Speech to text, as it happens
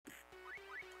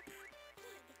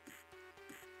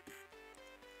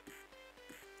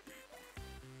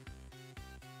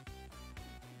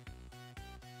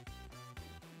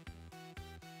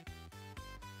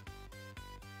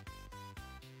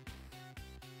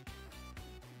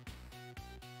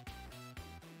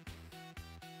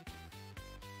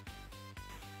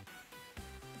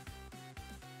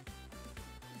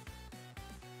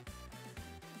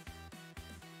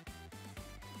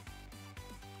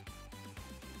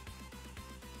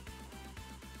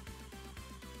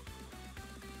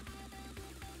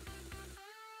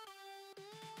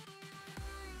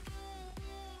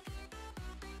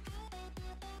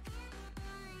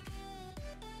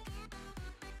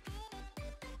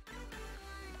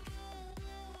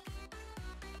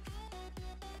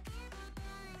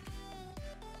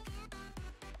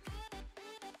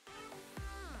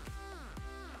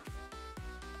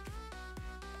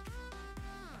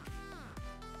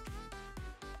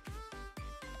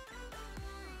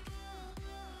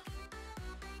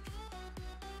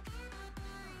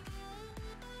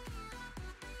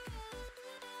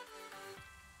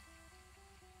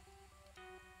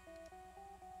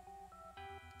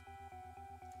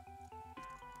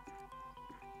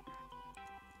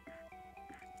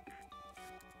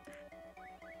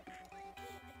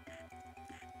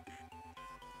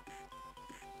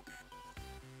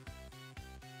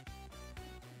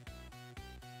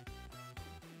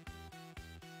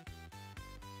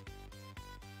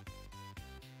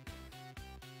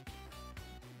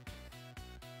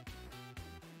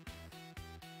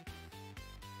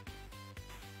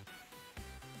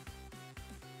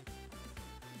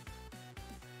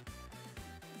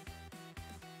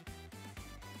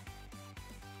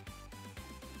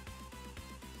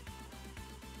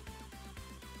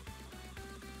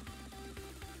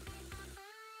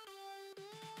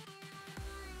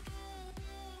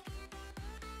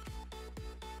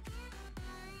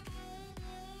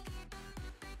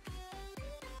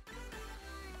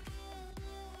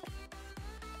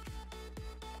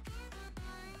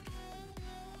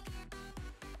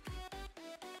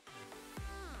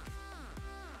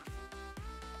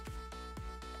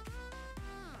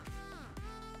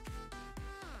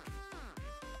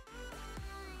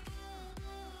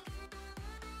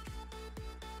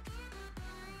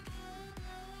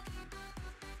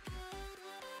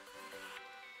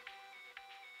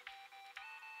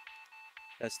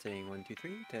Testing 1 2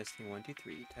 3. Testing 1 2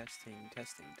 3. Testing 1 2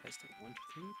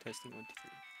 3. Testing 1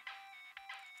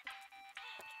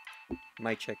 2 3.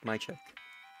 Mic check. Mic check.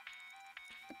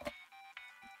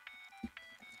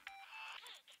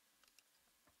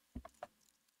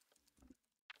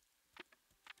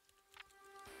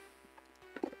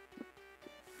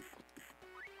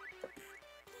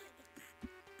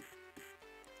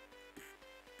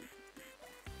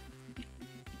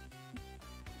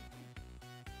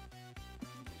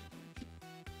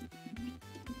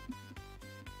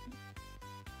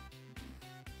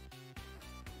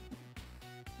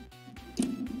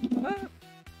 Ah.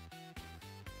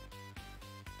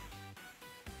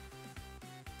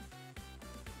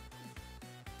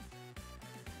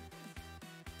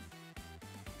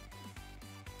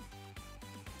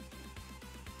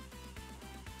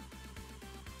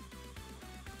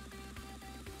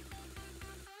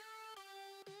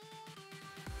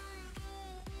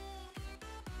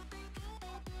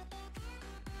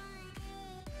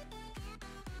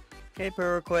 Hey,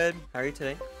 Paraqued, how are you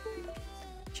today?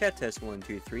 Chat test 1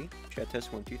 2 3. Chat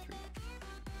test 1 2 3.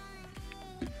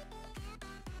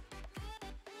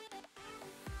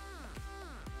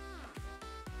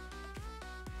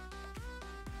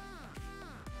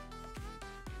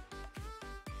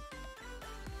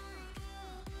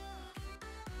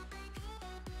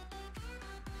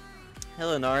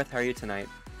 Hello, Narth, how are you tonight?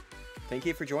 Thank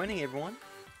you for joining, everyone.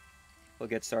 We'll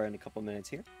get started in a couple minutes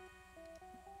here.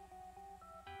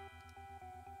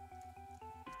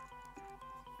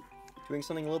 Doing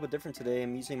something a little bit different today.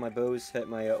 I'm using my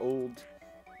old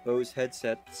Bose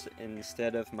headsets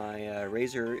instead of my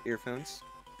Razer earphones.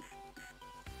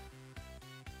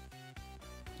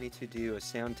 Need to do a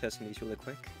sound test on these really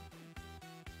quick.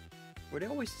 Were they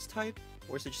always this type,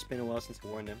 or has it just been a while since I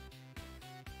worn them?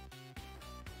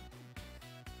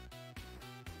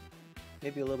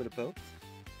 Maybe a little bit of both.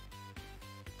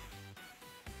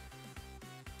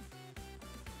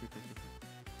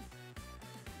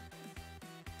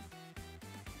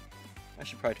 I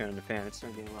should probably turn on the fan. It's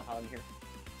starting to get a little hot in here.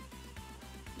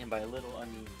 And by a little, I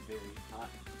mean very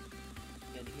hot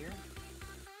in here.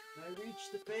 Can I reach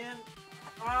the fan?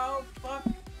 Oh, fuck!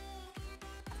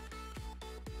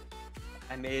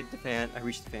 I made the fan. I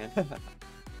reached the fan.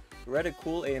 Read a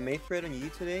cool AMA thread on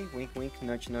you today. Wink, wink,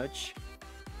 nudge, nudge.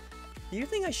 Do you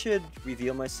think I should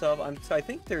reveal myself? I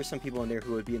think there are some people in there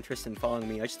who would be interested in following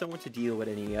me. I just don't want to deal with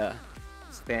any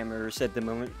spammers at the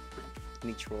moment.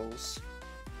 Any trolls.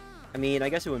 I mean, I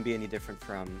guess it wouldn't be any different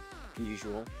from the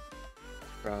usual.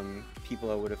 From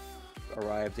people I would have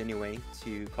arrived anyway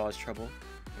to cause trouble.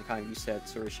 I'm kind of used to that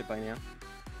sort of shit by now.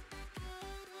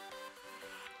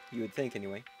 You would think,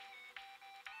 anyway.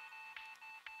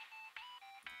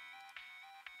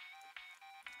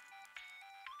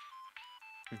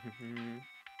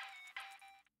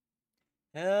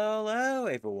 Hello,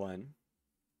 everyone.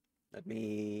 Let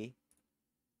me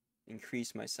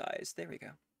increase my size. There we go.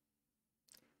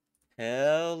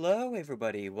 Hello,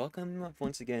 everybody. Welcome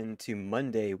once again to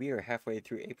Monday. We are halfway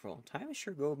through April. Time is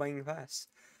sure go by fast.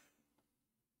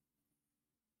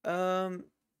 Well,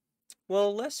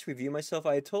 let's review myself.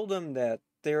 I told them that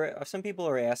some people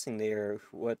are asking there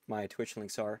what my Twitch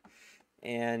links are,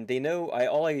 and they know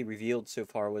all I revealed so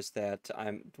far was that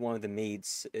one of the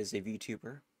maids is a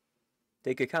VTuber.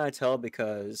 They could kind of tell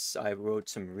because I wrote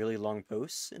some really long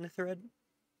posts in the thread.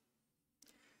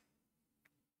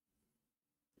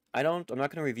 I'm not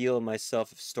going to reveal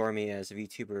myself Stormy as a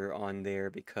VTuber on there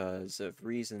because of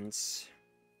reasons,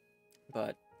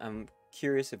 but I'm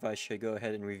curious if I should go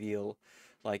ahead and reveal,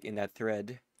 like in that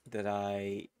thread, that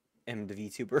I am the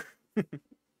VTuber.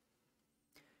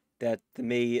 That the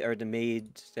maid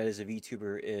that is a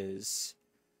VTuber is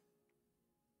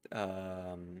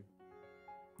that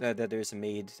there's a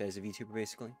maid that is a VTuber,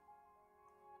 basically,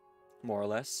 more or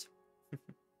less.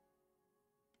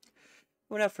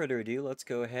 Without further ado, let's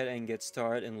go ahead and get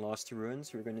started in Lost to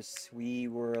Ruins. We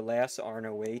were last on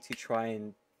our way to try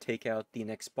and take out the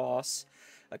next boss,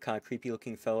 a kind of creepy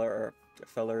looking feller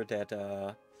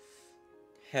that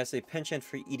has a penchant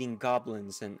for eating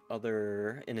goblins and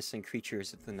other innocent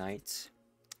creatures of the night.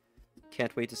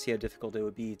 Can't wait to see how difficult it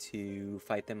would be to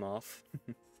fight them off.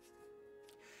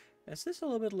 Is this a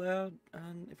little bit loud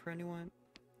for anyone?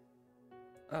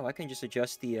 Oh, I can just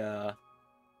adjust the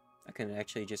I can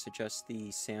actually just adjust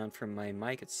the sound from my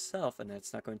mic itself, and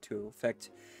that's not going to affect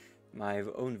my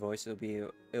own voice.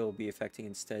 It'll be affecting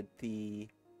instead the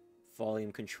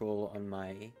volume control on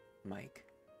my mic.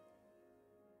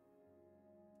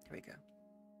 There we go.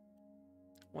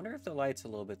 Wonder if the light's a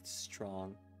little bit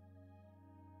strong.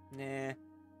 Nah.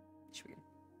 Should be good.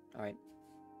 Alright.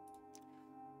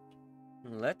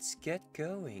 Let's get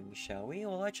going, shall we?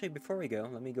 Well, actually, before we go,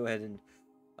 let me go ahead and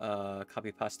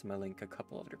copy pasta my link a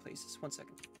couple other places. 1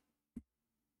 second.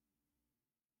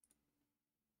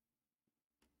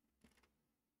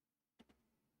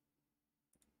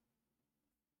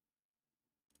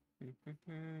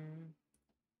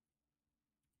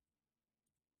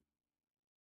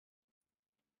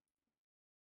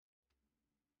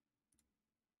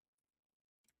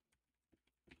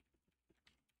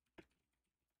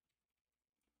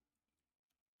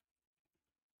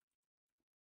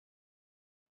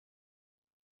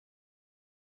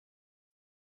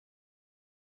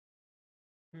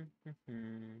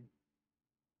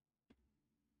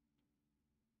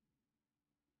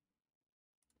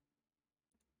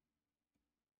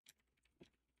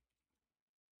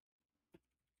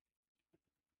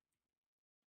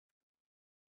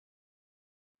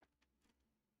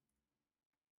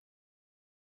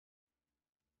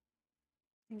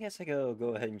 I guess I go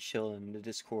ahead and chill in the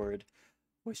Discord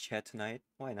voice chat tonight.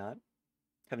 Why not?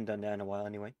 Haven't done that in a while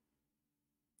anyway.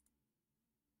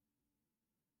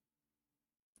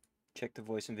 Check the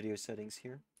voice and video settings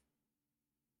here.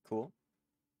 Cool.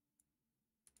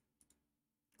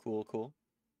 Cool, cool.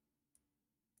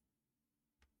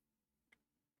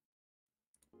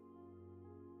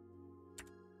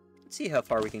 Let's see how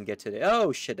far we can get today.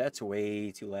 Oh shit, that's way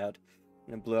too loud.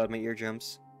 I'm gonna blow out my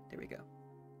eardrums. There we go.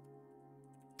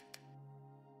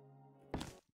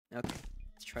 Okay,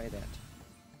 let's try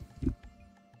that.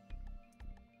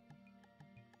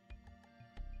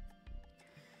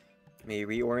 May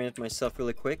reorient myself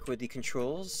really quick with the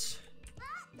controls.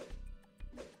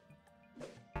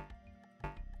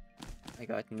 I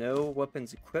got no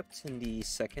weapons equipped in the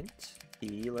second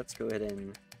key. Let's go ahead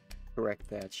and correct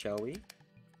that, shall we?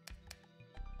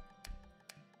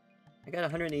 I got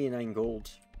 189 gold.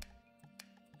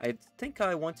 I think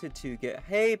I wanted to get...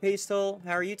 Hey, Pastel!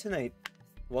 How are you tonight?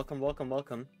 Welcome, welcome,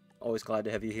 welcome. Always glad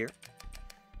to have you here.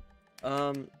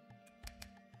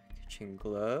 Kitchen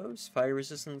gloves. Fire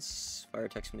resistance. Fire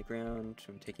attacks from the ground.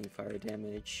 I'm taking fire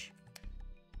damage.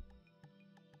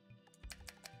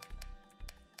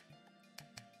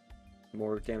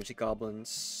 More damage to goblins.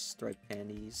 Striped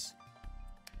panties.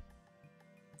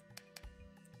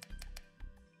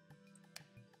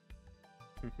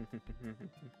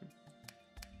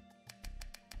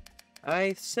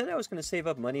 I said I was going to save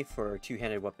up money for a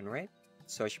two-handed weapon, right?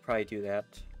 So I should probably do that.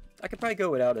 I could probably go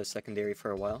without a secondary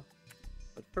for a while.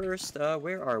 But first,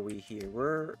 where are we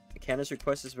here? Candace's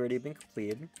request has already been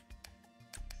completed.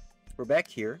 We're back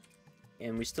here,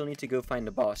 and we still need to go find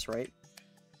the boss, right?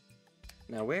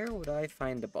 Now, where would I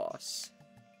find the boss?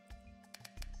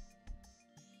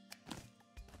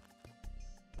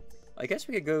 I guess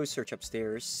we could go search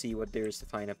upstairs, see what there is to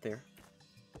find up there.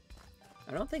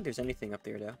 I don't think there's anything up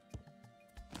there, though.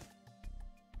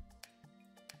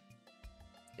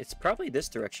 It's probably this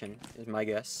direction, is my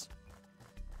guess.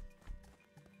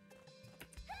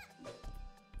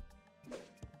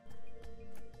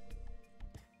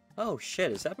 Oh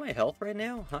shit, is that my health right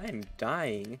now? I'm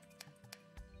dying.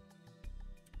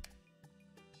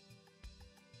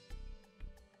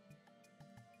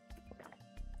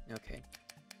 Okay.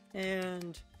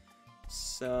 And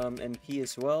some MP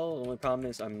as well. The only problem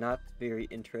is I'm not very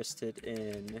interested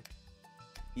in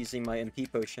using my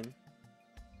MP potion.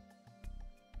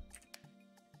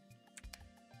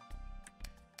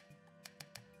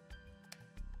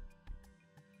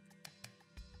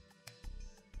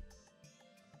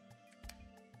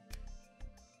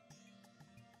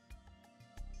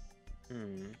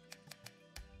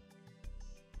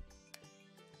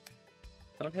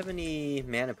 I don't have any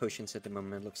mana potions at the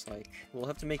moment, it looks like. We'll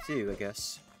have to make do, I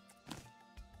guess.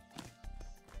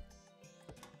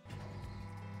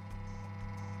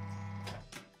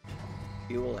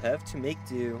 We will have to make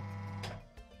do.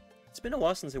 It's been a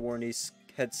while since I wore this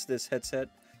headset.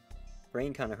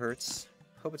 Brain kind of hurts.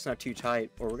 Hope it's not too tight,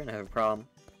 or we're gonna have a problem.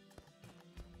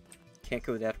 Can't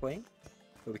go that way,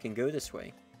 but we can go this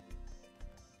way.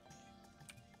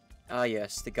 Ah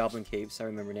yes, the Goblin Caves, I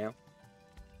remember now.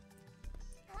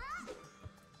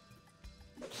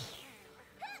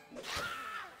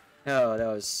 Oh, that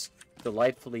was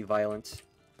delightfully violent.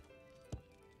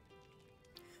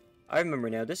 I remember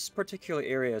now, this particular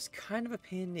area is kind of a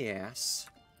pain in the ass.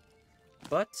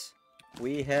 But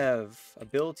we have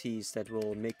abilities that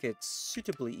will make it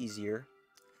suitably easier.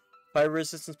 Fire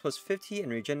resistance plus 50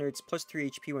 and regenerates plus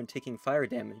 3 HP when taking fire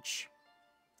damage.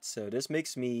 So this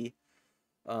makes me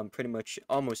pretty much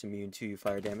almost immune to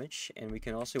fire damage. And we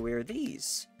can also wear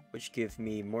these, which give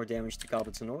me more damage to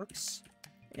goblins and orcs.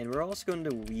 And we're also going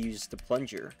to use the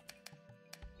plunger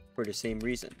for the same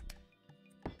reason.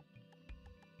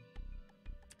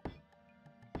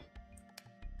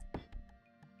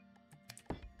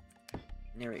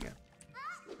 There we go.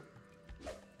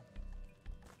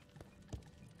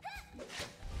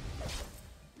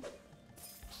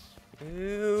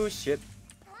 Oh, shit.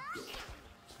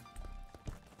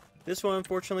 This one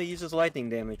unfortunately uses lightning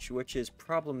damage, which is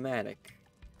problematic.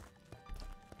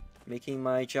 Making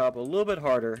my job a little bit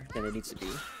harder than it needs to be.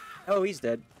 Oh, he's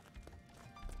dead.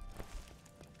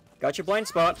 Got your blind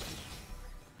spot.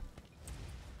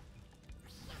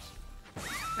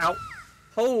 Ow.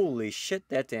 Holy shit,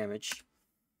 that damage.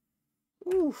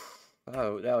 Oof.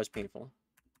 Oh, that was painful.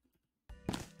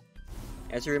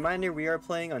 As a reminder, we are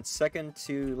playing on second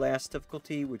to last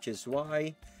difficulty, which is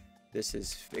why this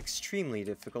is extremely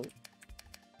difficult.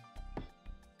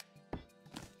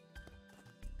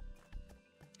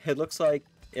 It looks like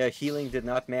healing did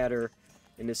not matter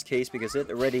in this case because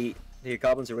the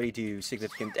goblins already do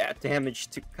significant damage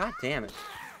to. God damn it!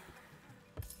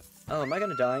 Oh, am I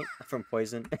gonna die from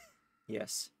poison?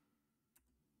 Yes.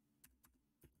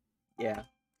 Yeah.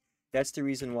 That's the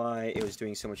reason why it was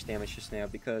doing so much damage just now,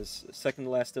 because second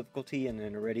to last difficulty in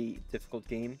an already difficult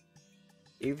game,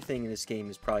 everything in this game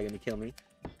is probably going to kill me.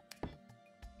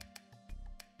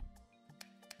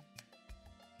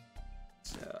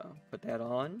 So, put that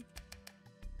on.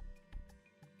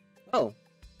 Oh!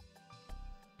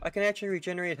 I can actually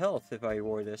regenerate health if I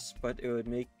wore this, but it would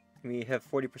make me have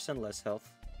 40% less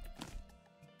health.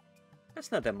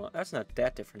 That's not that much. That's not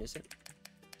that different, is it?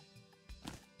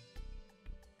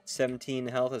 17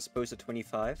 health as opposed to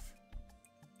 25.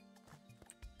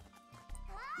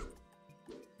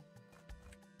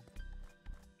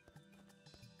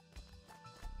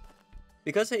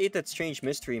 Because I ate that strange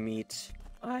mystery meat,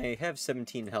 I have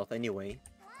 17 health anyway.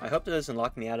 I hope that doesn't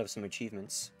lock me out of some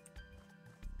achievements.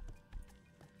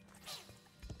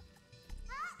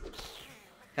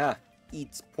 Ha!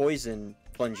 Eats poison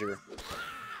plunger.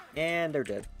 And they're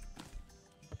dead.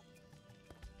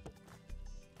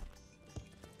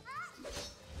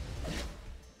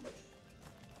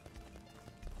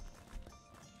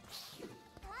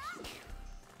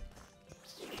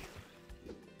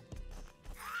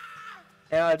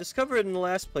 I discovered in the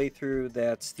last playthrough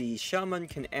that the shaman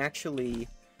can actually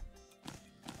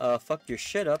fuck your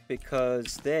shit up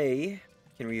because they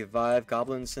can revive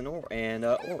goblins and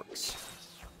orcs.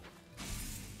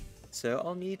 So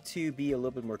I'll need to be a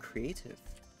little bit more creative.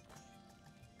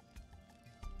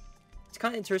 It's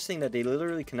kind of interesting that they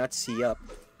literally cannot see up.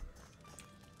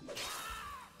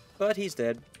 But he's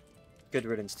dead. Good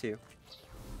riddance too.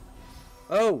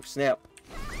 Oh, snap.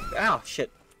 Ow,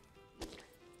 shit.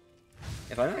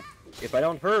 If I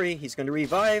don't hurry, he's going to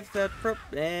revive that perp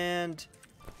and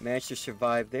manage to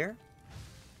survive there.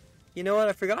 You know what?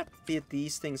 I forgot that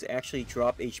these things actually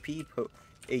drop HP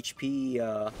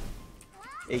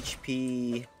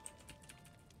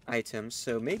items,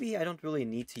 so maybe I don't really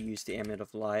need to use the Amulet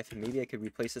of Life, and maybe I could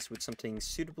replace this with something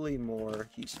suitably more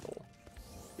useful.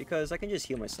 Because I can just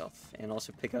heal myself, and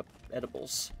also pick up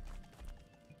edibles.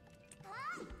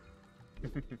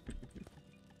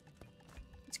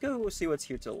 Let's go see what's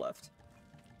here to the left.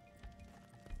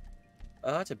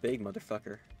 Oh, that's a big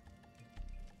motherfucker.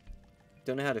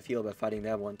 Don't know how to feel about fighting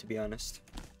that one, to be honest.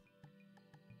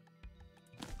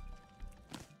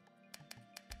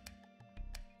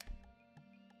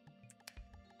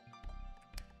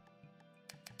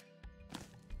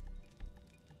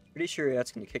 Pretty sure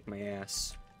that's gonna kick my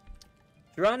ass.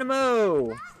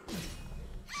 Geronimo!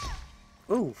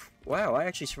 Ooh, wow, I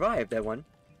actually survived that one.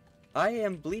 I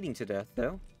am bleeding to death,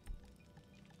 though.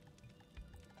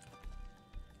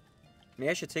 Maybe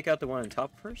I should take out the one on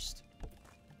top first?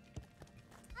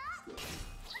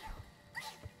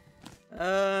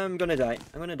 I'm gonna die.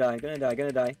 I'm gonna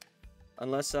die.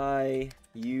 Unless I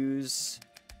use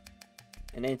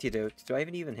an antidote. Do I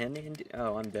even have an antidote?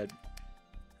 Oh, I'm dead.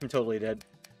 I'm totally dead.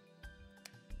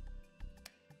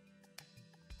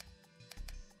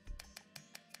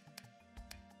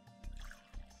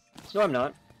 No, I'm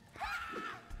not.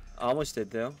 Almost did,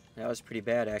 though. That was pretty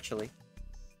bad, actually.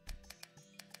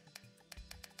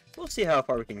 We'll see how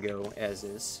far we can go, as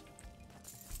is.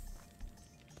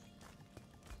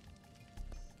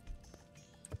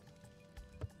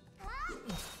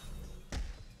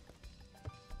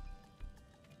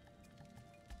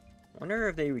 Wonder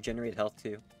if they regenerate health,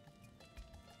 too.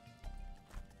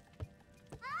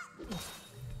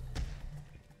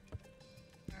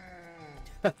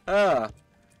 Haha!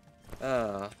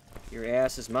 Your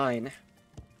ass is mine.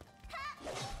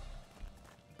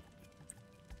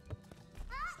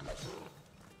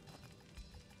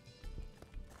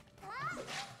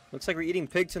 Looks like we're eating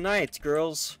pig tonight,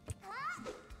 girls.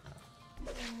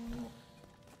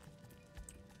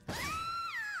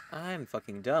 I'm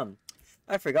fucking dumb.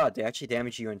 I forgot, they actually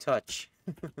damage you in touch.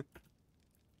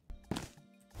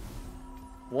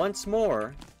 Once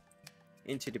more,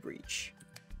 into the breach.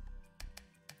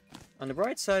 On the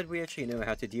bright side, we actually know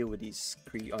how to deal with these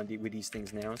with these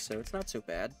things now, so it's not so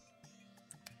bad.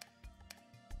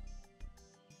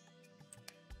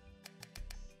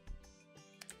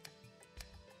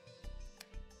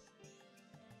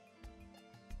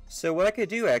 So what I could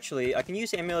do, actually, I can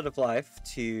use Amulet of Life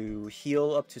to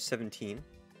heal up to 17.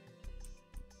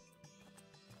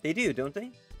 They do, don't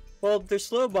they? Well, they're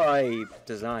slow by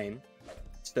design,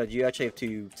 so that you actually have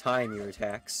to time your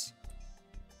attacks.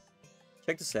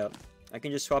 Check this out. I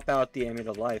can just swap out the Amulet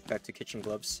of Life back to Kitchen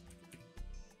Gloves.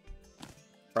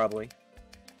 Probably.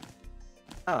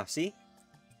 Ah, see?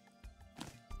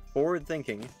 Forward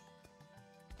thinking.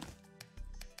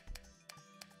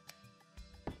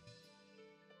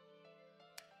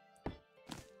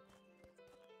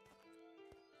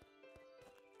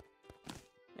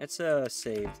 Let's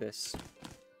save this.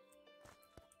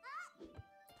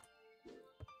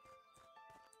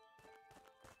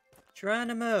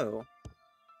 Geronimo!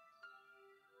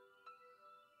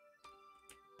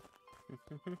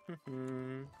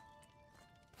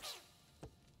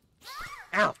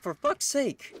 Ow, for fuck's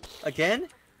sake! Again?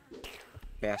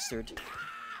 Bastard.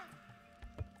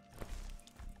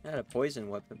 I had a poison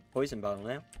weapon, poison bottle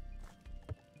now.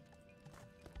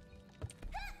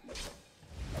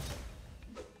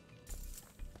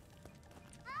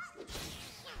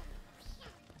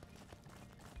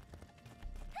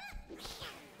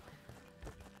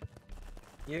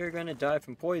 You're gonna die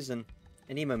from poison.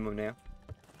 I need my move now.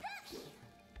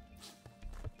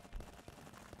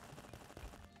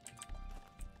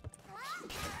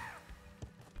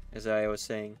 As I was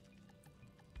saying.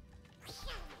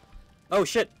 Oh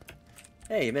shit!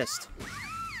 Hey, you missed.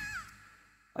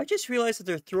 I just realized that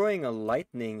they're throwing a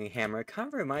lightning hammer. It kind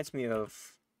of reminds me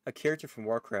of a character from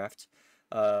Warcraft.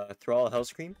 Thrall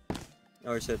Hellscream?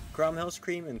 Or is it Grom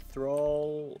Hellscream and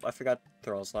Thrall... I forgot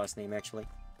Thrall's last name, actually.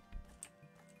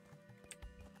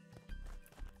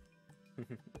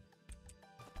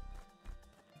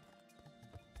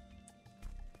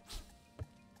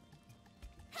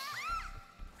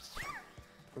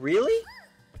 Really?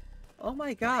 Oh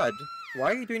my god.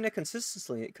 Why are you doing that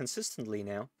consistently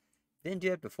now? Didn't do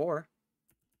that before.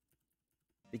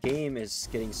 The game is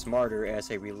getting smarter as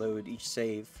I reload each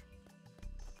save.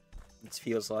 It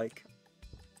feels like.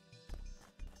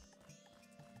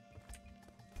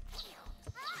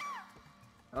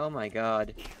 Oh my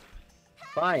god.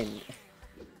 Fine.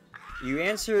 You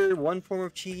answer one form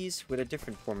of cheese with a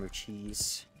different form of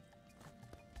cheese.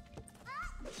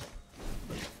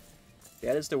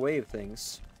 That is the way of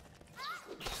things.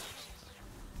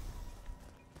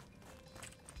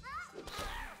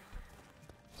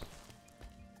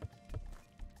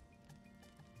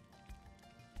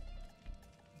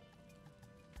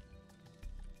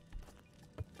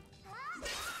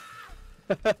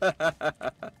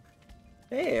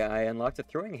 Hey, I unlocked a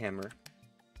throwing hammer.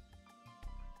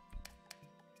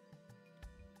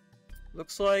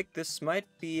 Looks like this might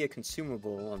be a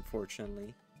consumable,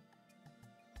 unfortunately.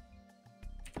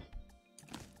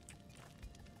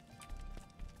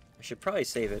 I should probably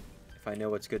save it, if I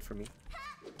know what's good for me.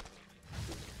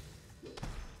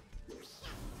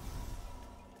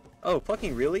 Oh,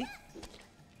 fucking really?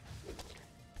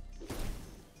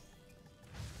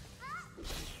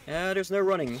 There's no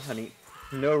running, honey.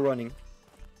 No running.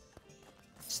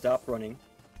 Stop running.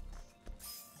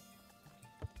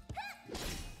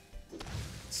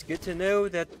 It's good to know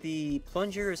that the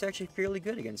plunger is actually fairly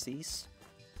good against these.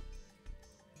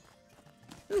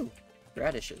 Ooh,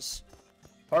 radishes.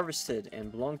 Harvested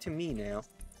and belong to me now.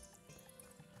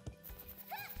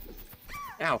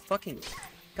 Ow, fucking...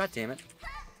 God damn it.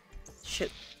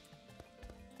 Shit.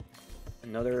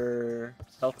 Another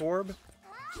health orb.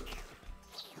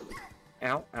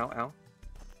 Ow, ow, ow.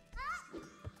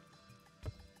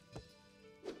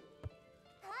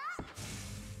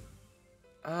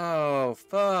 Oh,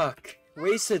 fuck.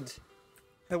 Wasted.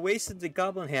 I wasted the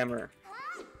goblin hammer.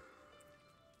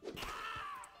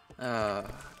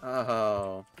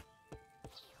 Oh.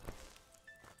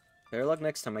 Better luck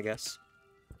next time, I guess.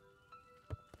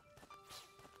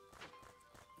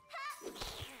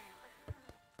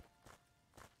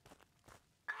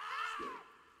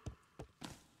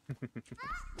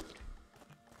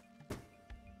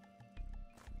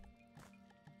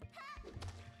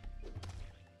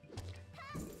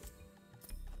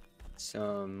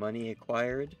 Some money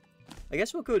acquired. I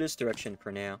guess we'll go this direction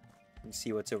for now and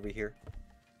see what's over here.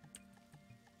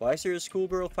 Why is there a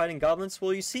schoolgirl fighting goblins?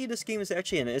 Well, you see, this game is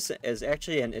actually an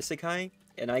isekai.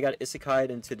 and I got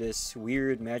isekai'd into this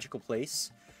weird magical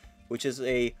place, which is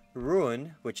a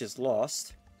ruin, which is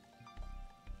lost.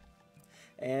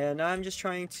 And I'm just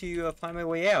trying to find my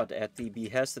way out at the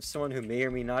behest of someone who may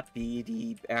or may not be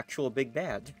the actual big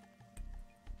bad.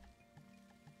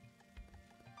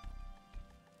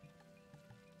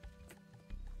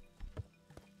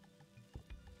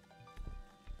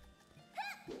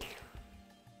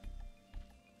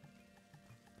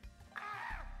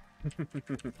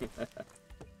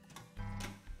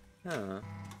 Huh.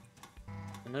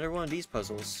 Another one of these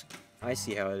puzzles. I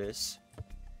see how it is.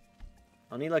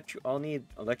 I'll need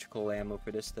electrical ammo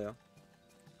for this though.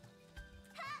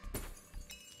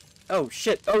 Oh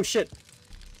shit! Oh shit!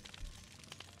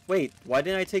 Wait, why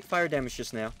didn't I take fire damage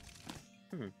just now?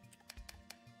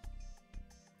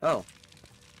 Oh.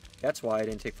 That's why I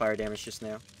didn't take fire damage just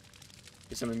now.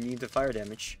 Because I'm immune to fire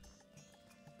damage.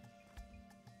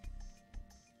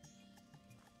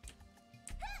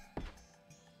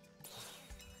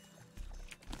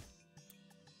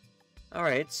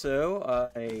 Alright,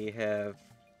 so I have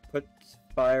put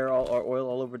fire or oil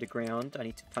all over the ground. I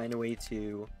need to find a way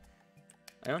to...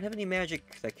 I don't have any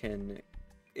magic that can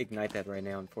ignite that right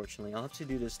now, unfortunately. I'll have to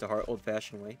do this the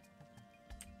old-fashioned way.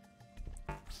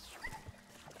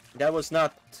 That was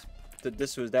not...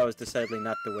 That was decidedly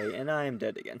not the way, and I am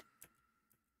dead again.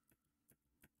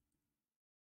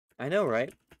 I know,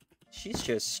 right? She's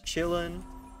just chilling.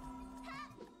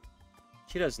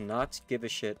 She does not give a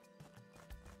shit.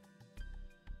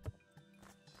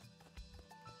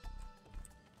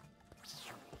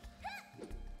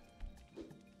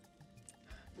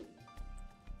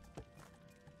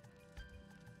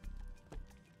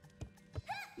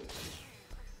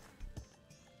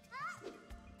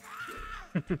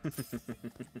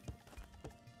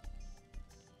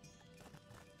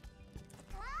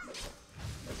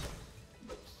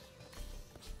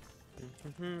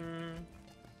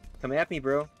 Come at me,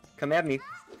 bro. Come at me.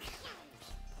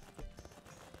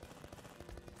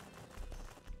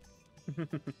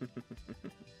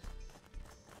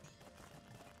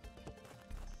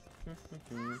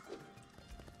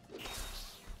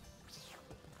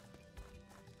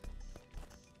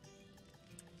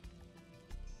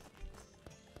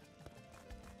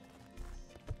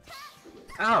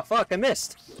 Ah, fuck, I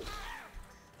missed.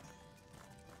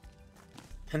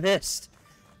 I missed.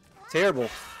 Terrible.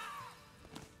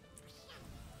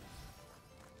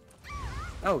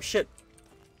 Oh, shit.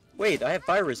 Wait, I have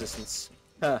fire resistance.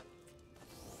 Huh.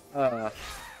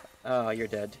 You're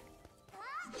dead.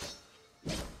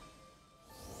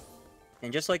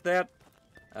 And just like that,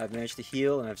 I've managed to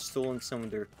heal, and I've stolen some of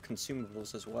their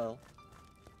consumables as well.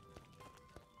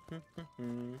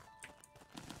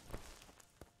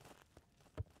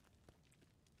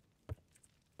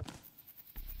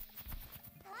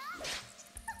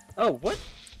 Oh, what?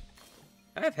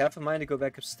 I have half a mind to go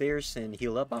back upstairs and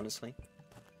heal up, honestly.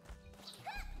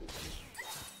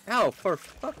 Ow, for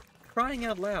fuck crying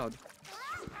out loud.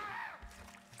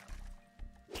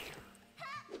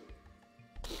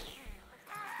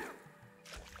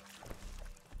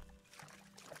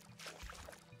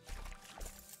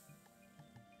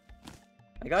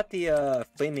 I got the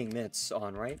flaming mitts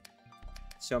on, right?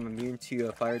 So I'm immune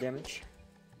to fire damage.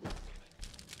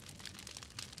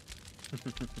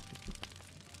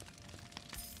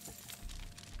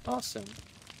 Awesome.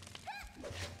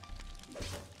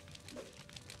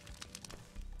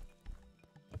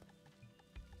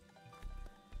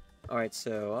 Alright,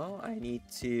 so I need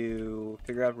to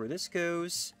figure out where this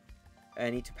goes. I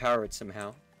need to power it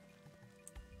somehow.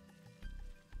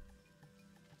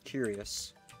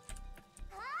 Curious.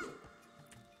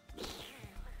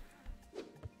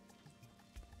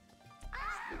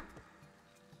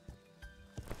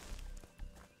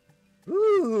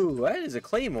 Ooh, that is a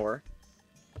claymore.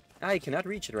 I cannot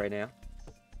reach it right now.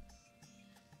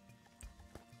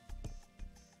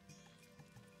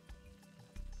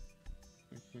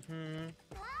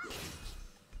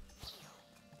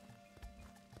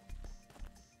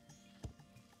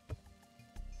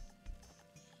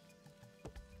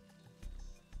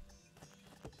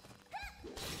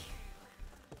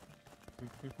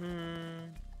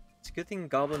 It's a good thing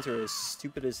goblins are as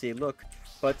stupid as they look,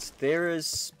 but there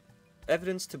is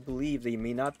evidence to believe they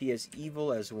may not be as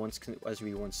evil as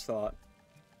we once thought.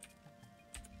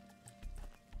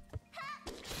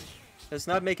 Does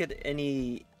not make it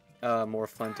any more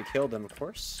fun to kill them, of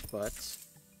course, but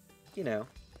you know.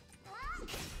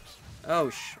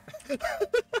 Oh did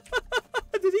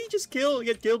he just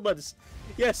get killed by this?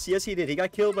 Yes, he did. He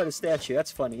got killed by the statue.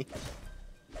 That's funny.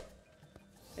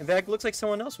 In fact, it looks like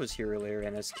someone else was here earlier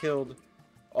and has killed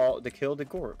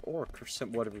the orc for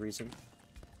some whatever reason.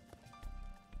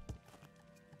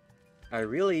 I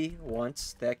really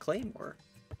want that claymore.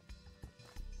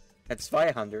 That's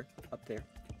Zweihander up there.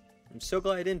 I'm so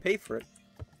glad I didn't pay for it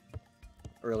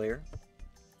earlier.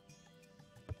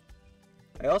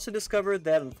 I also discovered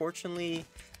that, unfortunately,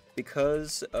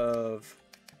 because of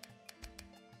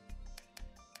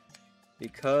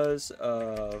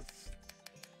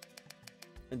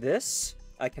this,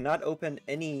 I cannot open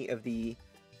any of the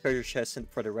treasure chests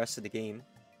for the rest of the game.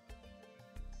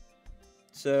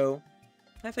 So,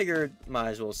 I figured might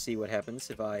as well see what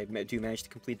happens if I do manage to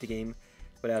complete the game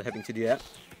without having to do that.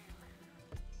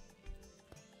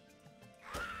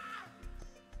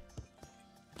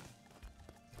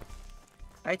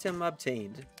 Item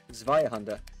obtained.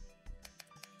 Zweihander.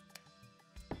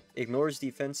 Ignores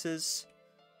defenses.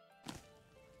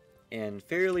 And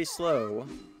fairly slow.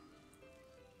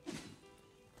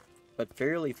 But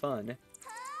fairly fun.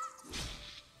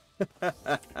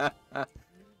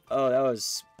 Oh, that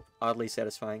was oddly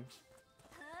satisfying.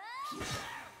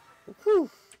 Whew.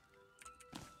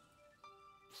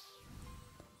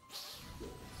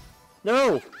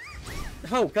 No!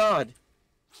 Oh, God!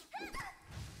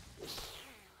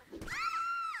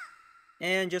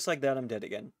 And just like that, I'm dead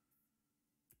again.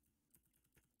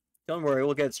 Don't worry,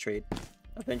 we'll get it straight.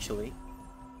 Eventually.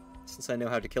 Since I know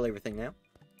how to kill everything now.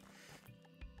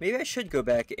 Maybe I should go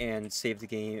back and save the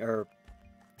game, or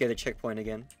get a checkpoint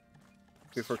again.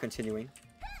 Before continuing.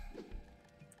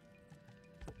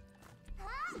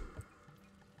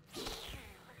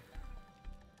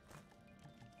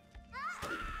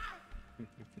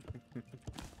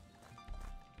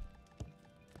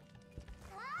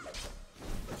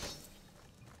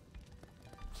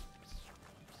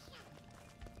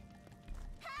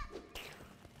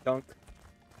 Donk.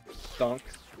 Donk.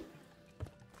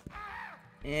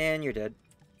 And you're dead.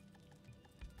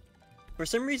 For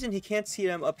some reason, he can't see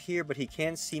them up here, but he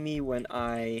can see me when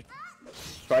I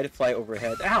try to fly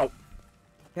overhead. Ow!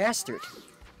 Bastard!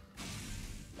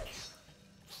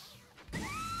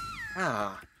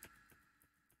 Ah.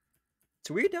 It's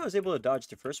weird that I was able to dodge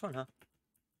the first one, huh?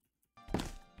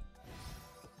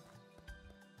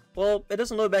 Well, it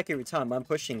doesn't load back every time. I'm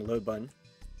pushing the load button.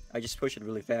 I just push it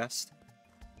really fast.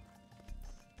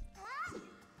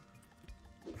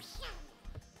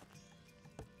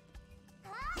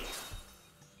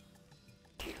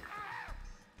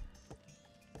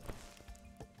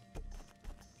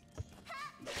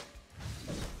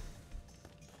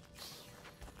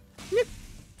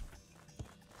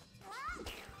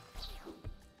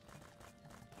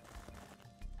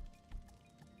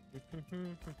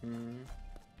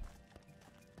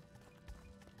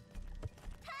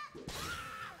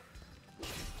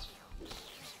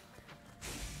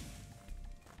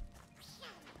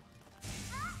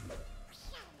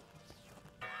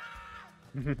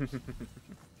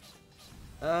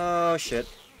 Oh, shit.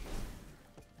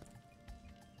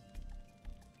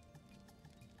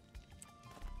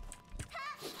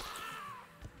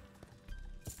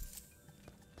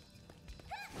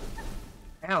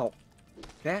 Ow.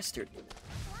 Bastard.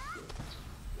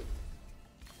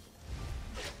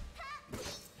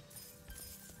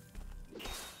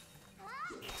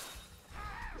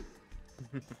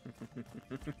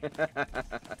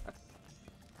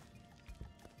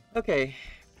 Okay.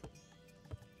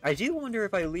 I do wonder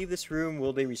if I leave this room,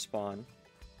 will they respawn?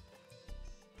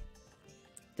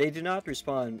 They do not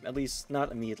respawn, at least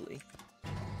not immediately.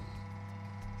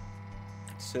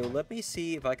 So let me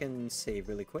see if I can save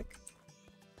really quick.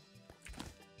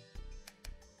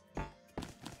 I'm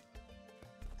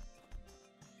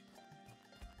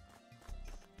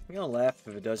gonna laugh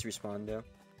if it does respawn, though.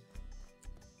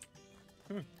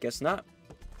 Guess not.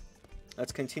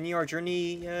 Let's continue our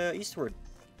journey eastward.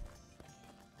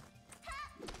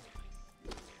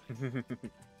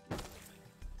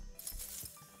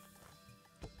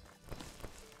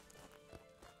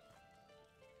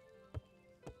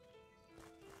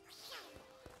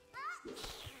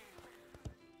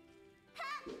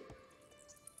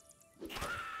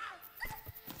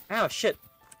 Ow, shit.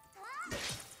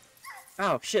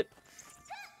 Ow, shit.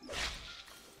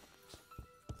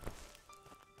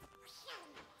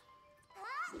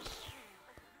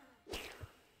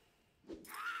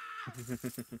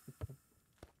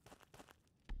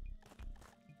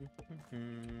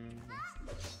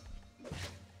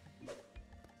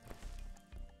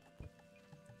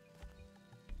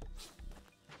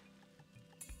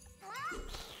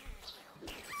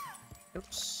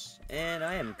 Oops. And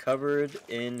I am covered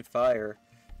in fire.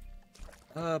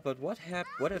 But what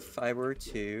if I were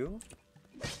to...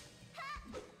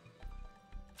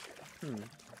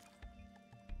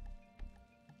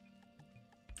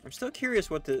 I'm still curious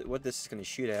what this is going to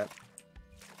shoot at.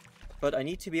 But I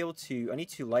need to be able to... I need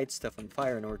to light stuff on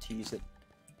fire in order to use it.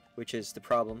 Which is the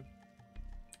problem.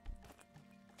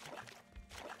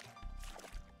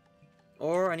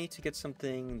 Or I need to get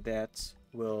something that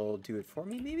will do it for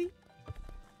me, maybe?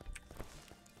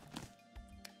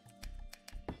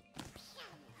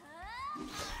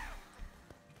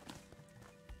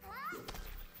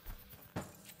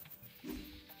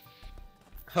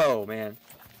 Oh, man.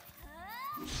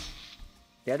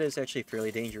 That is actually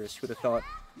fairly dangerous. Who'd have thought?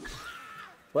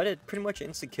 But it pretty much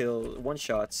insta-kill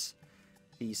one-shots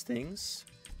these things.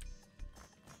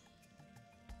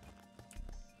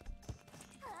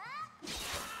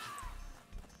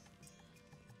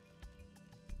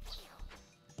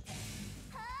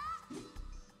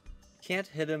 Can't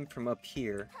hit him from up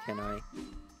here, can I?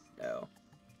 No.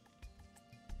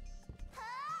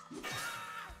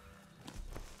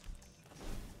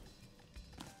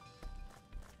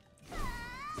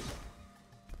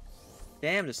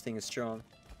 Damn, this thing is strong.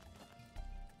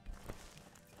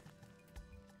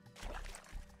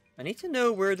 I need to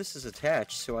know where this is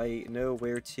attached so I know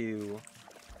where to...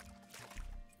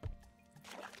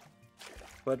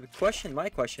 But my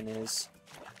question is,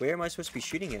 where am I supposed to be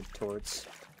shooting it towards?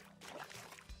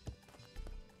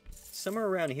 Somewhere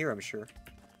around here, I'm sure.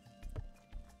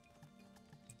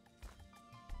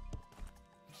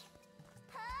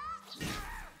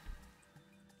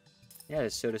 Yeah,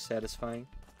 it's so dissatisfying.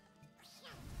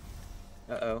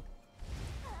 Uh-oh.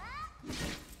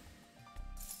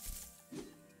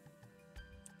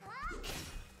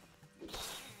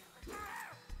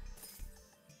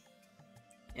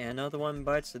 And another one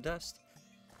bites the dust.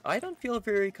 I don't feel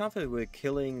very confident with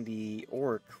killing the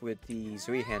orc with the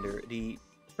Zoe-hander. The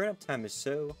turn-up time is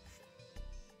so...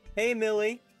 Hey,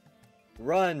 Millie!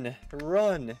 Run!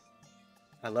 Run!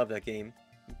 I love that game.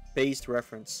 Based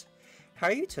reference. How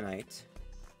are you tonight?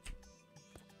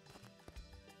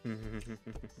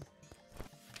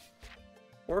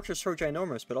 Orcs are so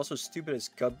ginormous, but also stupid as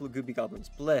gooby goblins.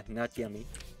 Bleh, not yummy.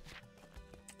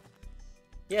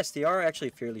 Yes, they are actually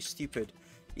fairly stupid.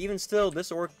 Even still,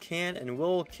 this orc can and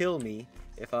will kill me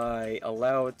if I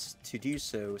allow it to do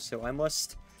so, so I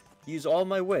must use all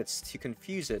my wits to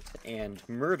confuse it and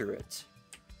murder it.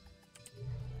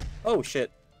 Oh,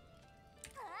 shit.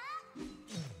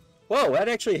 Whoa, that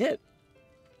actually hit.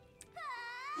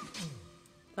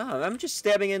 Oh, I'm just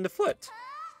stabbing it in the foot.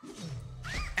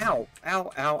 Ow,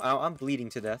 ow, ow, ow, I'm bleeding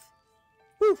to death.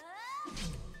 Whew.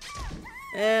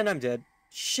 And I'm dead.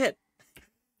 Shit.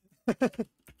 At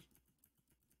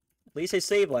least I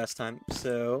saved last time,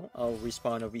 so I'll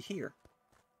respawn over here.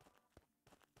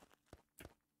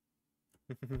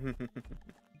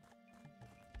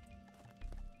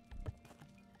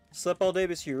 Slept all day,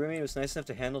 but your roommate was nice enough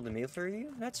to handle the meal for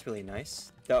you? That's really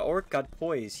nice. The orc got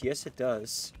poised. Yes, it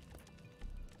does.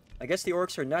 I guess the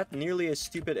orcs are not nearly as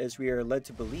stupid as we are led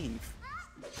to believe.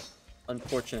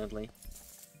 Unfortunately.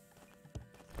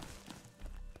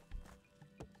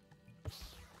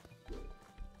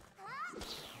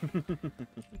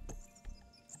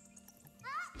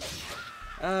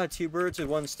 Two birds with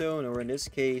one stone, or in this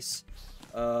case,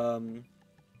 one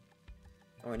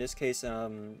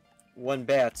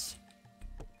bat.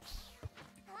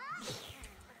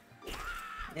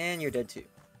 And you're dead too.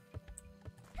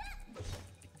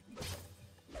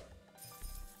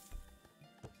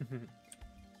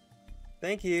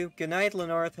 Thank you. Good night,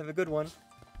 Lenarth. Have a good one.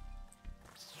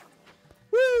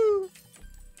 Woo!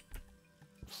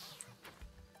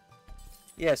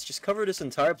 Yes, just cover this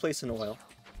entire place in oil.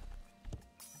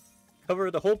 Cover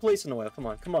the whole place in oil. Come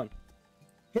on, come on.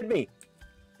 Hit me!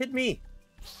 Hit me!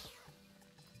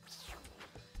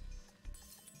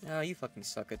 Oh, you fucking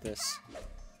suck at this.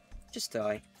 Just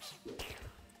die.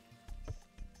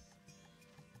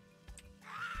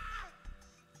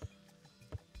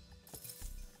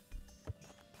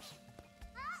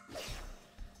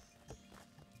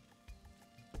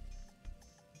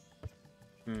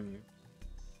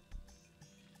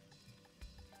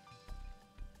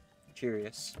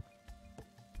 Curious.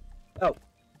 Oh,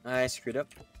 I screwed up.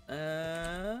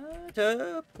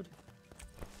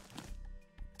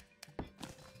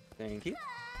 Thank you.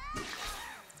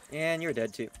 And you're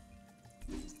dead too.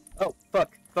 Oh,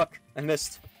 fuck, fuck, I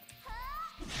missed.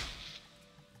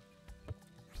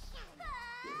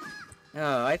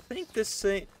 I think this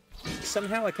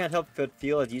somehow I can't help but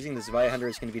feel that using this Via Hunter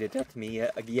is going to be the death to me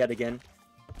yet again.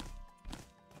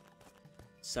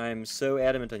 So I'm so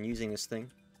adamant on using this thing.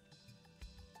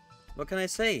 What can I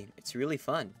say? It's really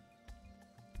fun.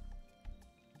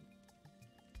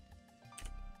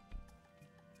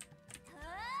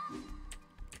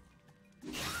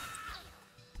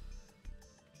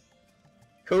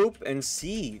 Cope and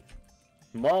Sieve.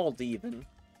 Mauled, even.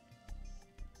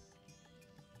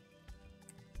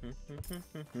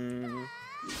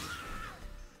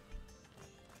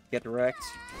 Get wrecked.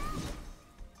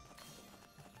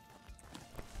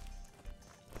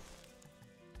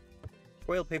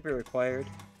 Foil paper required.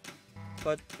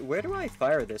 But where do I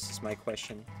fire this is my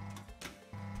question.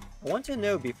 I want to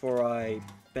know before I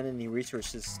spend any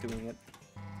resources doing it.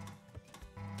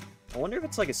 I wonder if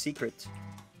it's like a secret.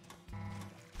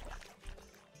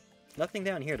 Nothing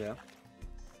down here though.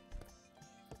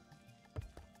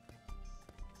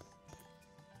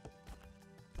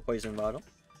 Poison bottle.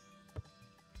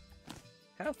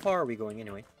 How far are we going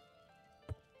anyway?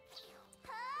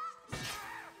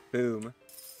 Boom.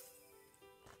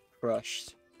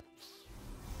 Crushed.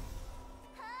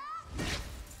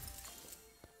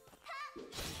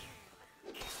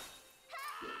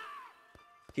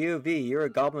 POV, you're a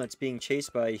goblin that's being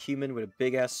chased by a human with a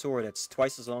big-ass sword that's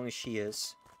twice as long as she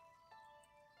is.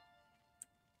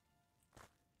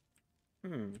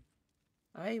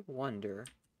 I wonder...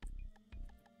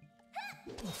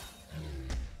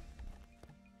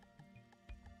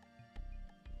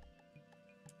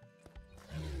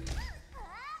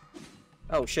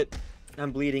 Oh shit,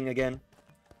 I'm bleeding again.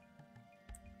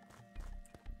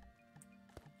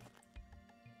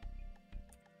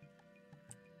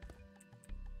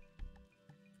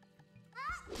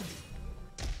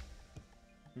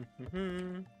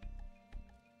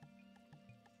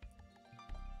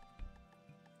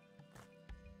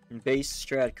 Base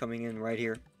strat coming in right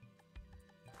here.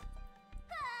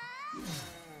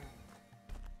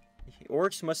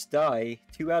 Orcs must die.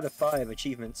 2 out of 5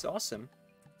 achievements. Awesome.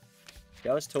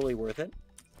 That was totally worth it.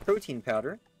 Protein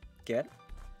powder. Get.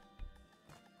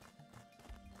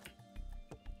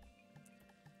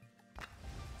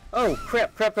 Oh,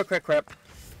 crap, crap, crap, crap, crap.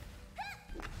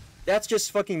 That's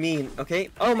just fucking mean, okay?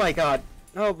 Oh my god.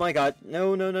 Oh my god.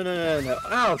 No, no, no, no, no, no.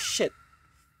 Oh, shit.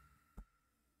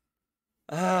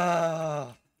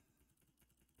 Ah.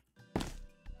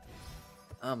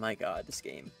 Oh my god, this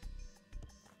game.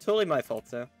 Totally my fault,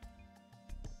 though.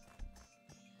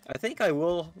 I think I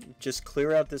will just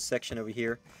clear out this section over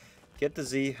here, get the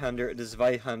Z-Hunter, the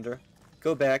Zweihunter,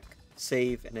 go back,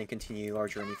 save, and then continue our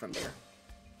journey from there.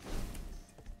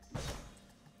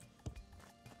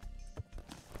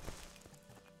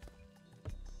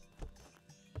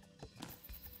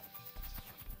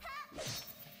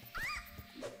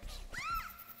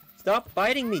 Stop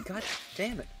biting me, god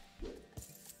damn it.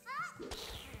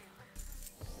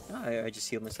 Oh, I just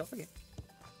healed myself again.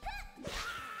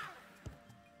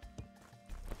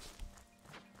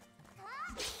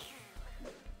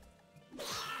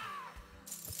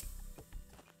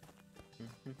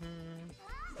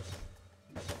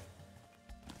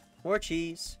 More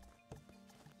cheese.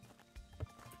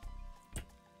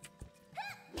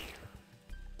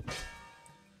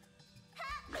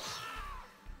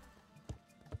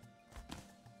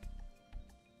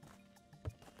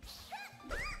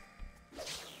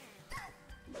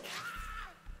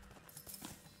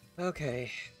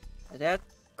 Okay, that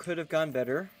could have gone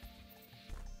better.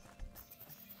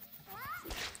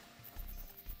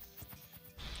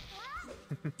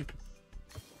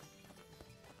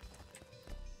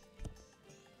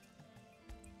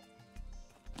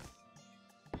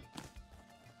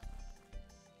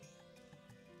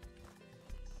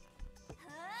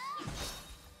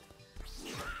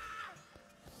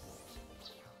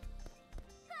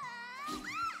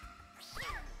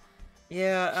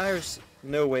 Yeah, there's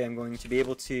no way I'm going to be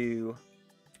able to...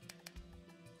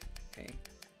 Okay.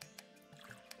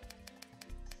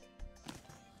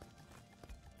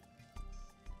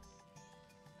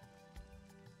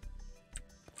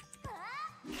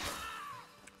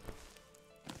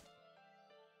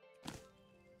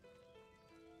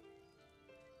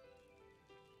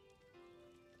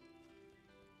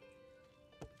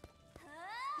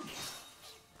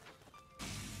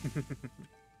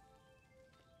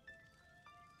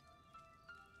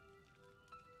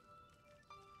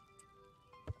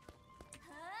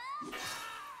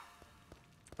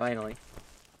 Finally.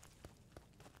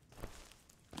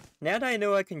 Now that I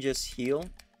know I can just heal,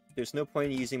 there's no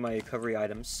point in using my recovery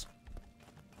items.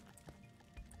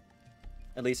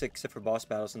 At least except for boss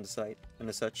battles and the site and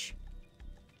the such.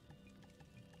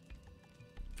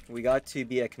 We got to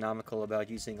be economical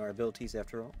about using our abilities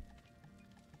after all.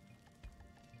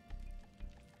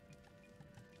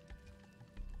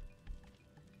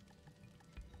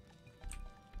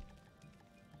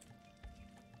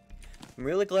 I'm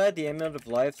really glad the Amulet of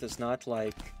Life does not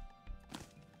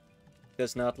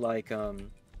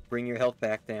bring your health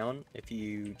back down if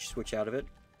you switch out of it.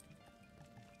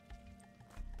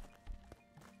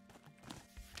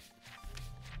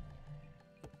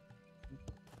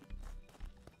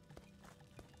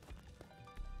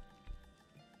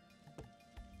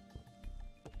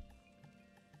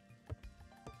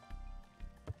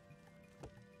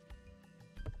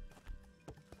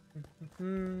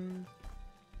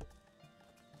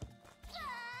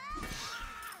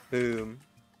 Boom.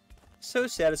 So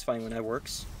satisfying when that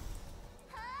works.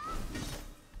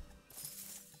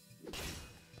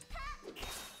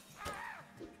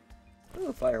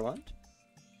 Ooh, fire wand.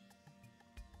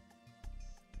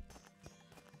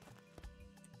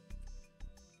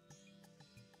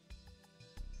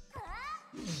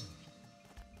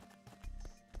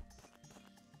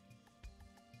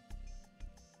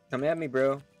 Come at me,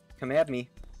 bro. Come at me.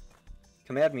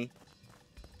 Come at me.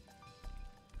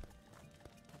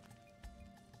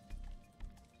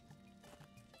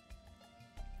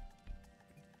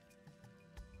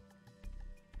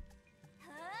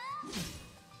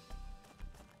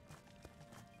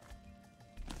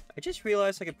 I just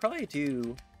realized I could probably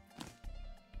do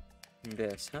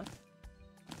this, huh?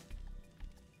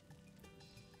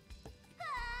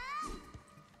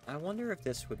 I wonder if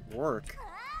this would work.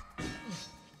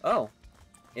 Oh,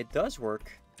 it does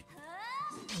work.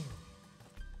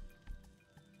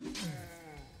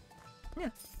 Yeah,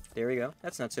 there we go.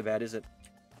 That's not so bad, is it?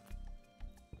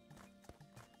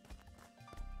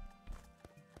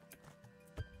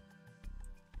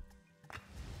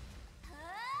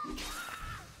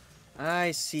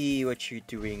 I see what you're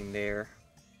doing there.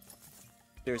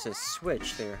 There's a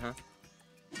switch there, huh?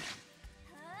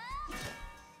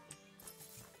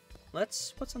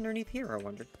 What's underneath here, I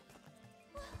wonder?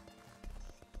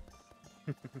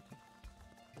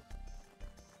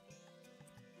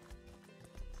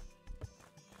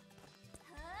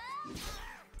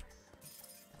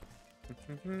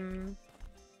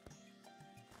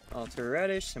 Alter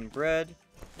radish, some bread,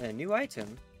 and a new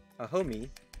item, a homie.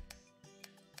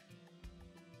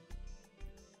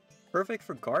 Perfect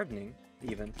for gardening,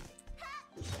 even.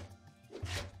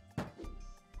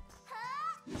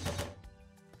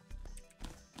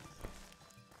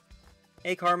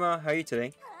 Hey Karma, how are you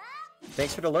today?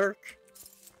 Thanks for the lurk.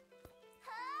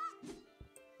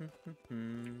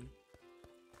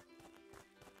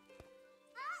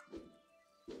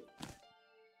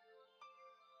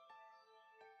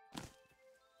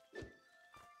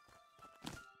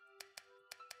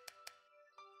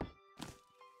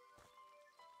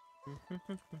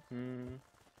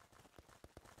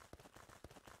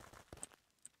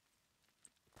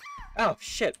 Oh,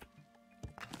 shit.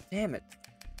 Damn it.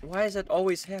 Why does that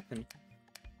always happen?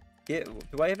 Yeah,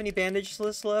 do I have any bandages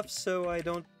left so I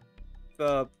don't,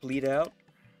 bleed out?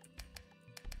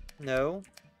 No?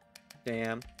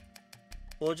 Damn.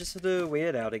 We'll just have to wait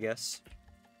it out, I guess.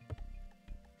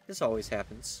 This always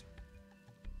happens.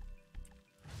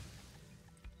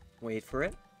 Wait for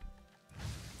it.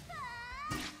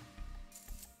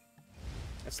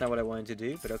 That's not what I wanted to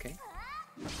do, but okay.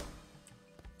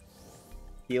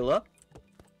 Heal up.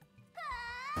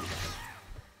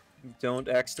 Don't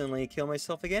accidentally kill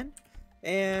myself again.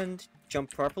 And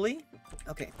jump properly.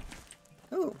 Okay.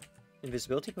 Ooh,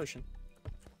 invisibility potion.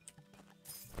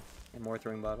 And more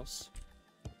throwing bottles.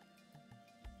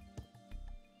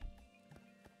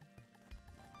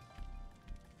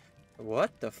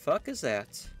 What the fuck is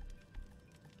that?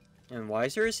 And why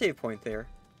is there a save point there?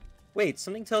 Wait,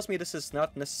 something tells me this is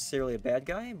not necessarily a bad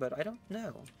guy, but I don't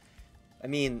know. I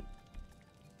mean,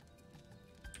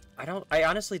 I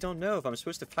honestly don't know if I'm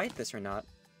supposed to fight this or not.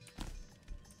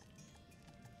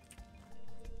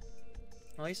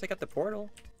 Well, at least I got the portal.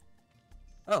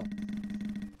 Oh.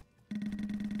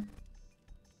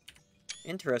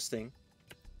 Interesting.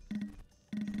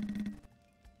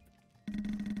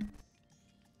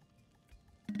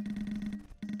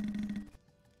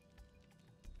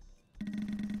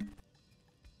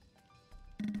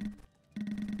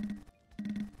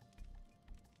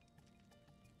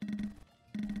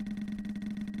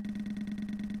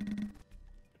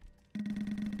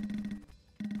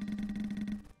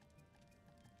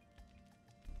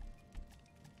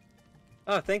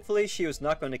 Oh, thankfully she was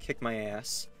not going to kick my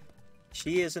ass.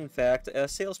 She is, in fact, a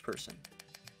salesperson.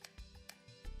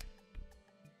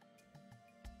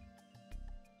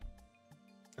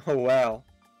 Oh, wow.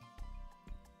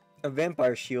 A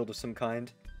vampire shield of some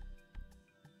kind.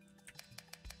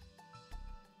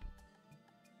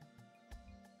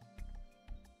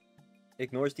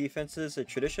 Ignores defenses, a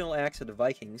traditional axe of the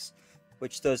Vikings,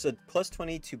 which does a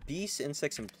 +20 to beasts,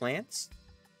 insects, and plants.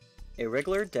 A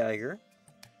regular dagger.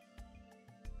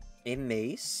 A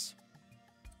mace.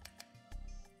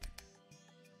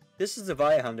 This is the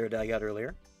Viahunter that I got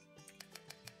earlier.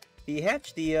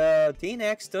 The Dane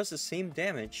Axe does the same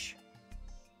damage,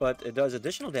 but it does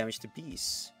additional damage to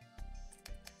beasts.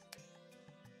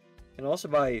 And also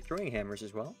by throwing hammers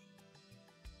as well.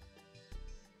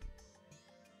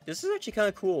 This is actually kind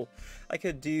of cool. I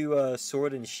could do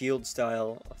sword and shield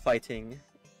style fighting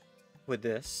with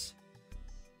this.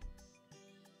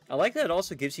 I like that it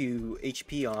also gives you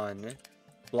HP on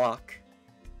block.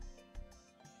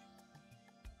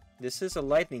 This is a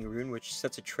lightning rune, which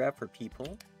sets a trap for people.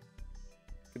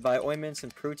 You can buy ointments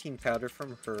and protein powder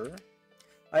from her.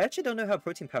 I actually don't know how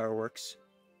protein powder works.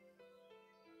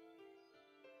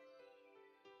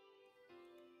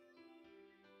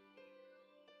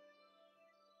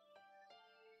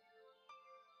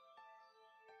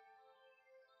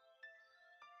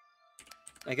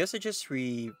 I guess it just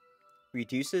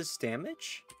reduces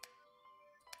damage?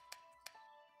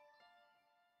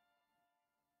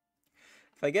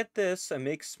 If I get this, it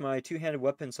makes my two-handed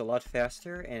weapons a lot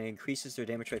faster and it increases their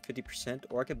damage by 50%,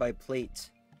 or I could buy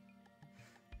plate.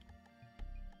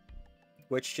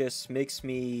 Which just makes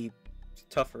me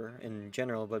tougher in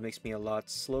general, but makes me a lot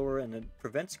slower and it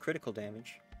prevents critical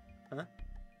damage. Huh?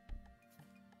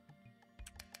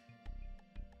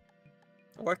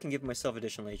 Or I can give myself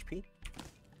additional HP.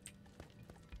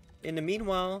 In the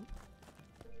meanwhile,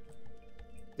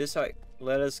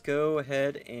 let us go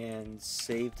ahead and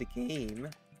save the game.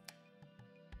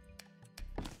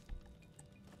 I'm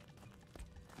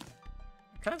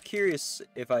kind of curious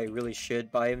if I really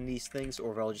should buy him these things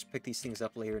or if I'll just pick these things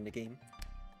up later in the game.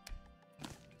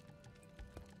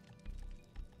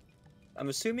 I'm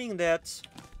assuming that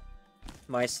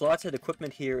my slotted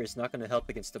equipment here is not going to help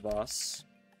against the boss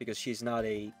because she's not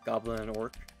a goblin and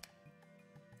orc.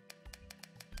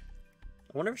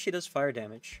 I wonder if she does fire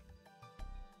damage.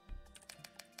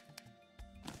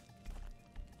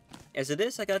 As it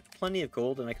is, I got plenty of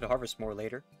gold and I could harvest more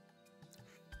later.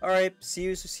 Alright, see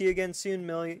you again soon,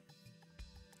 Millie.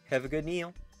 Have a good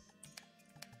meal.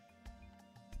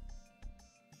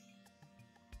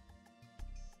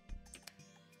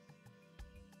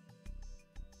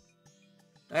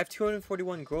 I have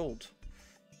 241 gold.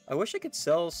 I wish I could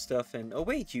sell stuff in... Oh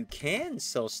wait, you can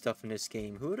sell stuff in this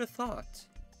game. Who would have thought?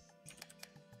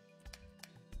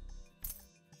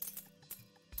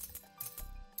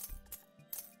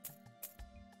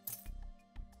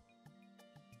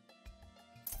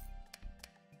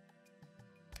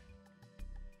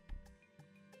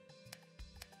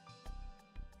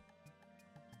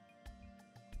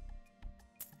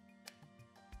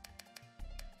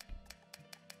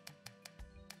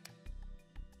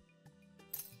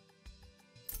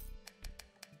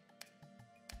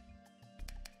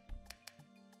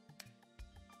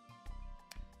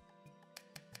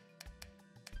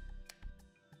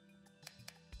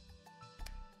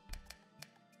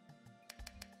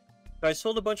 I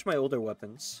sold a bunch of my older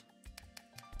weapons.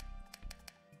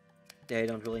 That I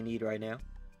don't really need right now.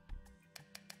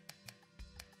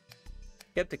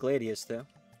 Kept the Gladius though.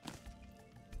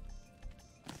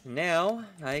 Now,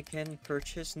 I can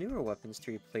purchase newer weapons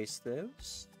to replace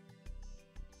those.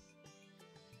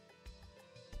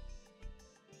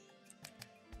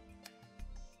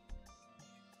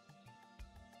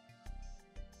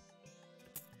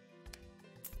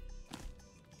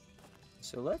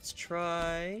 So let's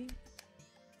try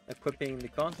equipping the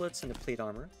gauntlets and the plate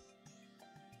armor.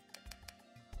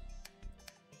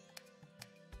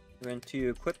 We're going to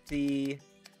equip the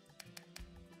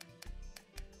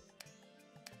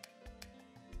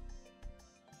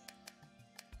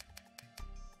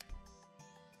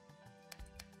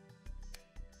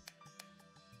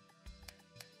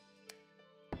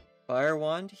fire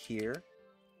wand here,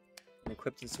 and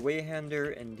equip this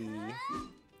wayhander and the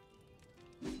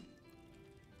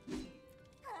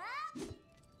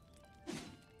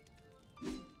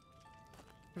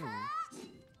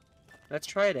Let's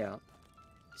try it out.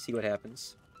 See what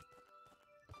happens.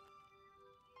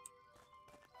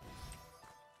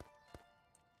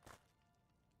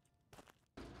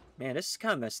 Man, this is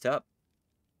kind of messed up.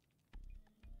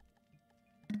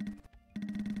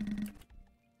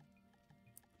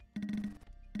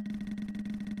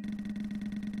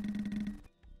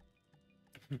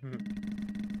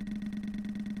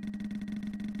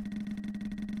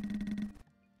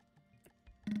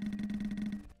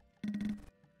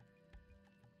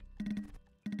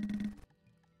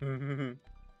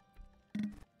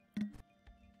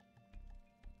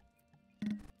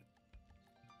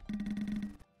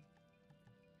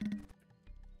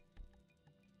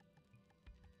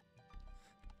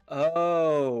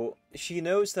 Oh, she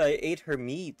knows that I ate her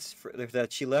meat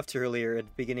that she left earlier at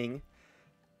the beginning.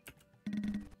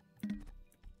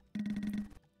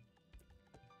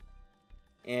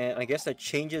 And I guess that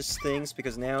changes things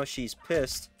because now she's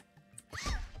pissed.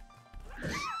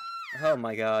 Oh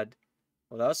my god.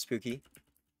 Well, that was spooky.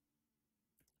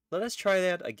 Let us try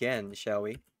that again, shall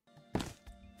we?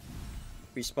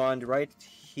 respawned right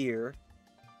here.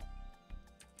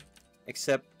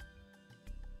 Except...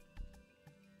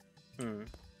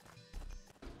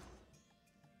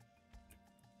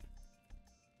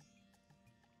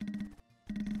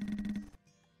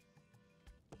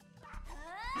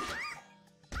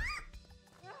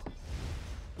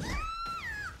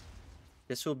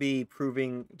 This will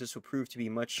prove to be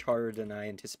much harder than I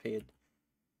anticipated.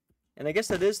 And I guess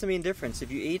that is the main difference.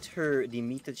 If you ate the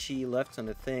meat that she left on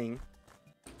the thing,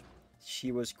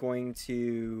 she was going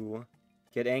to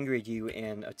get angry at you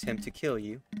and attempt to kill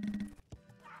you.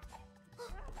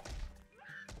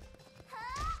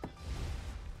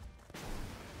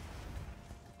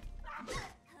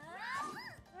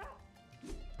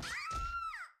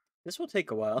 This will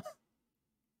take a while.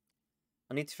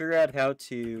 I need to figure out how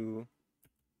to...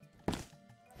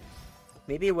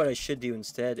 Maybe what I should do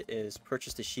instead is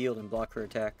purchase the shield and block her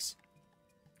attacks.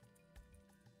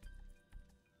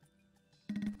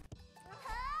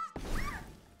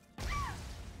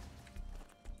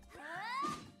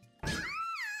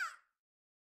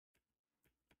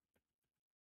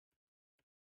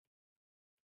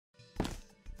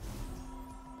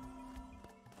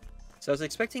 So I was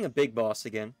expecting a big boss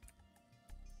again.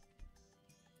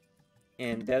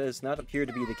 And that does not appear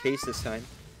to be the case this time.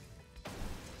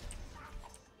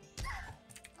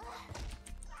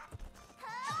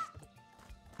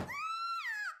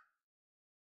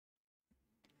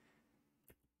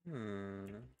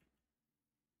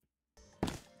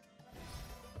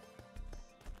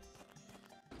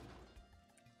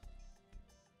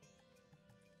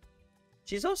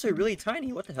 She's also really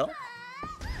tiny, what the hell?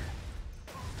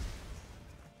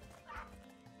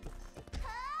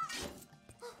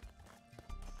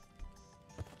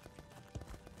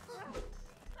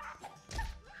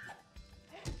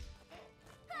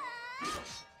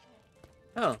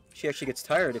 Oh, she actually gets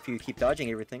tired if you keep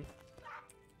dodging everything.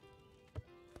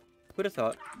 Who'd have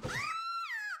thought?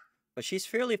 But she's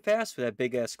fairly fast with that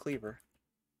big-ass cleaver.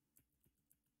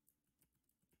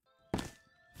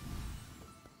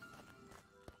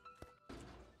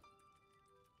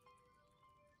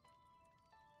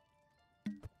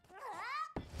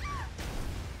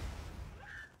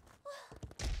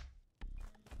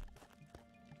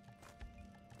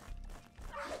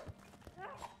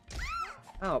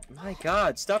 Oh my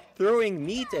god, stop throwing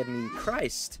meat at me,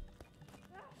 Christ!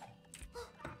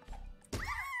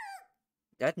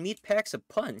 That meat packs a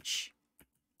punch.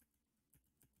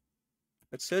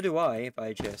 But so do I, if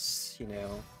I just, you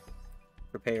know,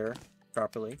 prepare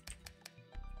properly.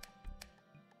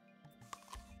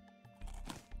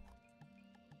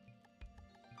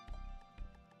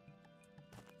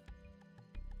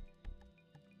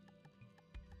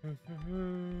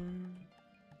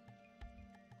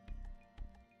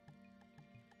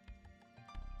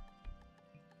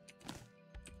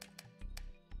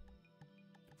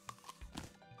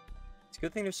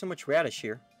 Good thing there's so much radish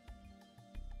here.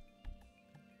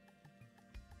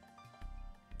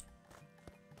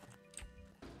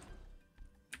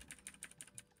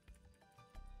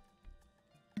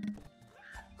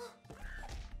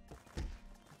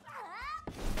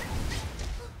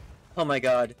 Oh my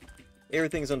god.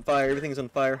 Everything's on fire, everything's on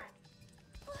fire.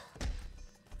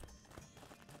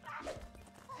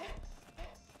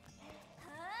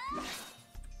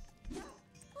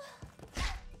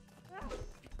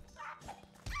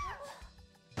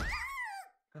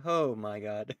 Oh my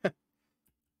god.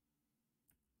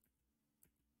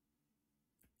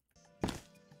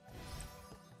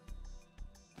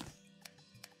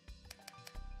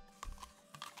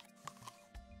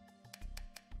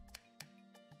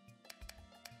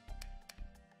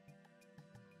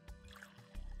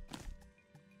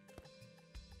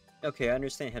 Okay, I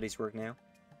understand how these work now.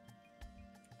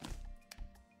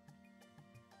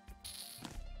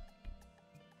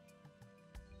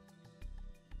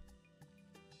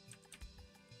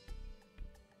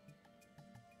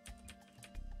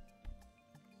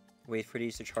 Wait for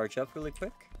these to charge up really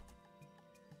quick.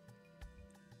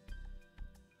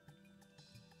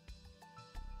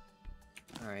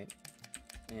 Alright.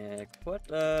 And what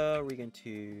are we going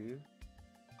to...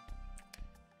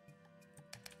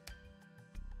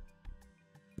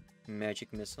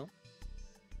 Magic missile.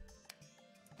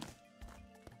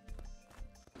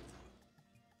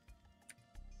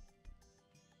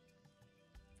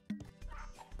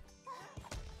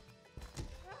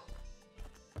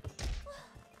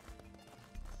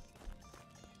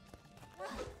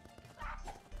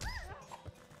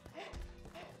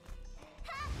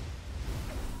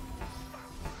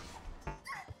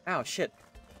 Ow, shit.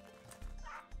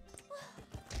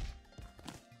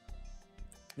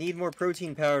 Need more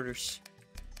protein powders.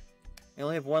 I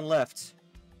only have one left.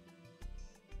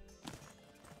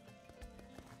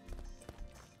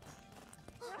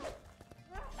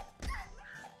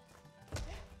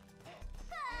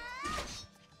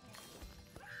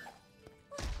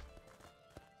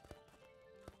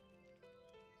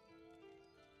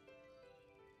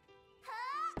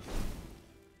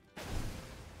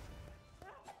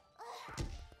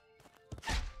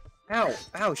 Ow!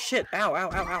 Ow! Shit! Ow! Ow!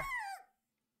 Ow!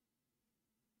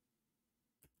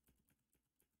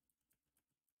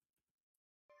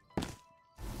 Ow!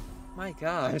 My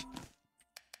God.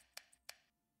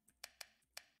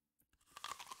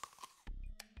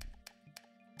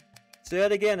 Say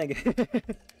that again.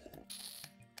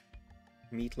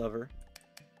 Meat lover.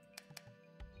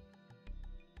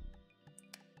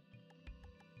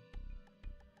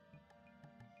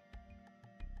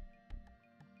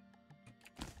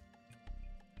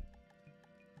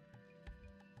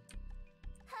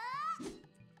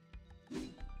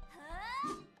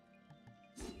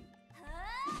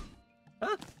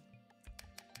 Huh?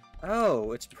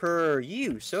 Oh, it's per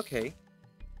use. Okay.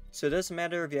 So it doesn't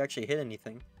matter if you actually hit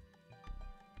anything.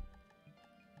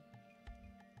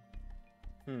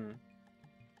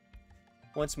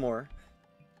 Once more.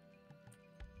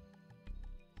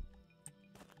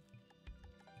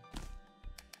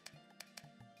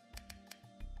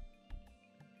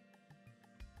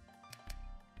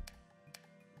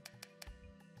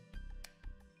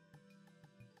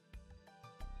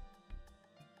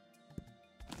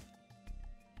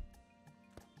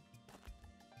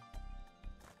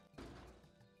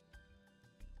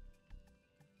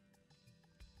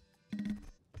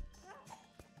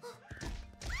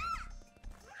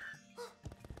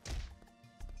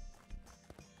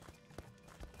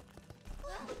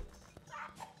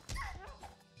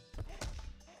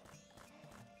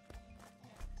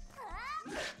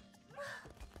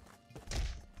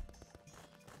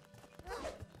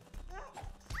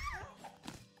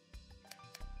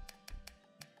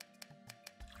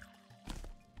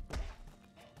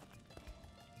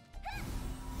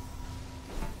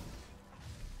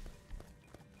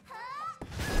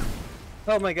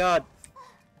 Oh my God.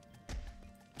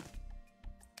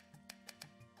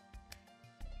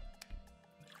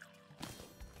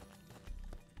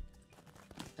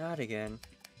 Not again.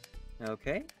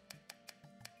 Okay.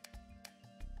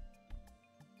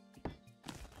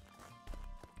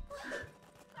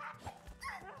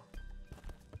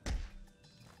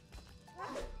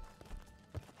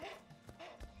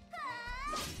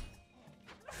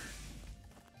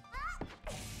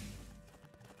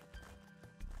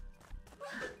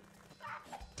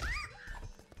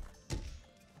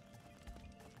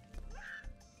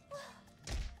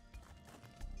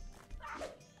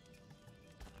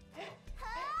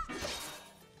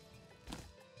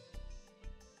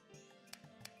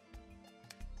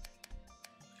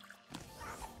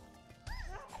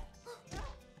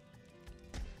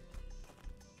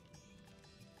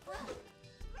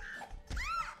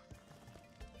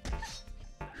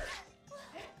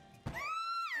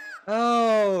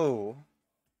 Oh!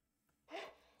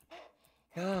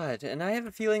 God, and I have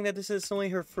a feeling that this is only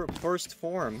her first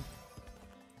form.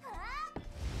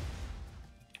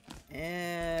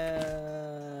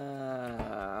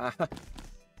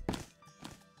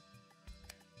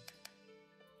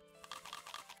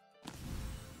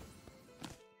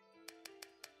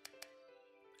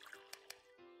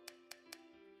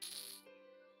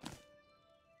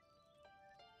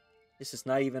 This is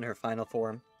not even her final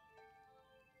form.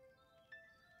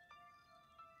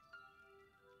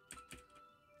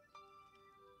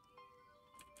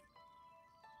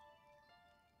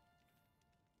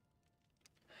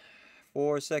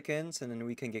 Four seconds, and then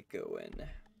we can get going.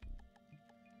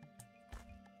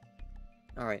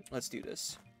 Alright, let's do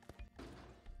this.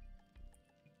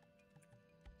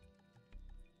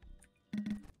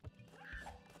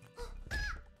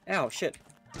 Ow, shit.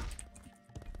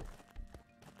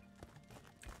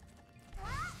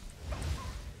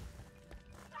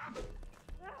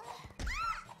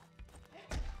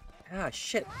 Ah,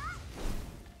 shit.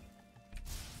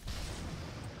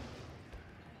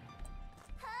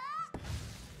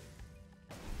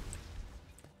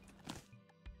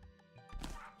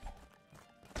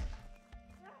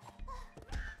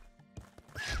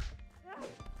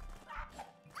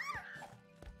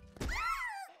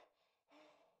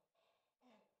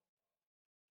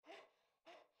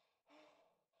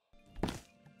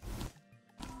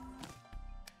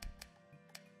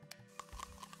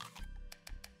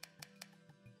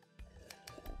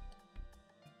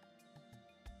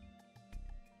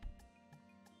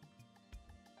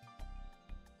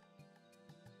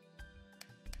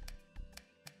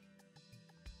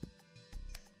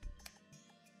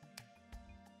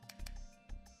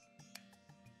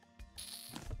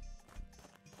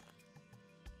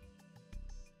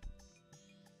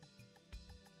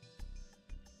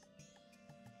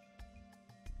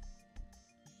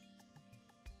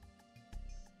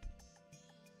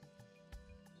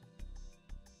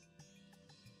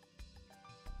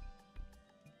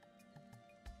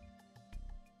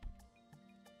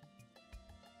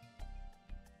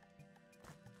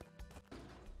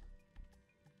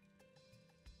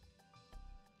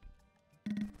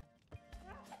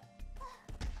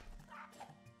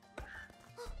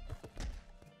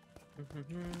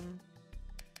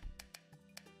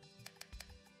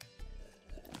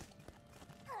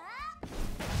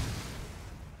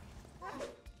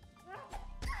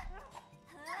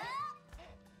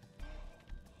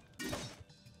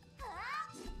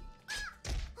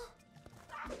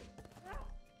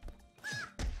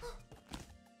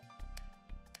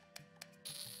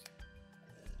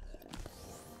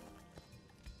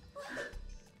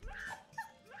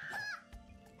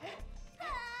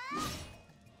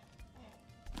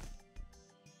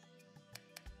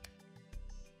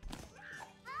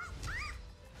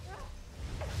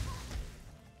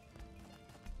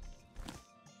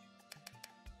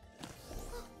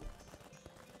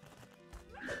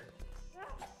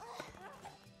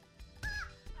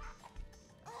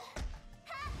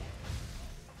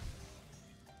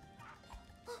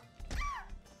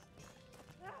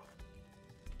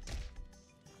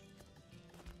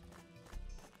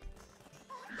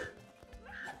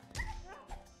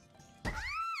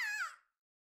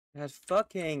 That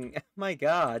fucking... my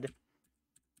god.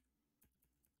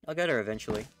 I'll get her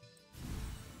eventually.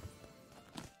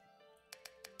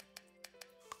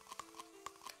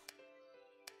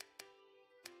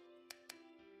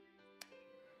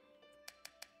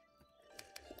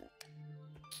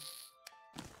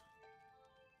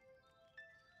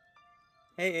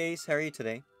 Hey Ace, how are you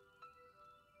today?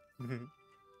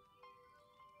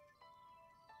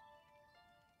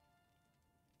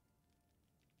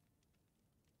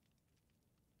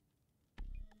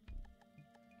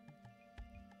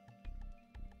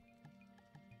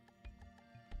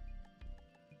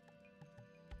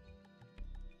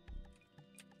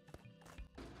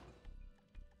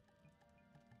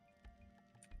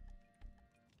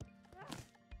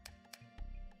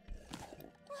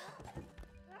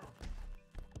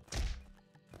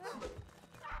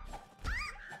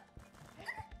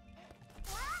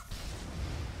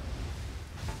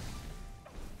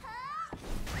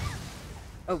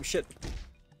 Oh shit.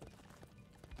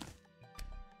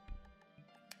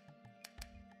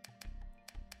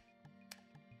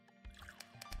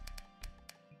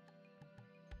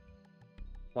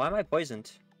 Why am I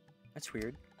poisoned? That's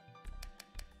weird.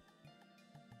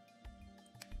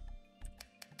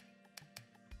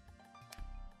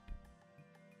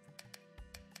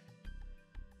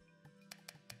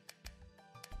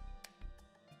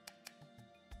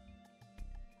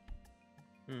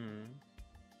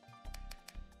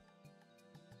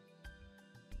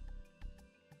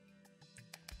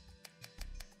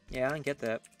 Yeah, I get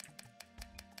that.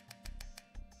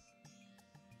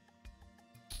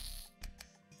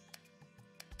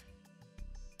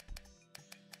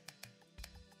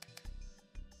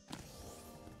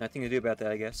 Nothing to do about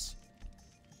that, I guess.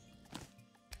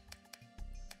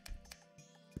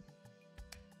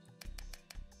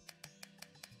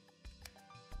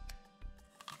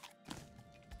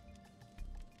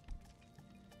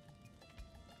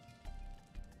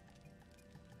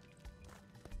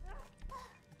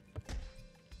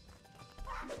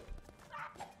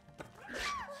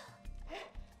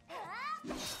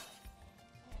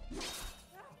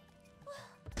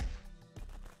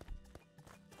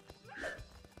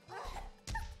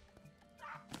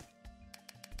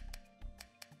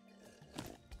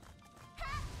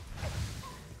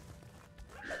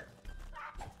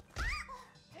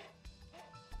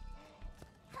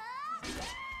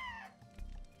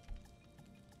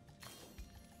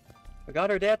 I got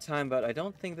her that time, but I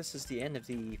don't think this is the end of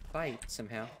the fight,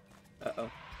 somehow. Uh-oh.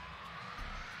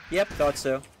 Yep, thought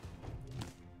so.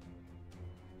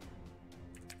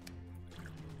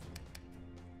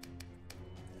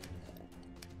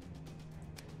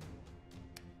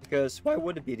 Because why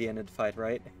would it be the end of the fight,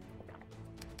 right?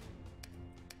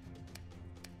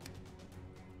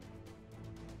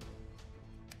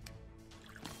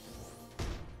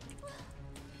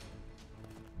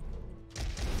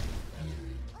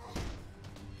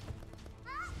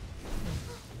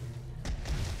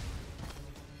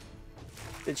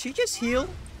 Did she just heal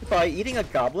by eating a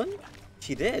goblin?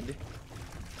 She did.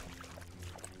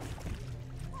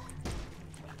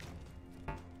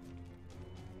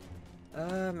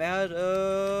 I'm out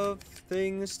of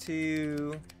things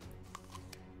to...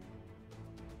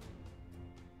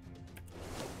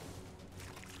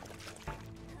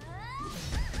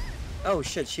 Oh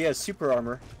shit, she has super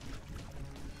armor.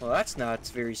 Well, that's not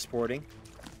very sporting.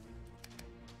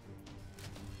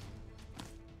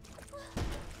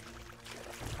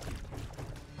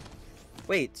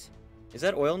 Wait, is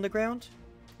that oil in the ground?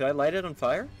 Did I light it on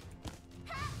fire?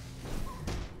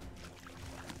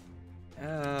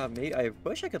 Maybe I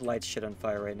wish I could light shit on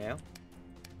fire right now.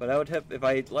 But I would have, if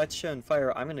I light shit on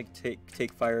fire, I'm gonna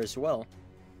take fire as well.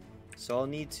 So I'll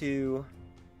need to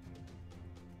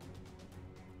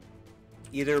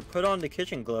either put on the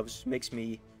kitchen gloves, which makes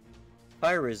me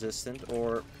fire resistant,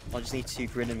 or I'll just need to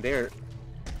grin and bear it.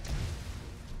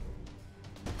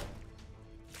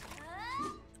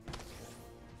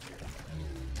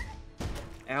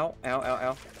 Ow, ow, ow,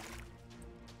 ow.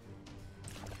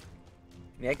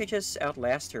 Maybe I could just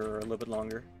outlast her a little bit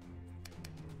longer.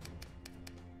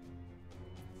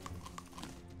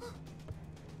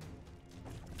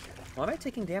 Why am I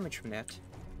taking damage from that?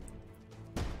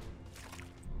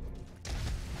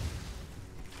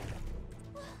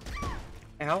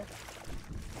 Ow.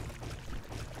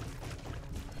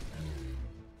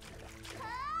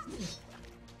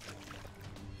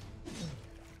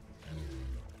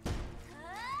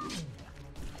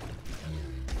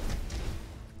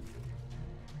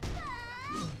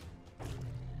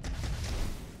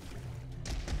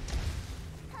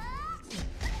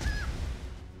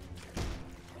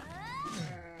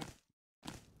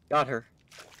 Got her.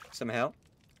 Somehow.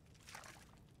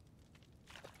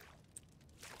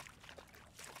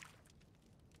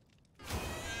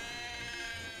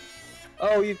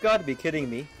 Oh, you've got to be kidding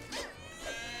me.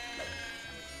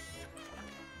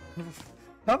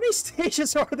 How many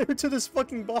stages are there to this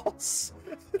fucking boss?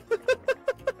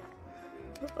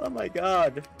 Oh my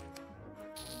god.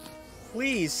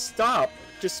 Please, stop.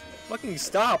 Just fucking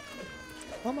stop.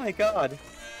 Oh my god.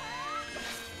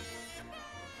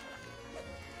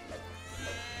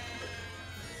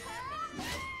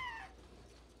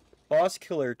 Boss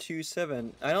Killer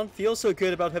 2-7. I don't feel so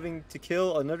good about having to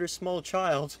kill another small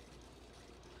child.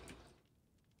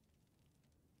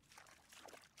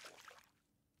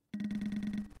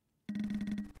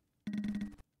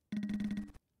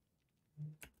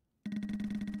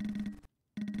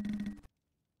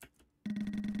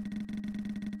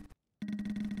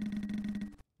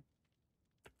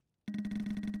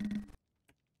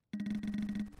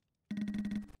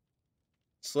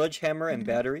 Sledgehammer and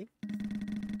battery.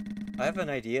 I have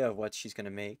an idea of what she's gonna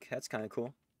make. That's kind of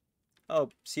cool. Oh,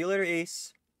 see you later,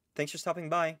 Ace. Thanks for stopping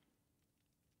by.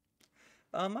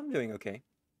 I'm doing okay.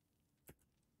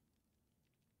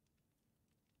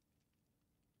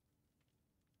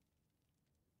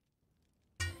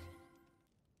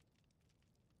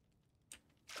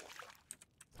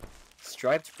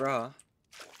 Striped bra.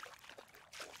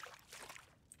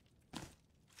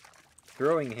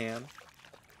 Throwing ham.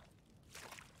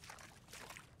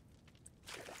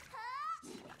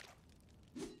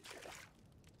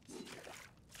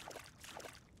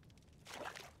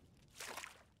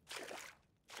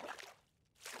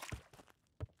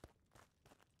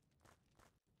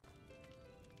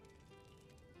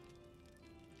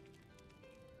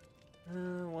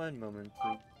 One moment,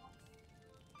 please.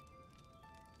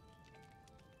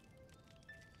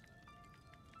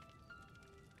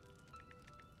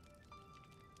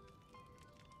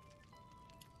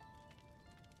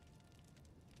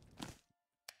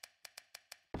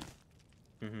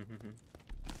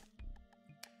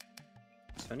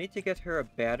 So I need to get her a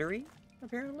battery,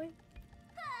 apparently?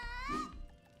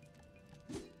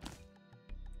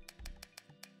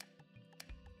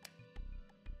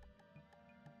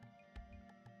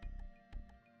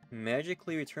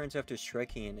 Magically returns after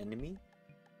striking an enemy?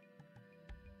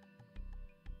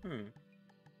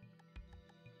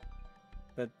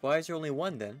 But why is there only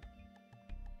one then?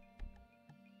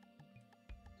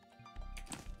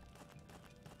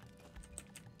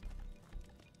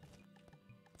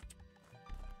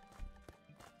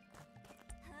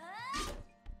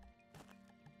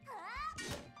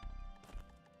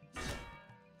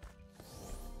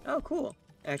 Oh, cool.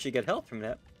 I actually get help from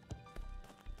that.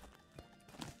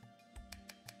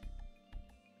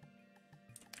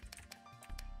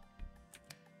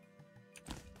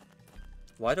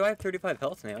 Why do I have 35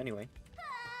 health now, anyway?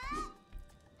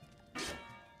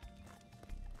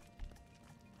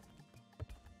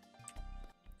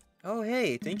 Oh,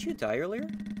 hey, didn't you die earlier?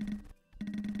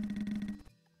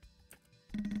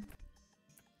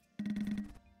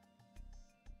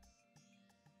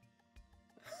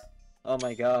 Oh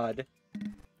my god.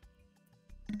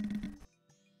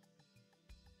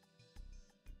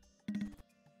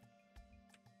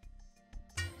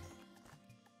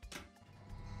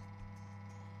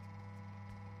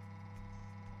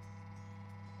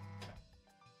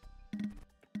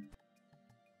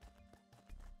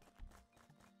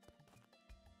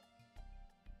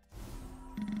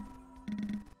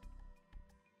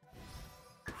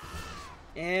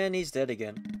 And he's dead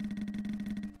again.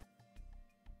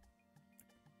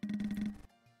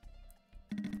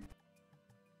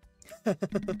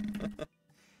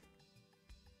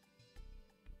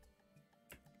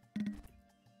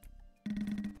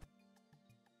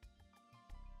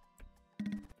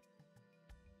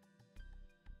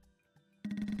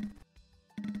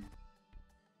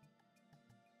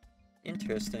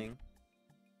 Interesting.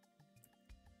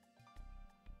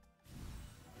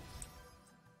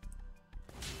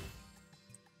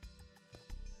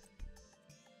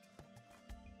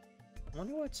 I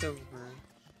wonder what's over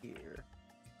here.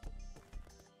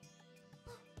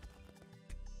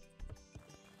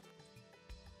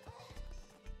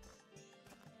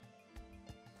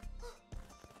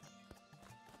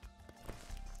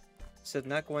 Is it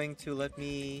not going to let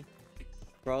me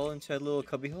crawl into a little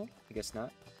cubbyhole? I guess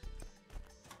not.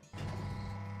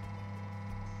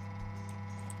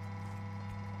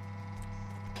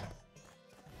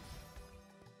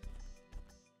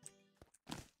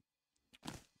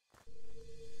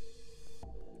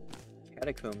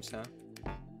 Catacombs, huh?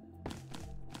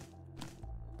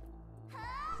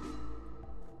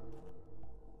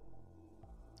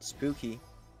 Spooky.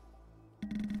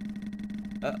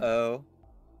 Uh-oh.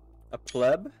 A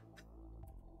pleb?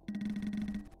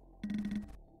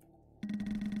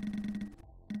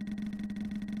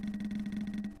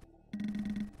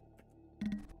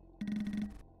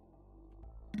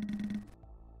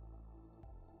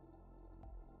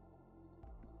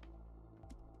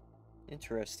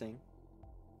 Interesting.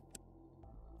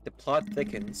 The plot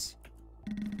thickens.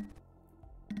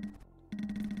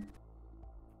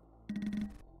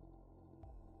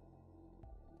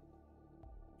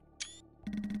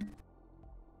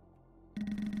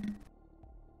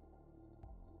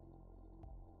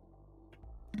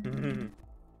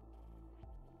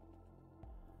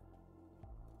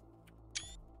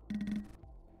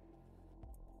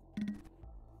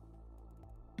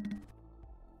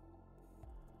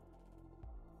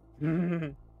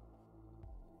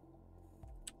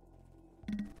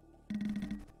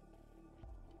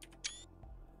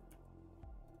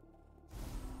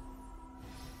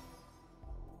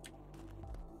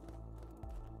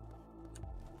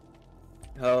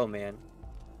 Oh, man.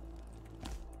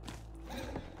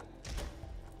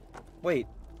 Wait.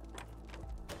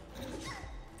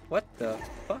 What the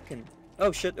fucking...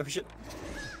 Oh, shit. Oh, shit.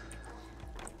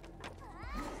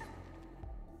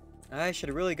 I should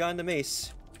have really gone to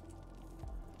mace.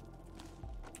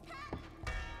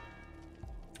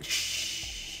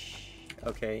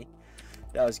 Okay.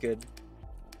 That was good.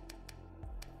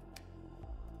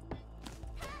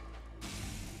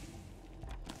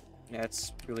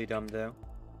 That's really dumb, though.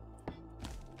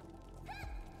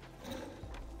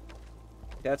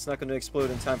 That's not going to explode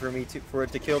in time for me for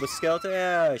it to kill the skeleton.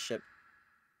 Ah, shit.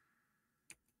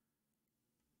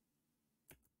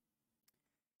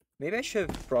 Maybe I should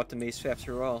have brought the mace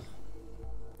after all.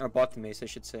 Or bought the mace, I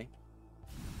should say.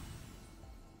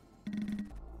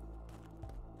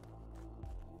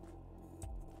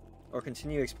 Or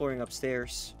continue exploring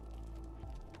upstairs.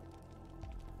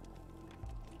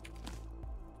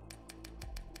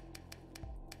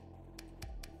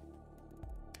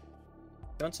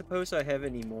 Don't suppose I have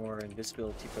any more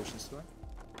invisibility potions, do I?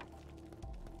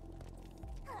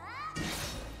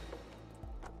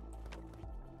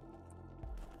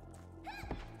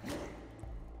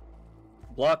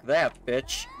 Block that,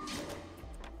 bitch.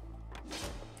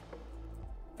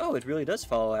 Oh, it really does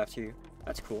follow after you.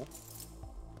 That's cool.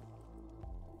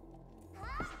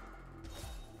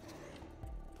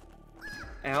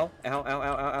 Ow, ow, ow, ow,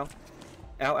 ow, ow.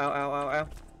 Ow, ow, ow, ow, ow.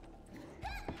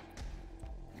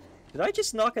 Did I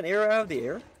just knock an arrow out of the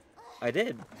air? I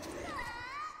did.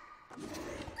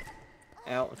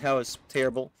 Ow, that was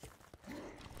terrible.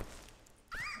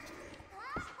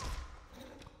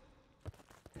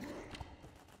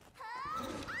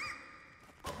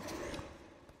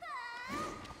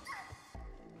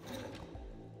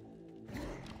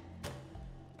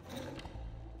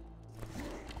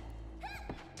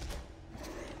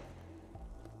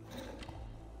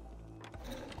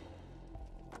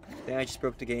 Damn, I just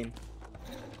broke the game.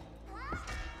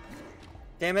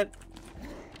 Damn it.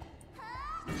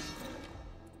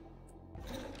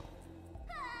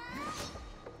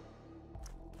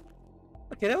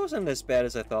 Okay, that wasn't as bad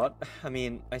as I thought. I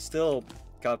mean, I still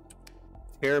got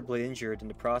terribly injured in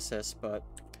the process, but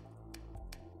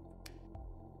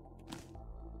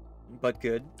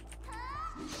good.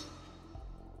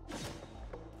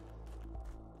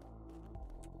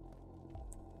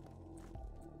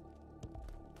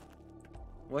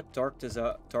 What dark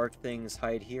things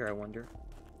hide here, I wonder?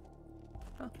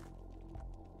 Huh.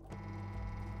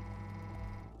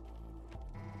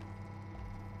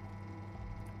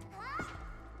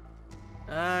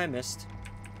 I missed.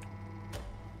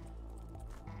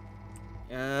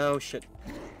 Oh shit.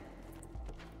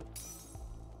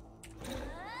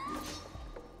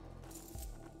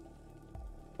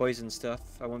 Poison stuff.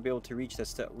 I won't be able to reach that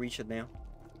stuff. Reach it now.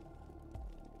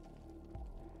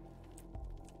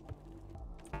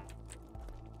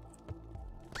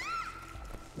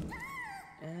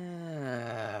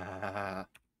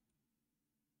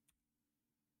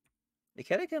 The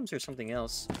catacombs are something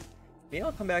else. Maybe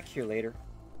I'll come back here later.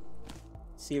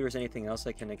 See if there's anything else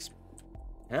I can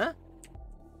Huh?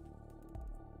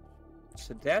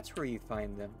 So that's where you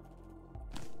find them.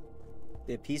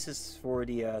 The pieces for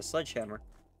the sledgehammer.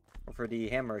 Or for the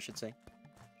hammer, I should say.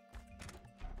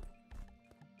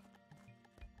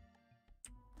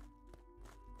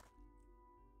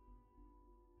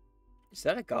 Is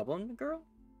that a goblin girl?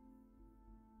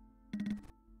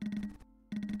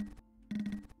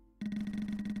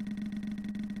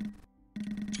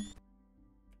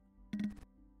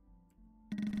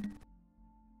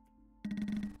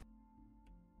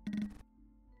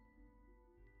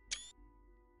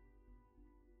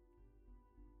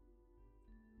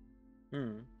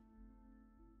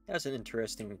 That was an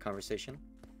interesting conversation.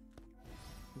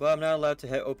 But I'm not allowed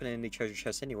to open any treasure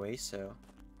chests anyway, so...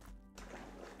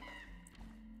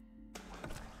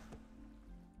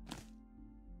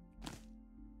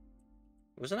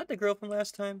 Wasn't that the girl from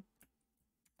last time?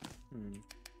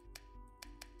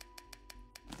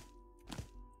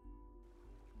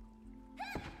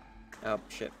 Oh,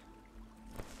 shit.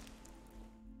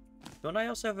 Don't I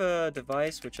also have a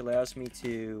device which allows me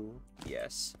to...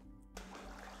 Yes.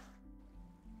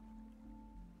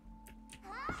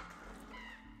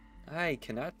 I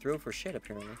cannot throw for shit,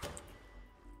 apparently.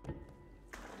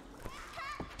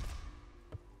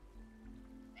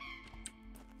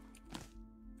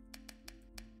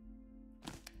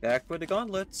 Back with the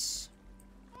gauntlets.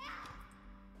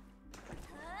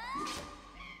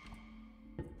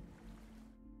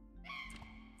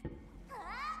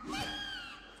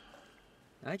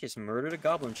 I just murdered a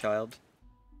goblin child.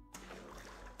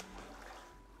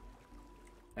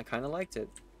 I kinda liked it.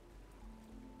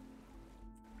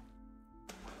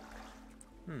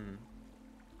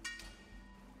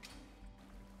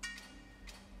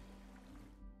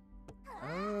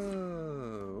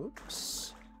 Oh,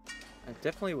 oops. I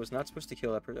definitely was not supposed to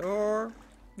kill that person. Or,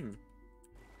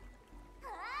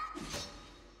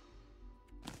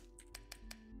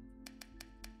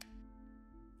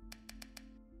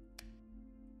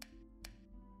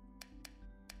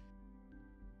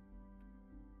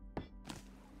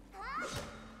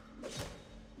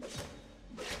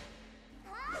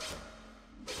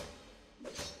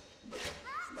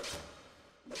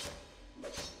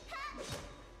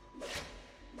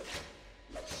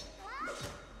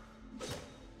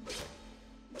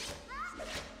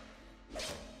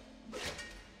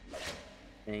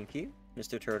 Thank you,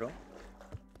 Mr. Turtle.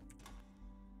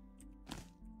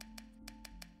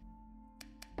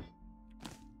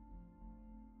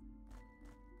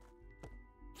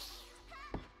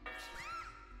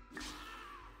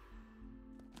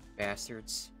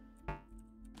 Bastards.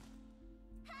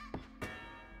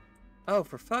 Oh,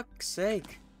 for fuck's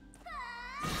sake.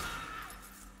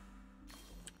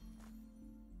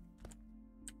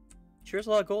 Sure is a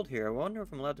lot of gold here. I wonder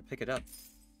if I'm allowed to pick it up.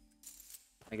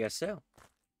 I guess so.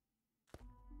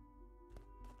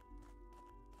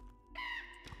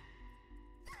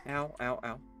 Ow, ow,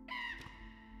 ow.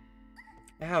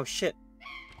 Ow, shit.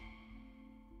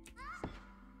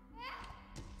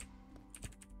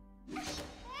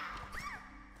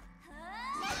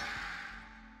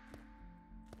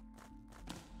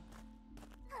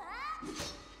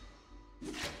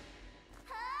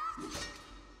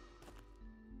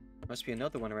 Must be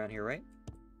another one around here, right?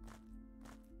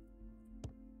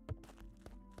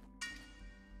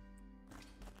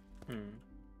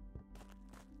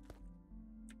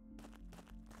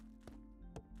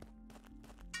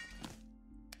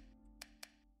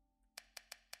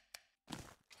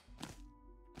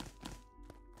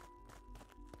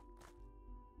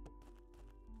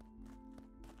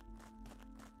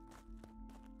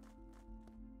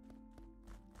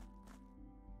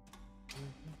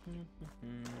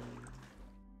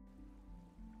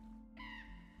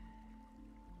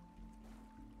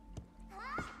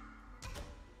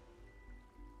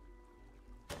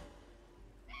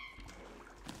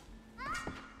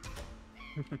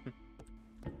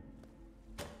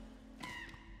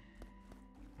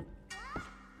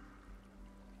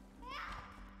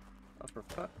 Oh, for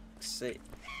fuck's sake.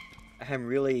 I'm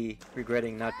really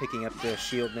regretting not picking up the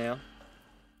shield now.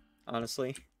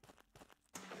 Honestly.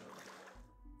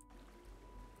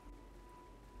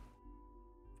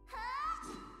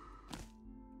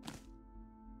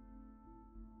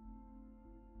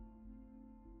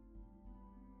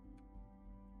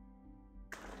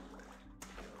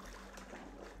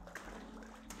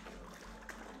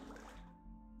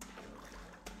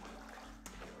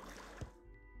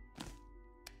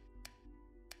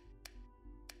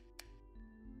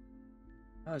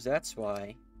 Oh, that's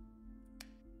why.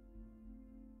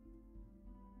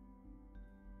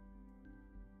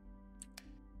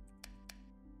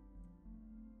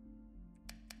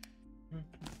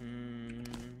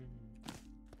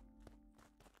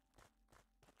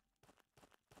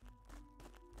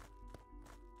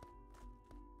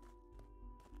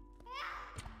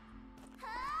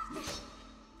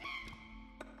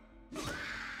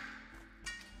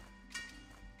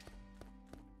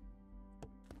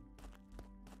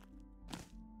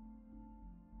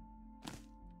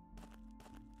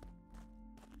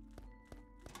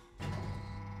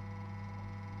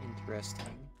 Interesting.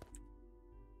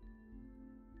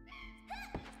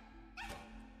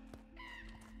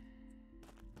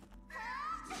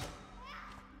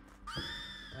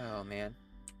 Oh, man.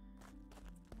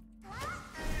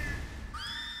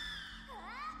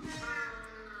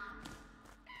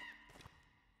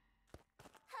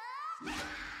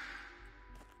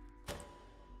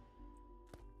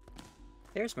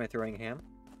 There's my throwing ham.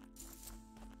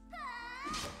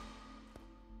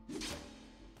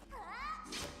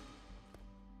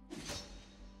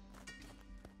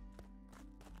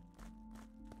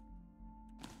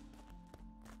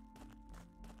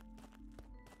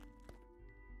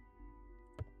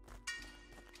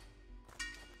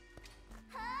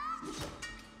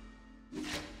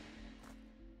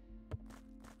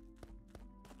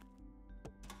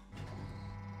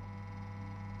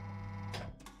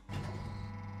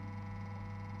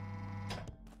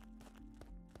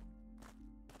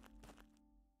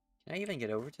 Can I even get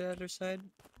over to the other side?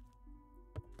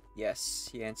 Yes,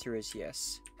 the answer is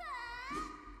yes.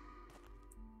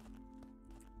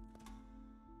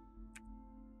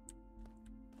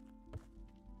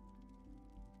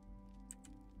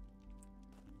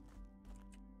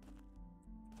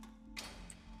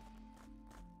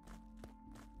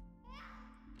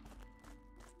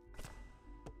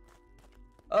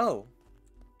 Oh!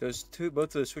 Both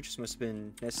of those switches must have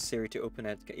been necessary to open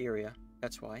that area.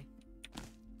 That's why.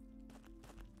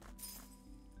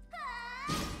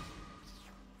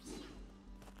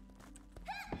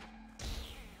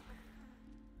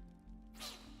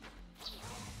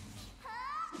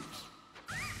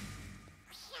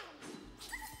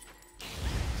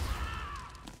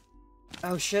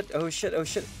 Oh shit, oh shit, oh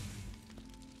shit.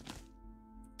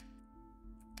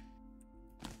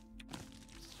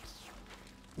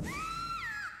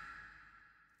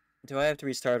 Do I have to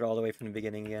restart all the way from the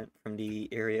beginning again, from the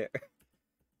area?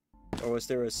 Or was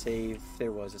there a save?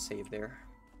 There was a save there.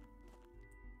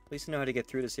 At least I know how to get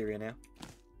through this area now.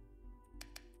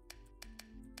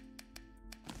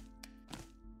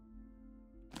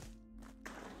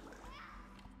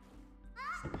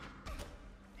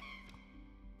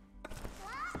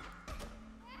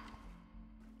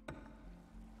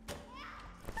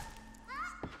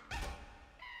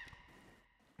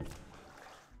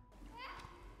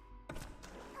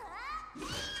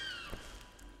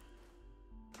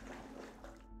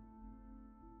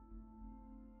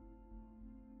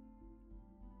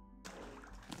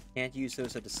 Can't use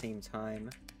those at the same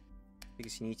time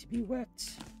because you need to be wet.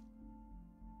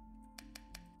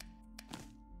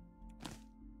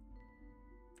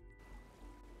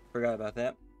 Forgot about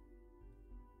that.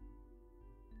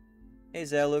 Hey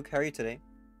Zaluk, how are you today?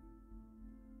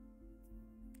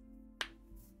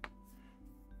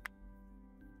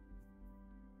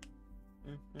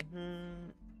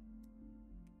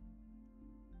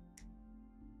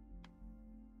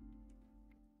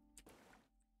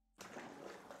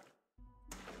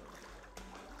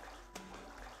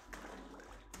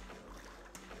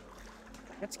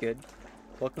 That's good.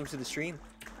 Welcome to the stream.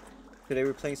 Today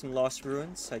we're playing some Lost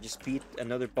Ruins. I just beat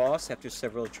another boss after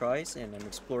several tries, and I'm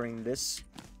exploring this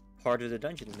part of the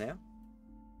dungeons now.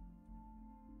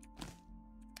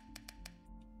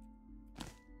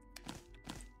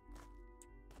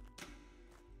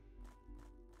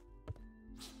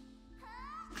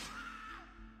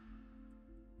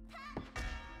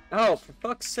 Oh, for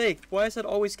fuck's sake, why is that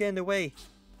always getting in the way?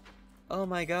 Oh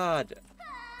my god.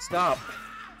 Stop.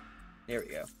 There we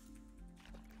go.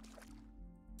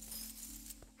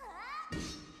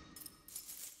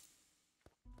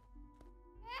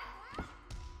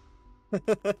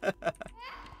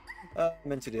 I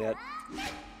meant to do that.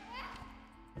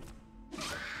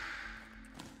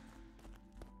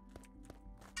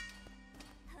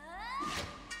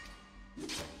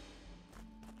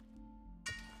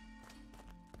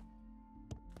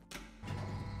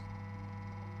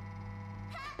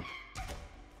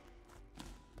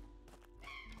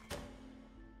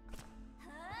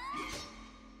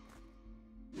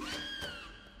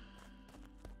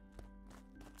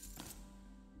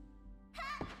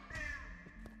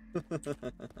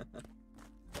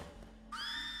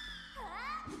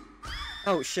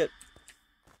 Oh shit.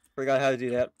 Forgot how to do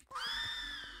that.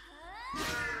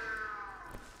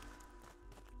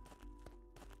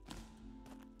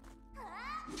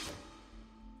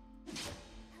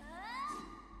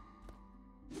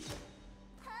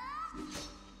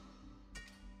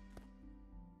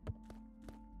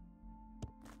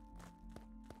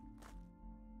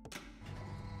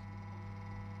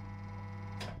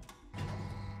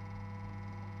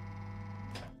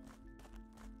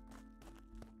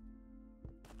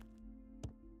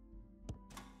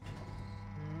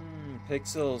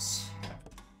 Pixels.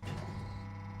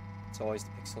 It's always the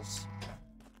pixels.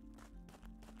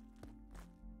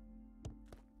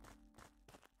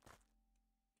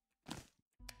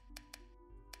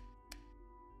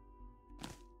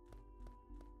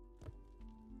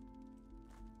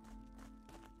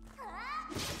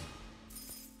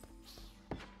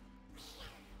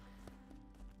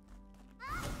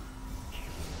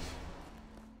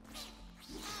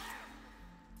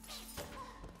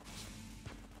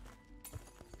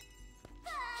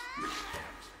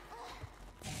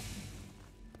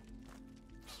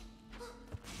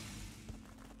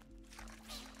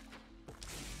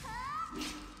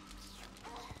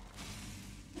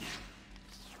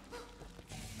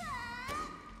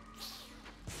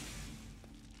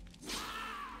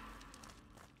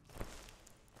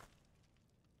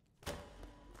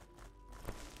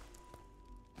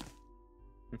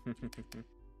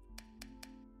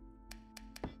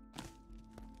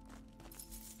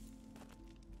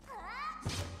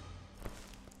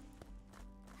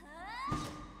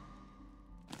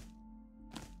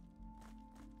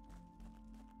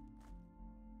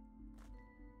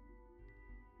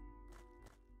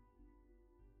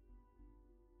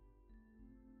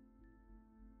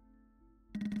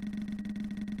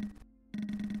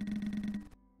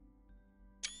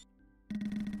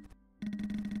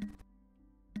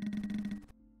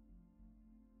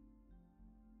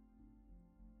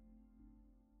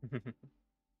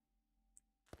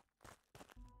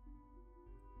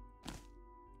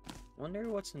 Wonder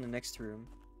what's in the next room.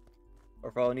 Or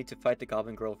if I'll need to fight the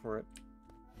Goblin Girl for it.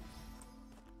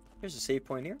 There's a save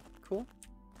point here. Cool.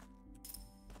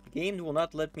 The game will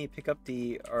not let me pick up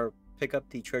the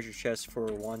treasure chest for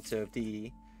want of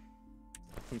the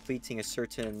completing a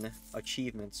certain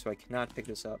achievement, so I cannot pick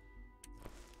this up.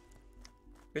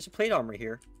 There's a plate armor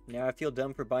here. Now I feel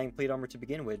dumb for buying plate armor to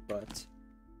begin with, but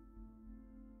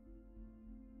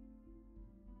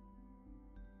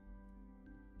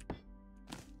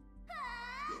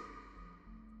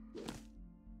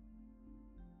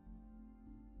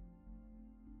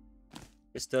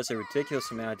this does a ridiculous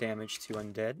amount of damage to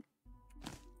undead.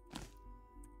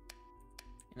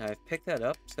 And I've picked that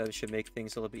up, so that should make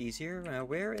things a little bit easier. Now,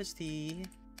 where is the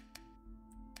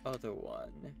other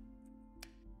one?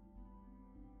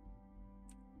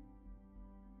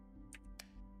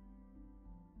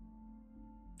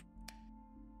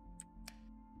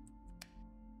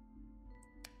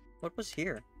 What was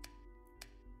here?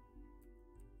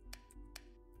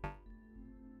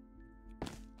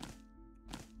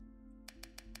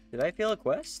 Did I fail a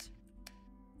quest?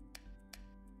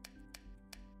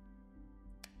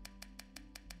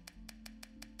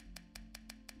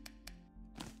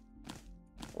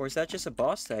 Or is that just a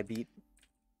boss that I beat?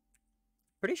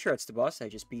 Pretty sure it's the boss that I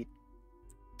just beat.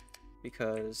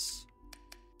 Because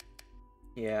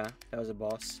yeah, that was a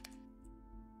boss.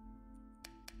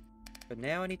 But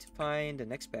now I need to find the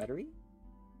next battery.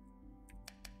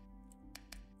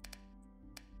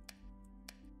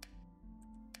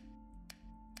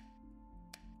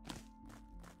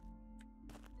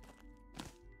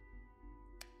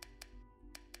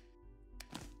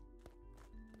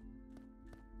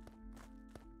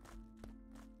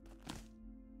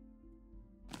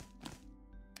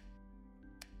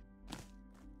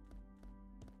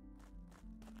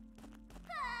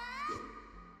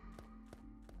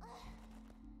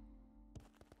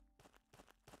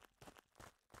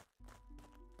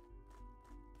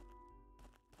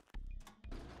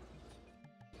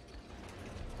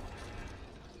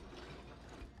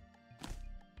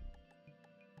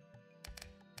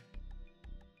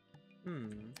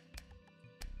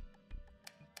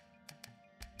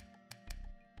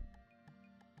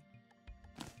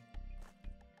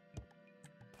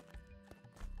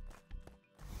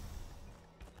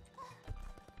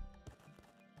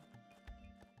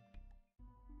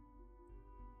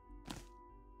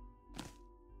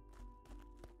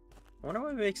 I wonder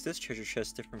what makes this treasure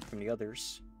chest different from the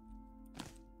others.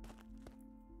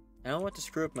 I don't want to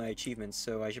screw up my achievements,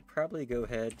 so I should probably go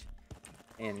ahead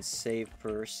and save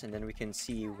first, and then we can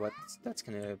see what that's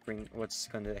gonna bring, what's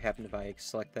gonna happen if I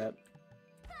select that.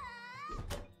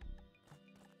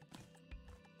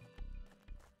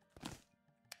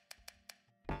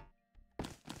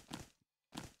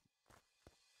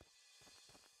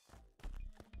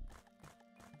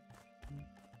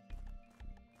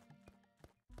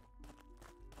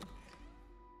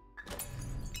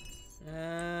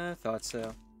 Thought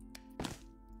so.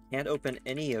 Can't open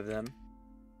any of them.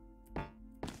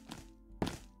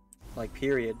 Like,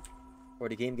 period. Or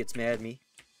the game gets mad at me.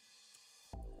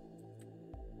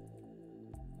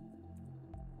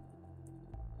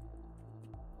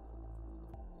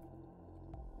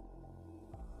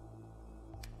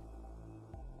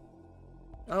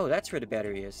 Oh, that's where the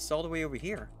battery is. It's all the way over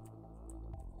here.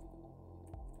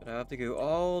 But I have to go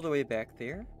all the way back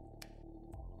there.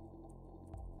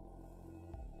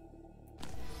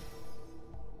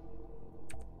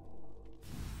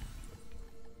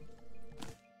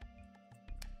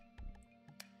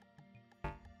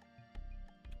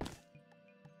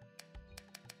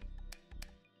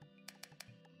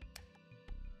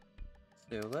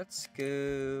 So let's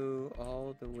go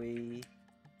all the way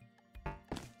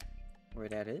where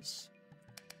that is.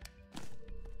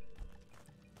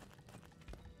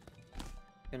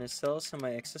 Gonna sell some of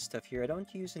my excess stuff here. I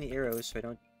don't use any arrows, so I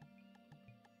don't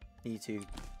need to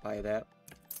buy that.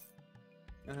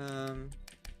 I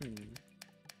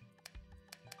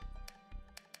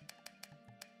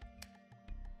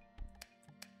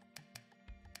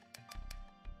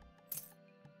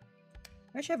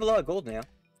actually have a lot of gold now.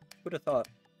 Who'd have thought?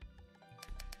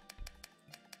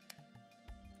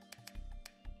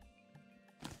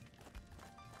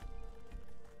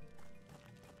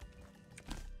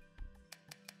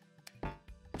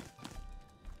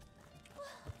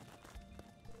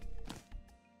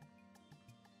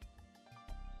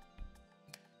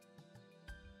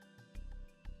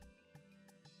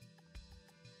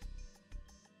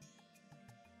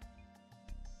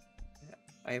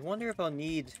 I wonder if I'll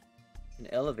need an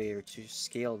elevator to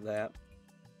scale that.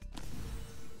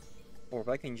 Or if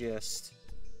I can just...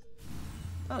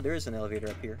 Oh, there is an elevator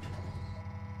up here.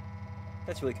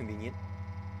 That's really convenient.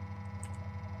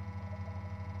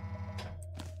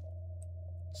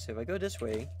 So if I go this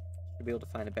way, I'll be able to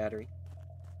find a battery.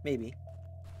 Maybe.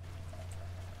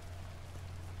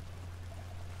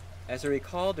 As I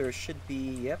recall, there should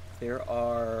be... Yep, there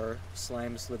are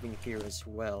slimes living here as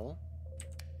well.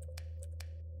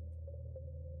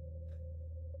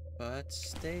 But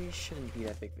they shouldn't be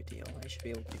that big of a deal. I should be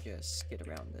able to just get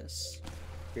around this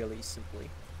fairly simply.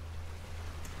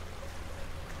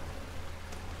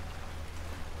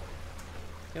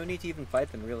 No need to even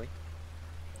fight them, really.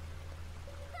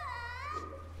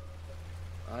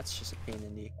 Oh, that's just a pain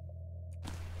in the...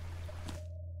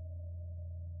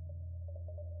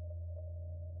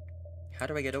 How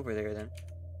do I get over there, then?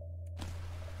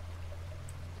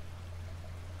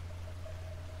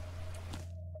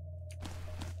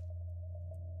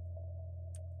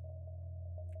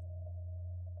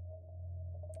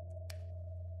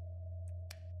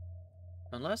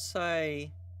 Unless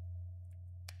I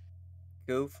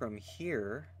go from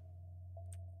here,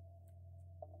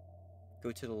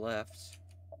 go to the left.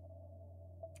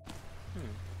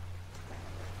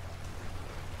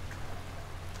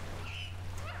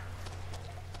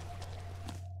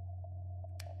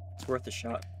 It's worth a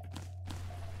shot.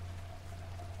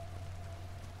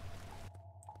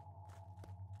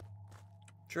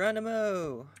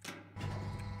 Geronimo!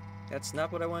 That's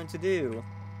not what I wanted to do.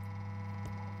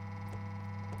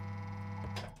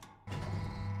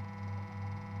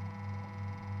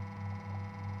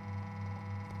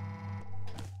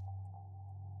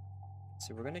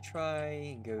 So we're gonna try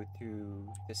and go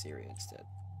through this area instead.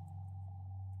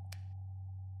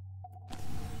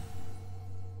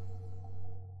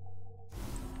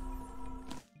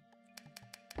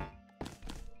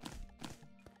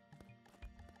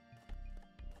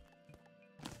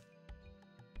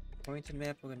 Pointed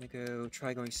map, we're gonna go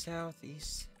try going south,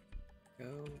 east,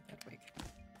 go that way.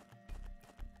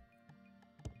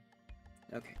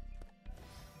 Okay.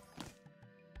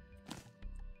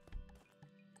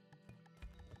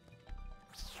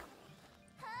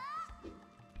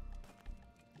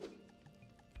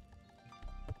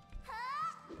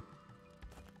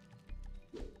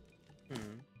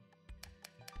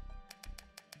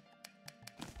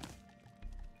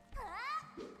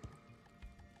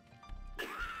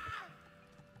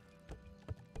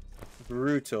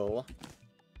 Brutal.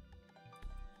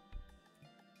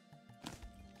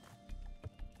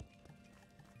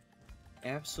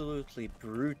 Absolutely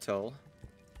brutal.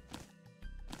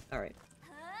 Alright.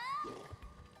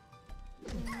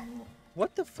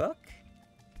 What the fuck?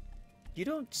 You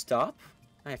don't stop?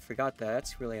 I forgot that.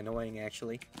 That's really annoying,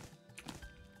 actually.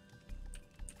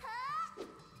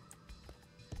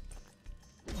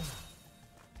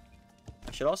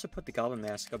 I should also put the goblin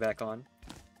mask back on.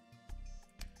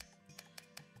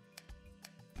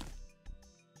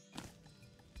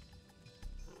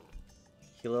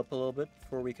 Heal up a little bit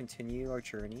before we continue our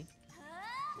journey.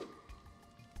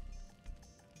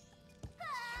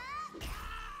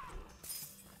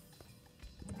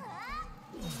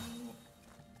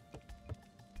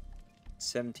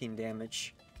 $17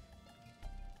 damage.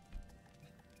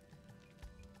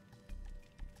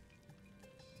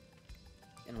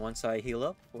 And once I heal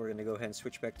up, we're gonna go ahead and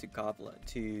switch back to goblin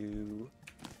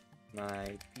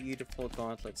my beautiful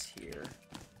gauntlets here.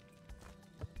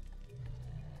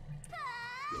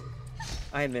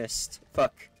 I missed.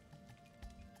 Fuck.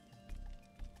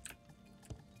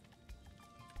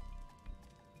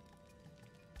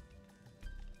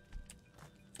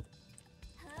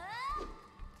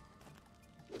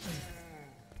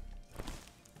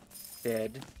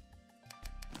 Dead.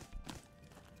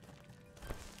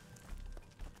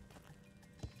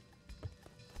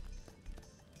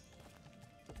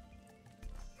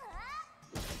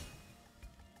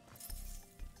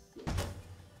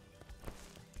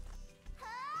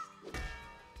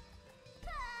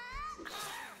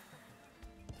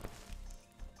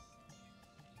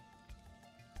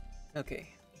 Okay.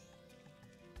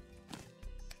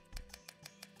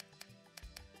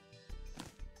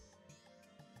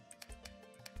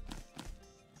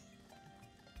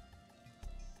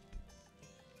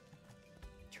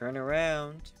 Turn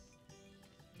around.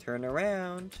 Turn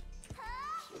around.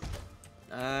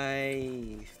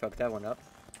 I fucked that one up.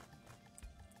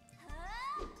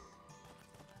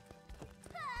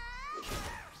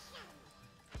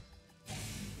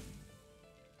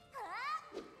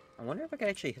 I wonder if I can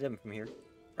actually hit him from here.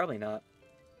 Probably not.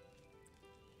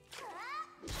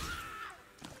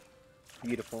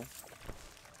 Beautiful.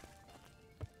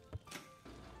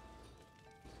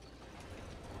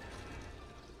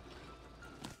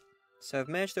 So I've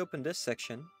managed to open this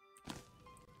section,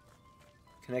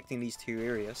 connecting these two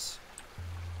areas.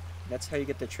 That's how you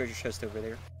get the treasure chest over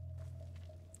there.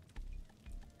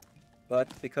 But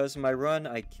because of my run,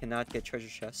 I cannot get treasure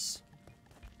chests.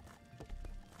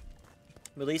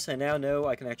 But at least I now know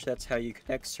that's how you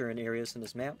connect certain areas in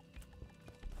this map.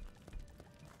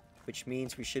 Which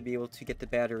means we should be able to get the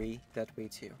battery that way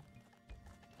too.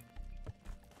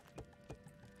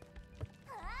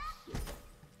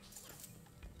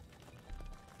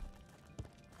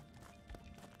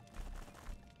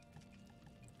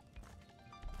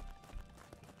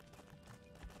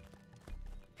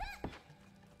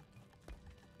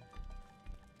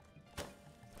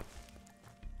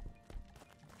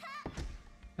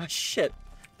 Ah, shit.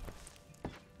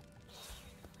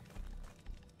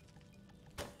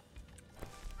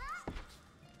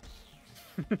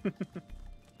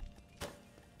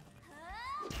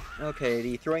 Okay,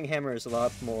 the throwing hammer is a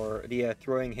lot more... The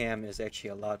throwing ham is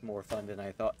actually a lot more fun than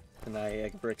I thought, than I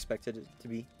ever expected it to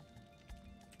be.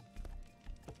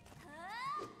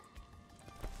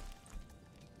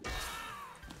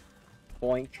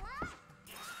 Boink.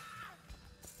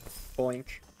 Boink.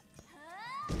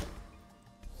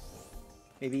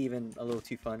 Maybe even a little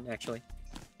too fun, actually.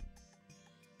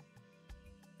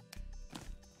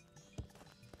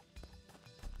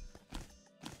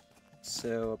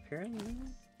 So, apparently...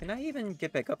 Can I even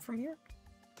get back up from here?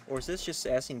 Or is this just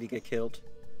asking to get killed?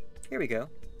 Here we go.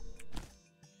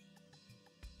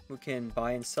 We can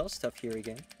buy and sell stuff here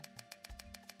again.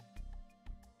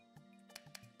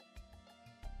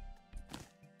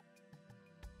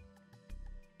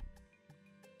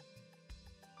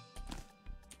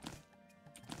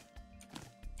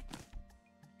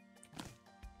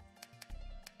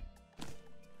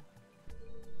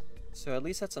 So at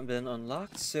least that's been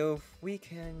unlocked, so we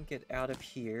can get out of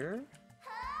here.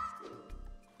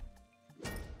 I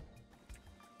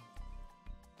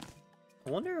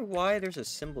wonder why there's a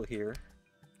symbol here.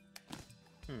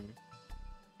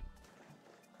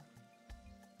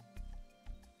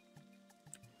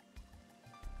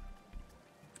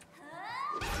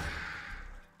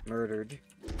 Murdered.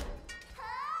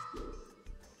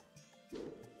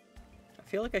 I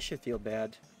feel like I should feel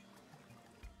bad.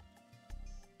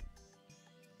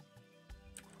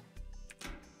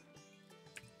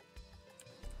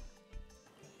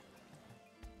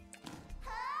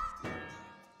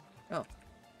 Oh.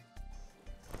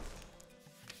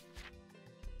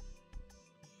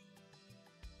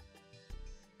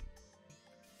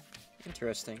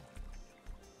 Interesting.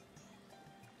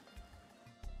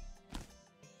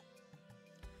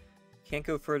 Can't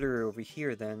go further over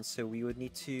here then, so we would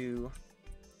need to...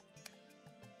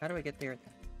 How do I get there?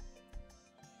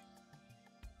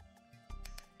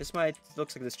 This might...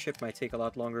 Looks like this trip might take a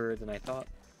lot longer than I thought.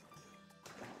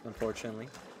 Unfortunately.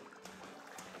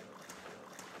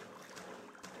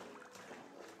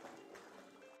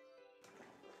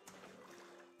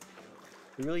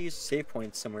 We really use a save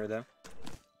point somewhere, though.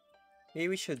 Maybe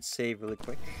we should save really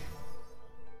quick.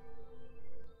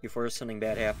 Before something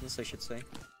bad happens, I should say.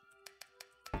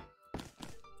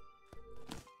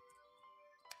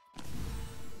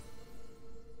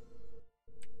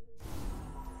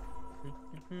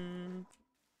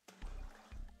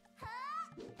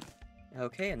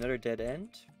 Okay, another dead end.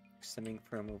 Stemming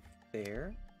from over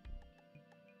there.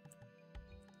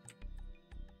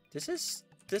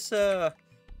 This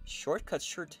shortcut's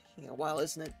sure taking a while,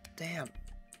 isn't it? Damn.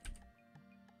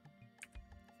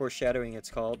 Foreshadowing,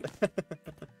 it's called.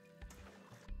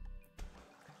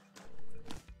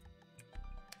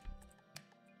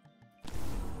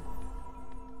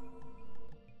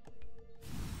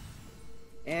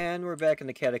 And we're back in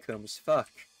the catacombs. Fuck.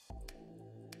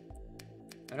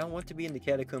 I don't want to be in the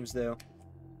catacombs, though.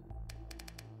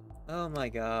 Oh my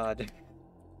god.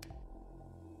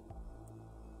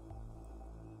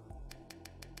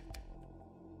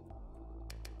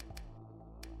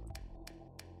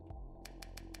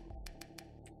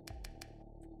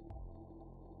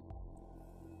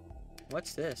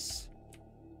 What's this?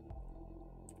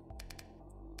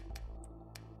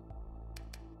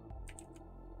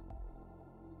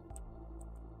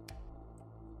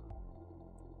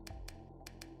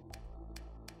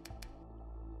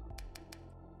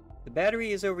 The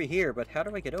battery is over here, but how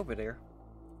do I get over there?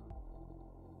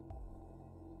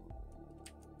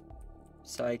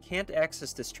 So I can't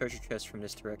access this treasure chest from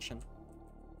this direction.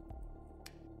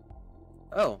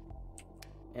 Oh.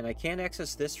 And I can't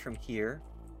access this from here.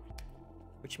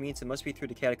 Which means it must be through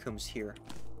the catacombs here.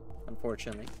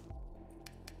 Unfortunately.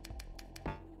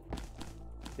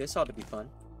 This ought to be fun.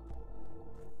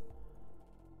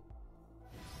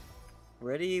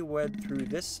 Already went through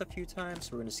this a few times,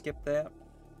 so we're gonna skip that.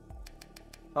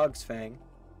 Hog's Fang.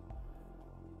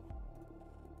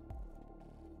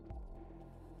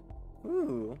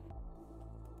 Ooh.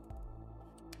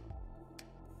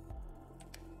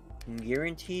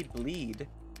 Guaranteed bleed.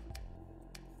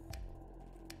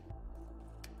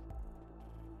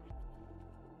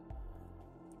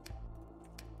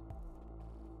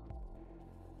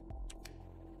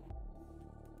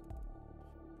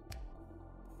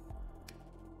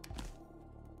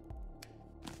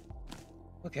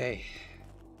 Okay.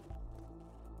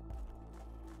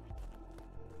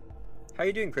 How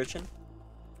you doing, Christian?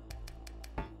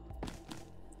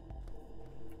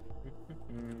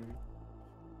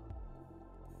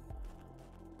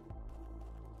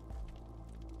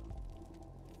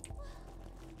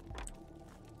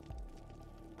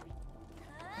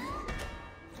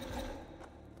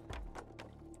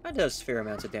 That does fair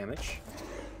amounts of damage.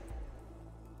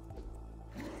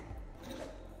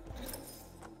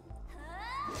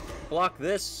 Block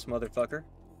this, motherfucker.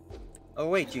 Oh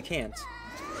wait, you can't.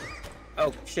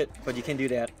 Oh shit, but you can do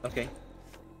that. Okay.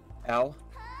 Ow.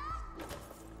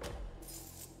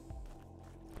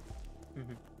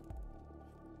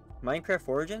 Minecraft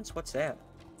Origins? What's that?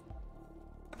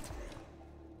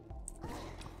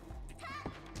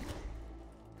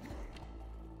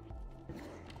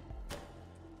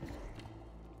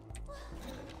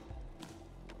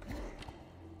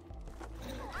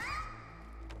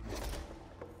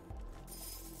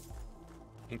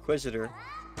 Inquisitor.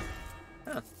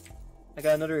 Huh. I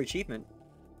got another achievement.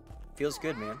 Feels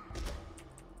good, man.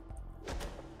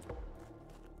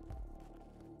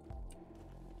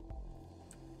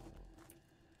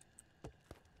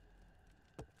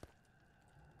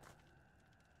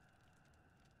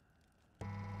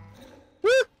 Woo!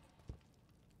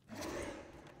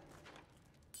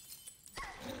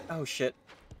 Oh shit.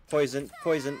 Poison,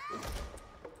 poison.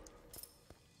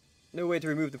 No way to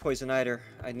remove the poison either.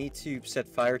 I need to set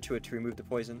fire to it to remove the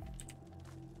poison.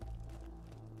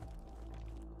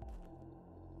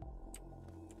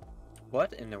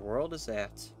 What in the world is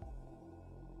that?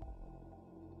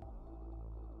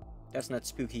 That's not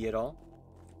spooky at all.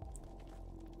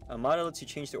 A model lets you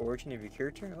change the origin of your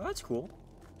character? Oh, that's cool.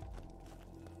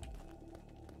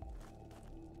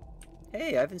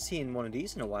 Hey, I haven't seen one of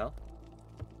these in a while.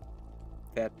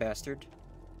 Fat bastard.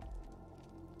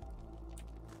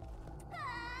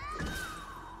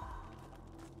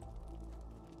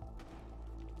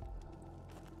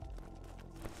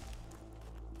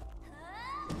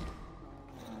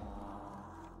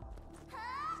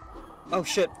 Oh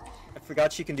shit, I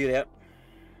forgot she can do that.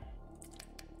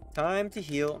 Time to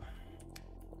heal.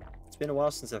 It's been a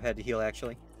while since I've had to heal,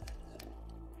 actually.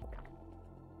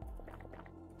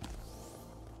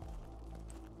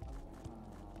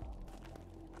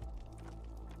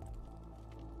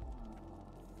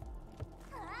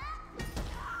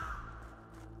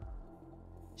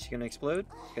 Is she gonna explode?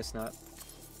 Guess not.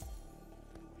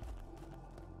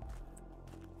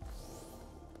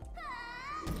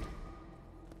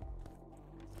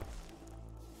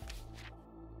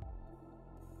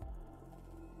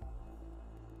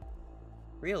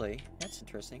 Really? That's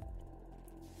interesting.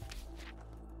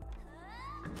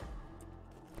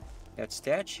 That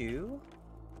statue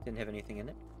didn't have anything in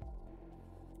it.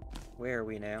 Where are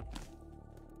we now?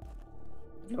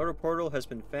 Another portal has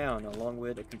been found, along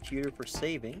with a computer for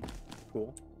saving.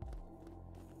 Cool.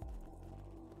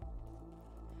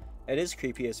 It is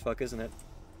creepy as fuck, isn't it?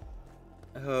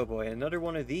 Oh boy, another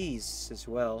one of these as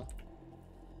well.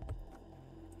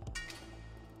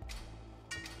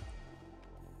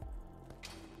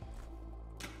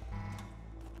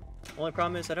 Only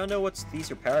problem is I don't know what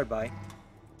these are powered by.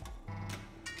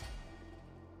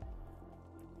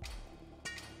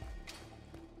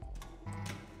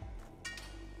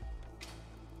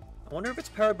 I wonder if it's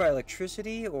powered by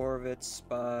electricity or if it's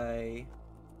by...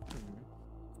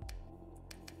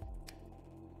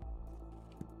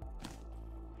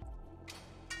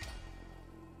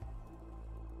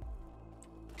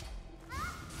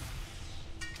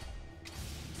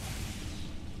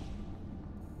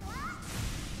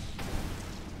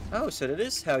 Oh, so that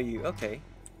is how you... Okay.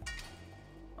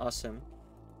 Awesome.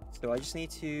 So I just need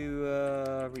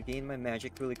to regain my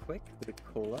magic really quick with a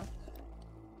cola.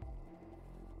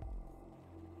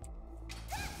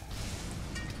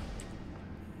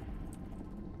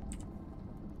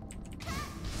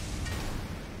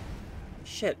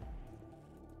 Shit.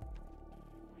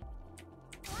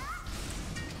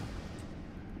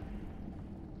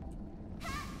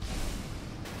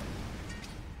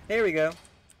 There we go.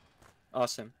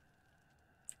 Awesome.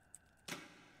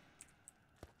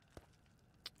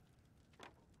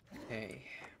 Okay.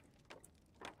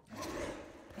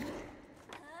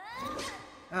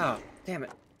 Oh, damn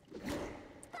it.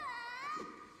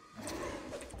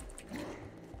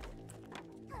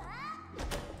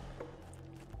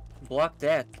 Block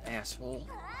that, asshole.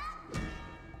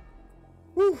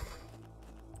 Whew.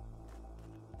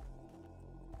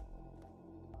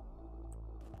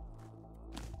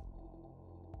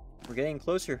 We're getting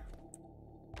closer.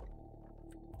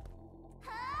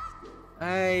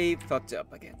 I fucked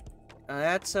up again.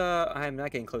 I'm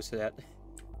not getting close to that.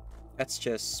 That's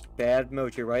just bad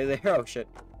mojo right there. Oh shit.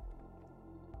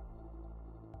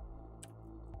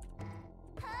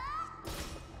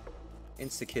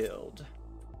 Insta-killed.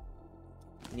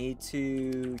 Need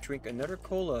to drink another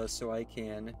cola so I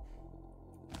can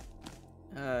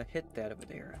hit that over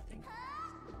there, I think.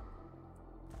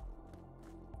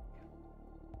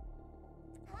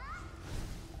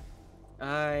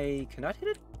 I cannot hit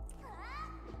it?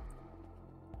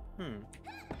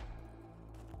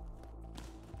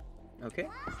 Okay.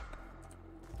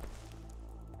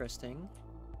 Interesting.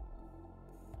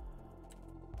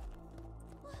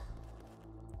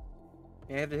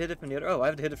 Yeah, I have to hit it from the other... Oh, I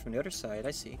have to hit it from the other side.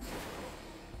 I see.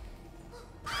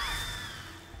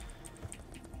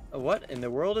 What in the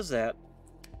world is that?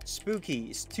 Spooky.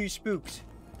 It's too spooked.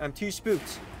 I'm too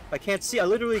spooked. I can't see. I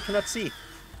literally cannot see.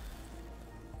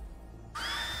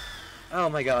 Oh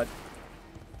my god.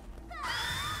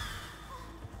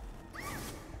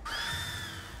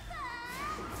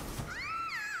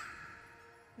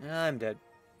 I'm dead.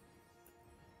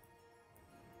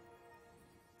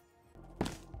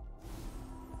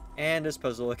 And this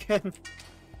puzzle again.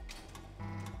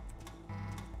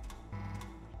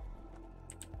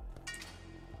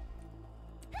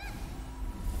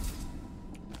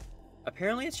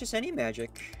 Apparently it's just any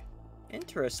magic.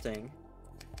 Interesting.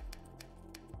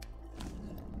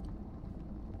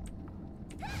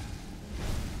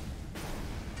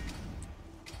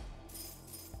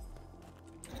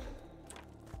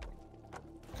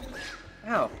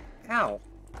 Ow. Ow.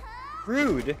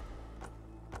 Rude.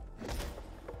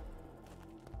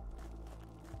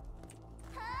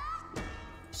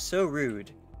 So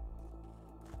rude.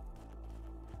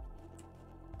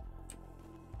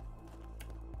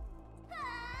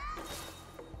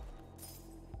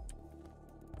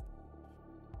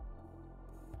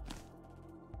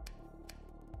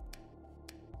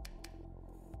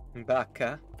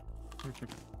 Baka.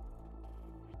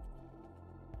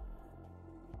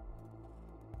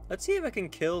 Let's see if I can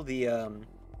kill the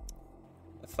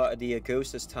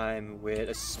ghost this time with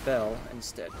a spell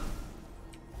instead.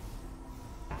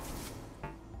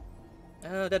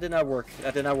 Oh, that did not work.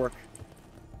 That did not work.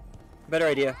 Better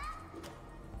idea.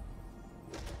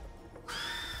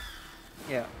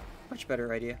 Yeah, much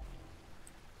better idea.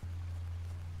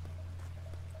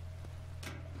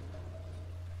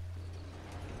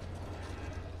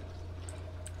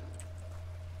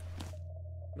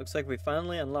 Looks like we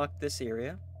finally unlocked this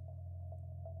area.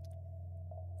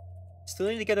 Still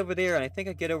need to get over there, and I think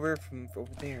I get over from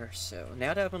over there. So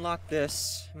now that I've unlocked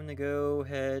this, I'm gonna go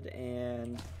ahead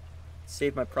and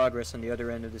save my progress on the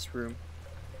other end of this room.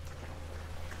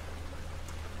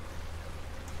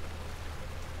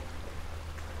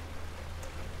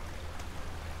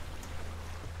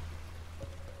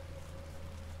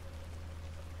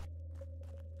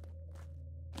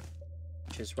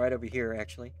 Which is right over here,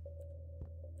 actually.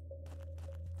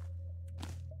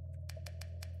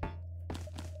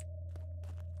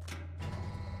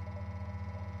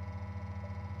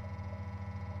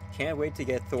 can't wait to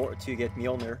get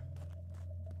Mjolnir.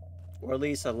 Or at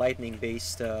least a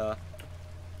lightning-based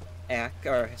axe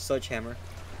or sledgehammer.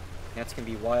 That's gonna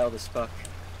be wild as fuck.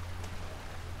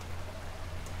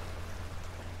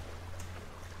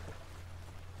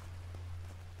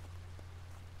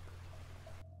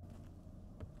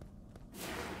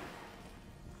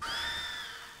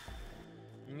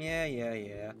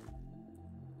 Yeah.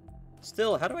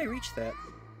 Still, how do I reach that?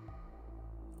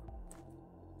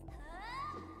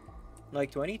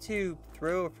 Like, do I need to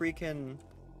throw a freaking...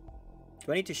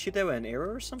 Do I need to shoot that with an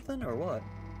arrow or something, or what?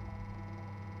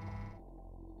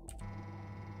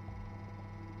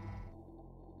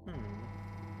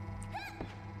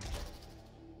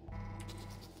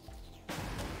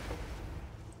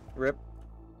 Rip.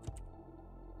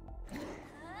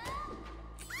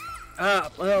 Ah!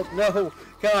 Oh, no!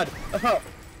 God!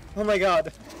 Oh my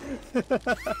god!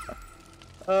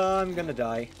 I'm gonna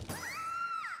die.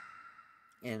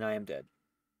 And I am dead.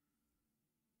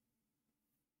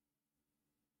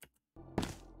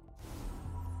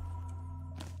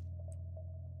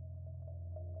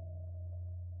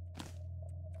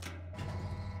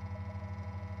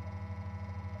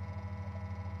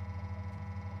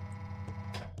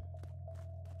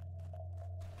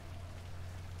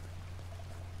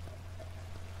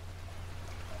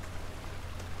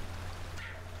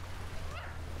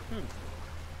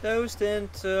 Those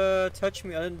didn't touch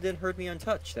me, didn't hurt me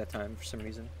untouched that time for some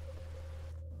reason.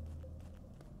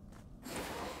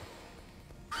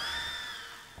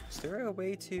 Is there a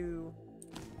way to...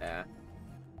 Ah.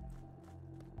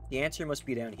 The answer must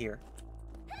be down here.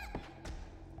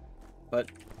 But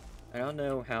I don't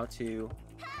know how to...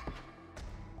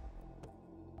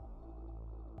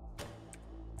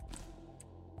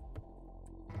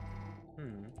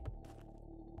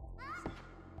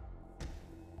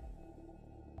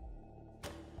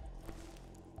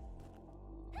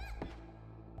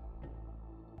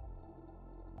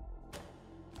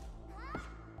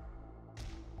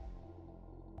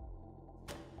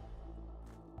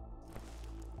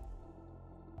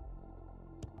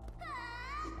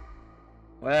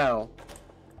 Wow.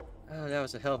 Oh, that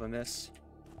was a hell of a miss.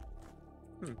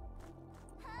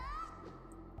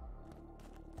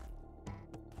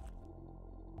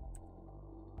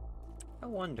 I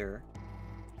wonder.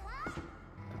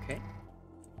 Okay.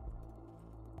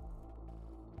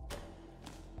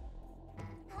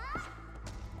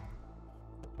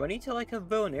 Do I need to, like, have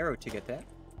bow and arrow to get that?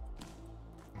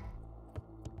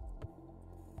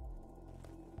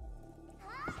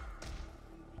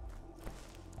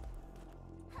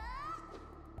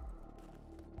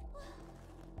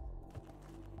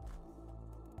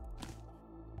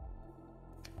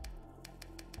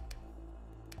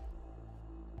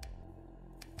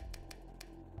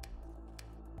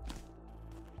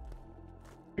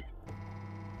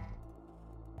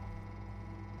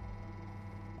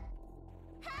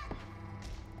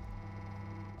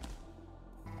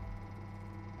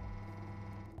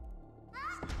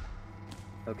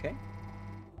 Okay.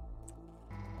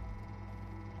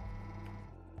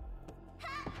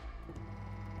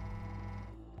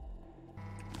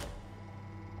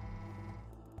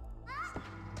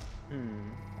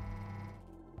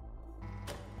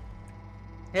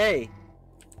 Hey!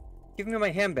 Give me my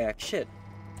hand back. Shit.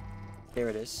 There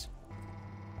it is.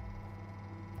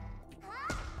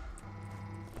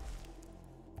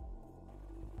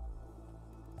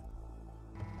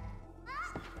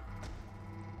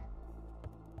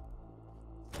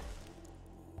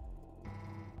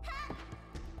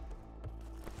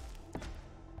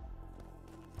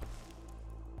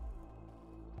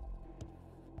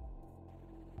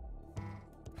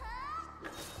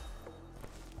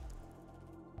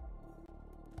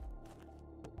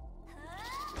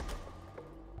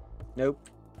 Nope.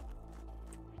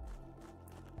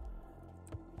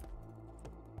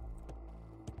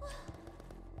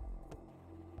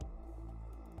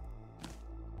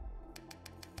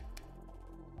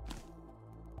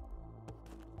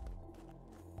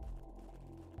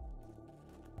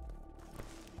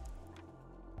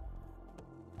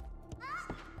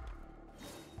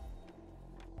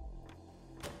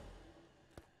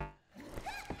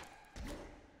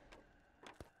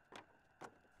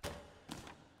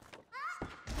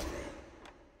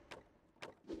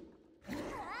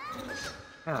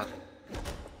 Ah.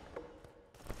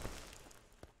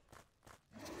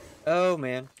 Oh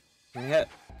man. That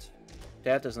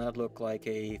does not look like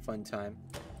a fun time.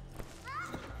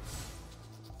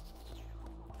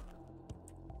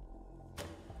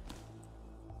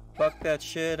 Fuck that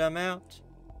shit, I'm out.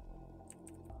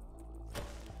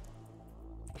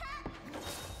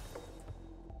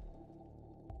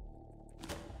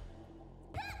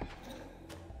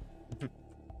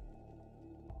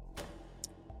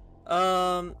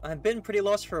 I've been pretty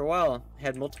lost for a while.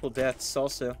 Had multiple deaths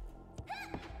also.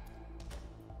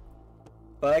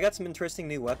 But I got some interesting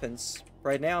new weapons.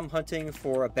 Right now I'm hunting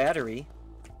for a battery,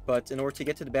 but in order to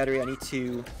get to the battery I need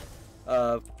to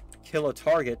kill a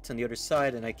target on the other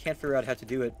side, and I can't figure out how to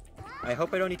do it. I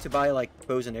hope I don't need to buy like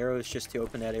bows and arrows just to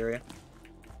open that area.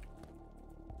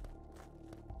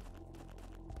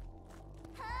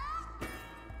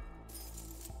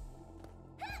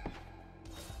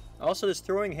 Also, this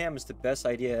throwing ham is the best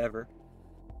idea ever.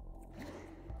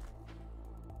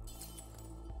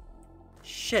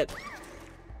 Shit!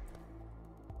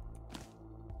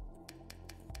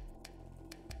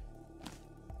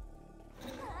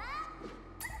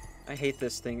 I hate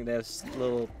this thing, this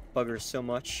little bugger so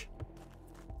much.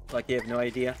 Like you have no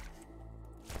idea.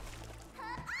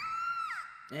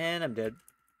 And I'm dead.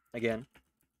 Again.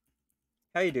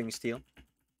 How you doing, Steel?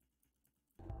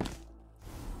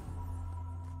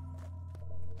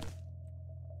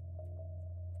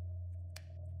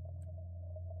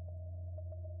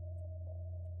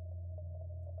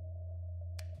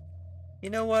 You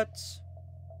know what?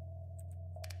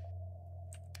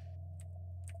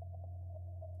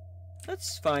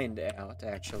 Let's find out,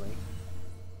 actually.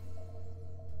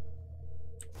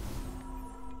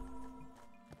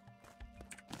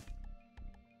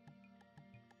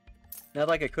 Not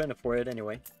like I couldn't afford it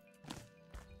anyway.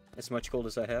 As much gold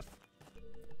as I have.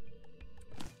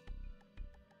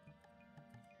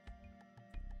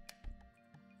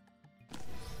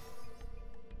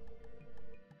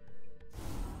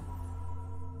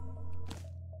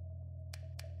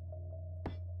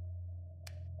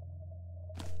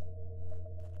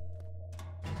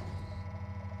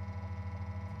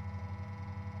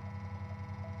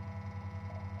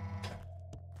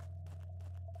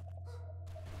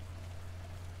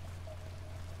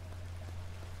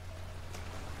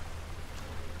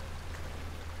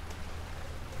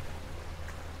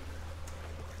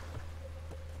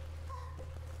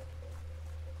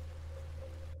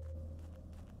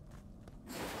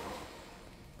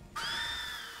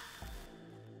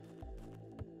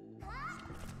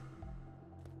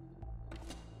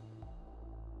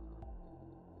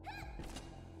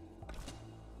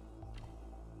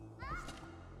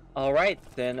 Alright,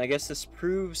 then I guess this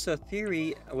proves a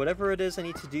theory. Whatever it is I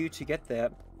need to do to get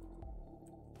that.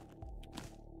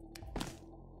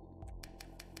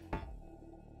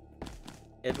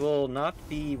 It will not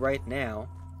be right now.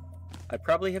 I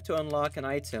probably have to unlock an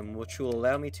item which will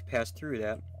allow me to pass through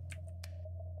that.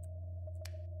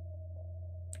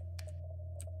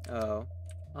 Oh.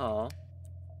 Aw.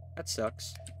 That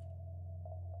sucks.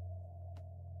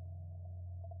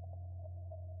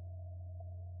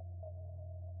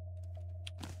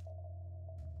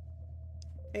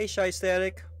 Hey Shy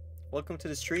Static, welcome to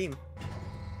the stream.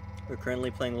 We're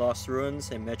currently playing Lost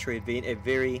Ruins, a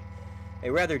Metroidvania, a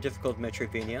rather difficult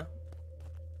Metroidvania.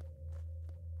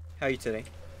 How are you today?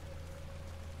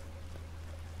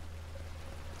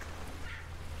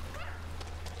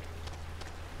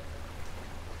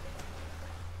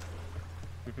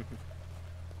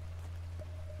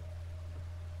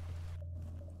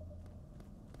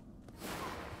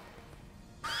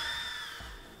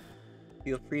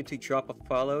 Feel free to drop a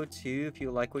follow too if you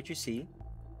like what you see.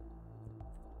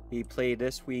 We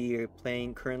are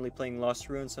currently playing Lost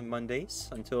Ruins on Mondays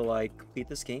until I complete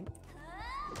this game.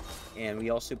 And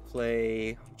we also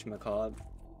play, whatchamacallit,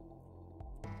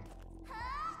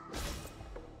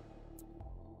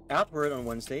 Outward on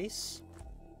Wednesdays.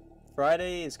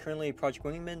 Friday is currently Project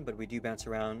Wingman, but we do bounce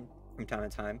around from time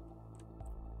to time.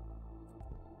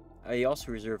 I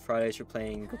also reserve Fridays for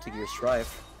playing Guilty Gear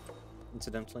Strive,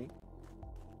 incidentally.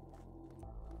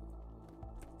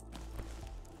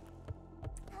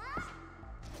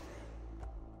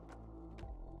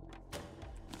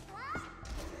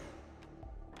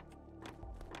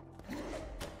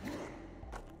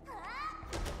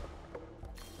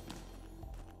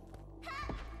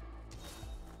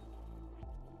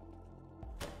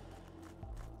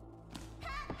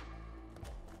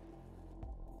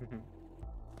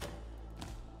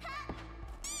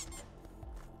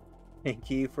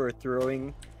 Thank you for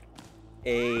throwing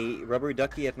a rubber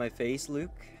ducky at my face,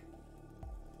 Luke.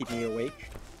 Keep me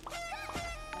awake.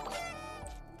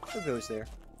 Who goes there?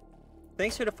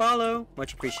 Thanks for the follow!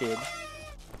 Much appreciated.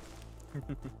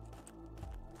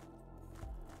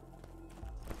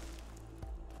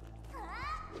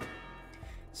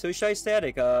 So, Shy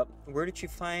Static, where did you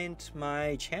find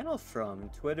my channel from?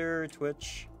 Twitter,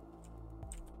 Twitch?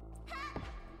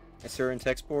 A certain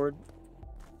text board?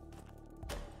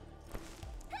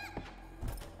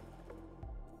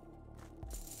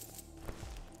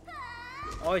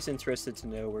 Always interested to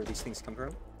know where these things come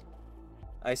from.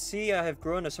 I see I have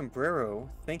grown a sombrero.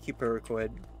 Thank you,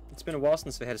 Paraquid. It's been a while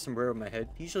since I had a sombrero on my head.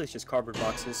 Usually it's just cardboard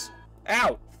boxes.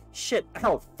 Ow! Shit!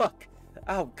 Ow! Fuck!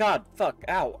 Ow! God! Fuck!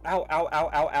 Ow! Ow! Ow! Ow!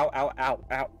 Ow! Ow! Ow! Ow!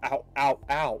 Ow! Ow! Ow!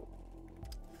 Ow!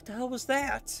 What the hell was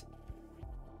that?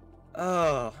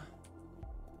 Oh.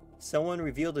 Someone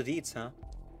revealed the deeds, huh?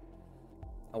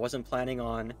 I wasn't planning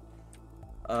on,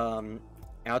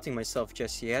 outing myself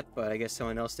just yet, but I guess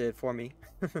someone else did it for me.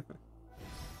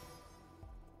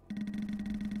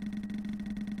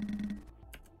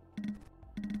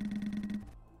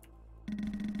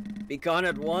 Be gone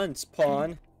at once,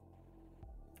 pawn.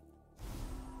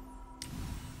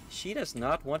 She does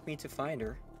not want me to find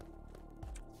her.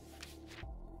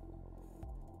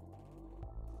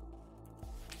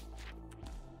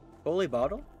 Holy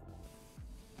bottle?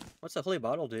 What's a holy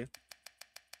bottle do?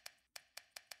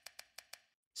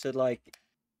 So like,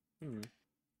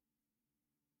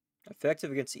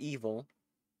 effective against evil.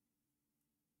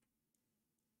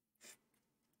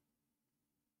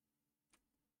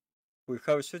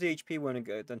 Recovers 50 HP when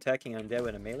attacking undead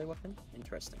with a melee weapon.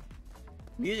 Interesting.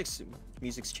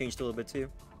 Music's changed a little bit too.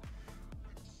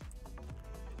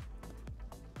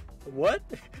 What?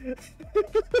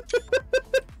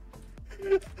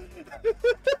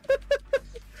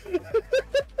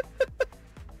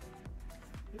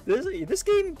 This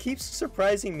game keeps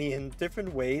surprising me in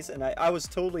different ways, and I was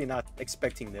totally not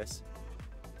expecting this.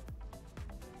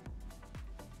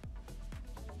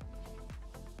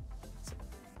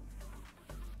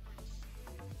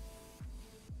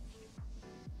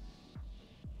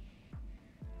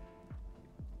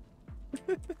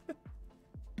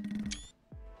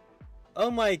 Oh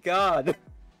my god!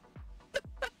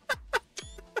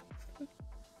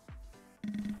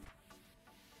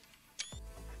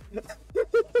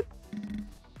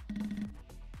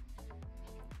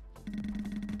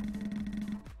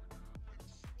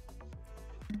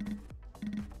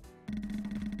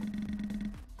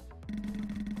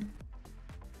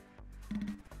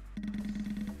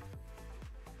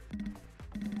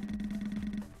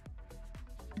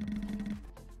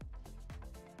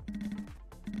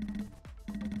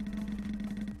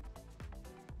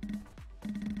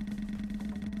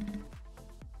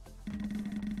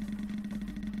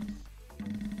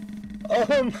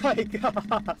 Oh my god!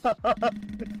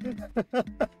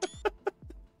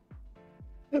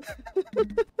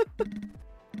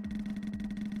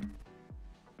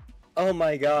 Oh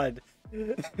my god.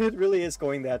 It really is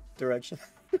going that direction.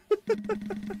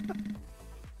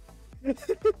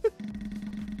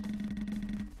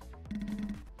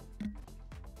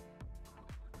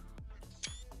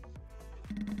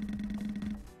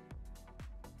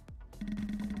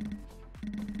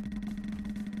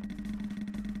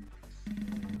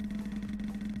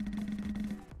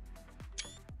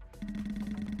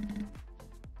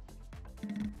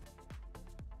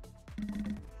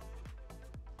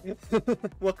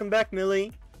 Welcome back,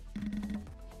 Millie.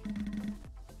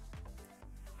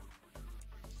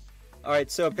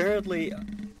 Alright, so apparently...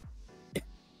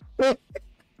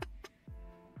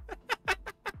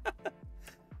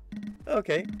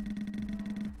 Okay.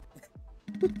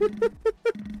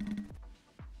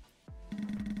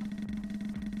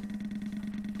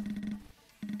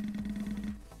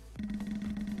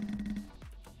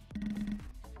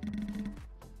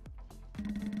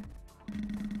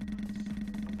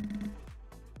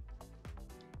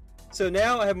 So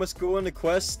now I must go on a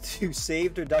quest to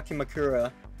save the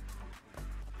Dakimakura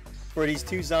for these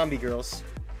two zombie girls.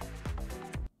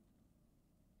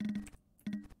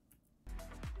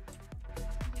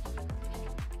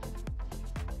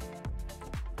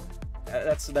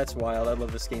 That's wild. I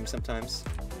love this game sometimes.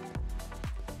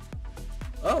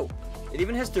 Oh, it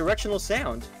even has directional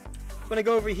sound. When I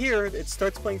go over here, it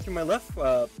starts playing through my left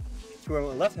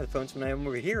headphones. When I'm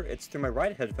over here, it's through my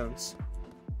right headphones.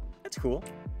 That's cool.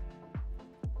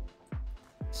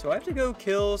 So I have to go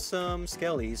kill some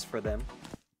skellies for them.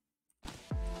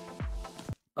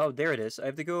 Oh, there it is. I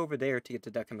have to go over there to get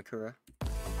to Dakimakura.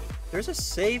 There's a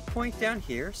save point down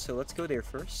here, so let's go there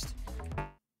first.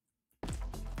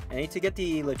 I need to get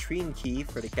the latrine key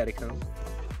for the catacomb.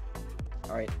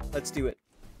 Alright, let's do it.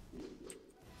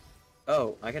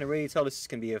 Oh, I can already tell this is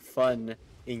going to be a fun,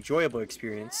 enjoyable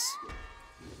experience.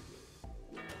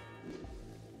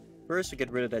 First, we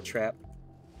get rid of that trap.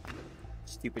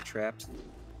 Stupid traps.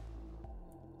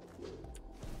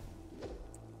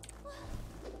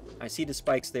 I see the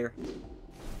spikes there.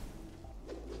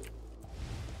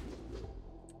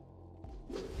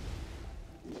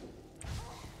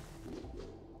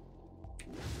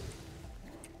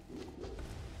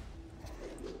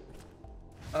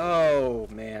 Oh,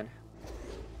 man.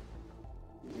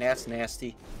 That's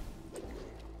nasty.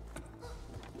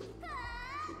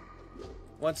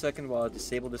 1 second while I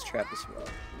disable this trap as well.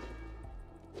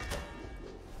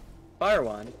 Fire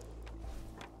wand.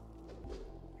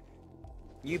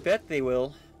 You bet they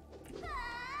will.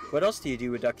 What else do you do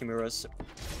with Dakimuras?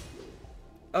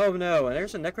 Oh no, and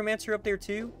there's a necromancer up there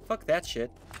too? Fuck that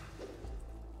shit.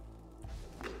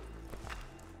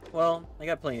 Well, I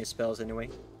got plenty of spells anyway.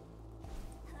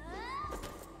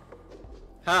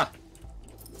 Ha!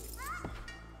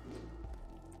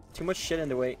 Too much shit in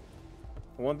the way.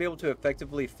 I won't be able to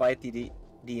effectively fight the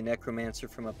necromancer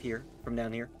from up here, from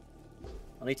down here.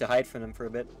 I'll need to hide from him for a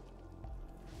bit.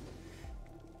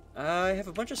 I have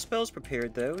a bunch of spells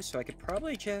prepared though, so I could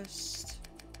probably just...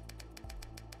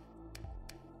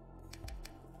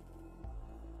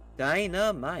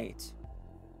 Dynamite.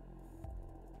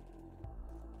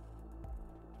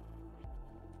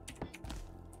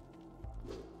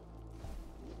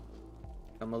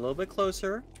 Come a little bit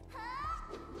closer.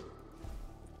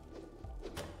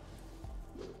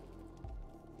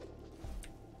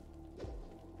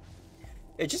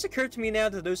 It just occurred to me now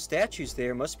that those statues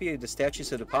there must be the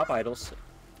statues of the pop idols.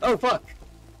 Oh, fuck!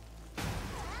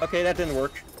 Okay, that didn't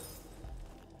work.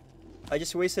 I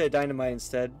just wasted a dynamite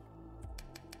instead.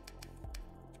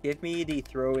 Give me the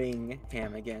throwing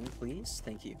ham again, please.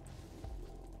 Thank you.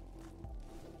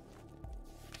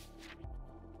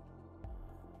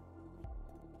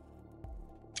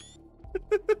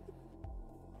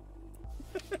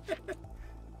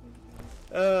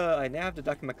 I now have the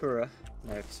Dakimakura.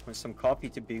 Next, with some coffee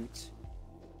to boot.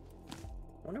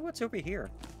 Wonder what's over here.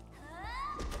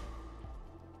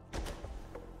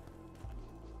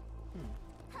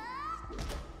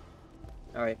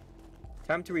 Alright.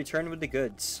 Time to return with the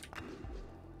goods.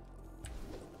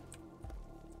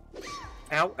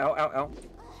 Ow, ow, ow, ow.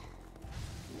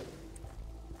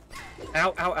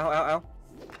 Ow, ow, ow, ow, ow.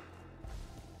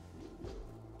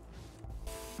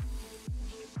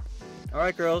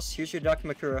 Alright, girls, here's your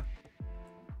Dakimakura.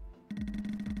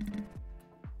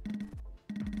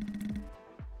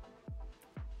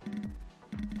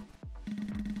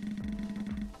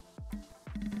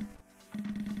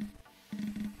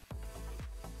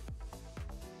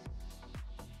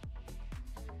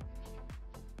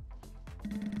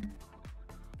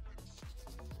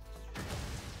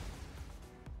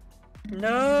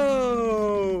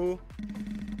 No!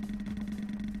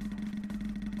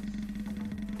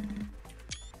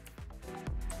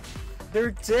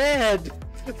 They're dead!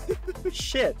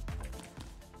 Shit.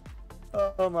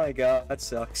 Oh my god, that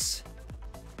sucks.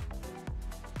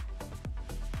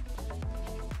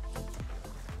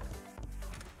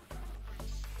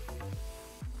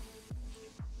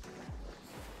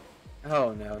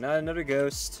 Oh no, not another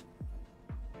ghost.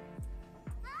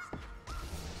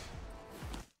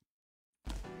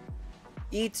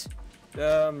 Eat,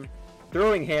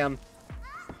 throwing ham.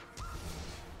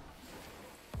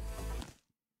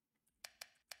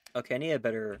 Okay, I need a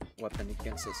better weapon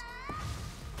against this.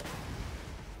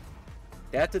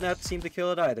 That did not seem to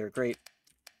kill it either. Great.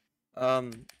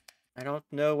 I don't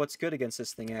know what's good against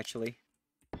this thing, actually.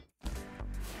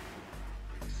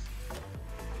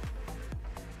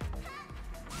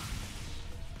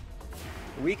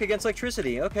 Weak against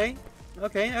electricity. Okay.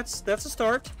 Okay, that's a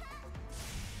start.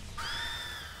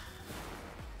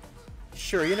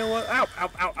 Sure, you know what? Ow, ow,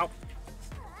 ow, ow.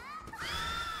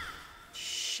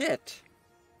 Shit.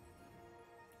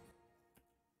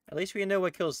 At least we know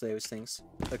what kills those things.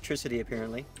 Electricity,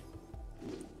 apparently.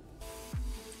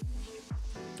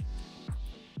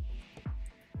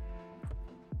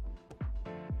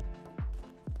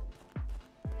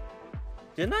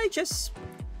 Didn't I just...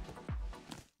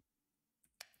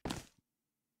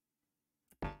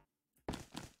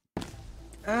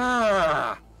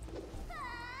 Ah!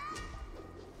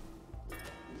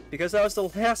 Because that was the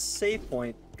last save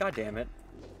point. God damn it.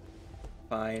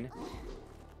 Fine.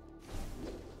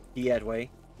 The Edway.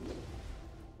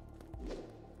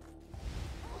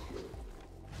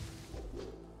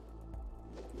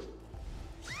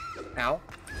 Ow.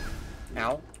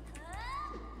 Ow.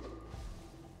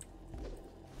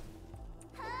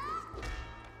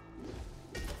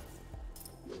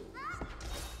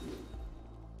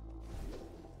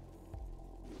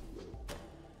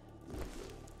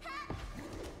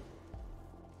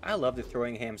 I love the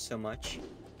throwing ham so much.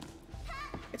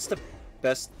 It's the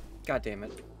best. God damn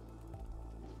it.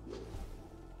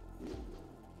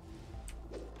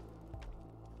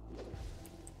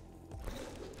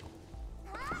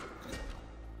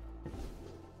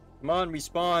 Come on,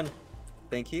 respawn.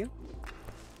 Thank you.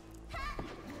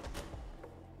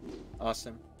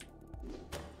 Awesome.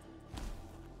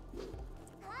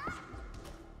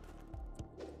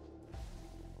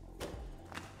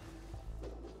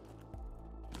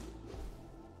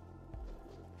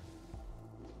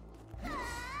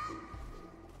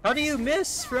 How do you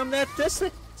miss from that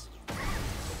distance?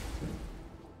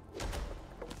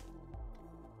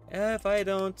 If I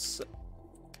don't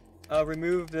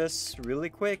remove this really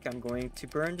quick, I'm going to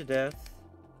burn to death.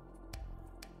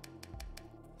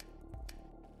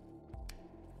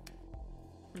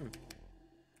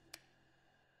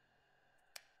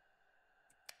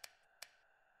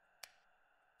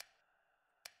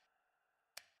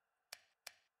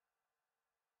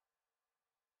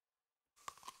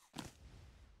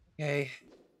 Okay.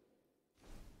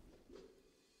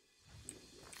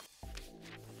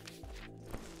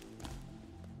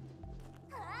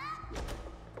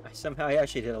 Somehow I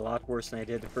actually did a lot worse than I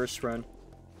did the first run.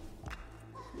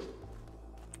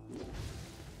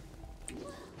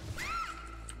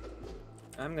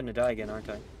 I'm gonna die again, aren't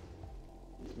I?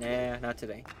 Nah, not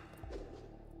today.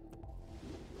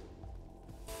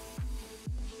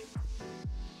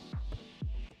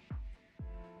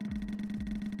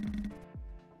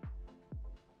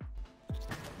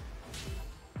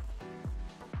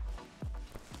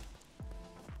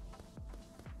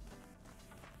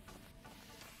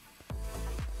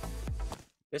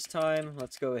 This time,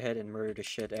 let's go ahead and murder the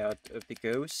shit out of the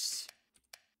ghost,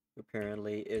 who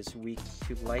apparently is weak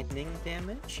to lightning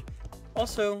damage.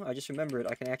 Also, I just remembered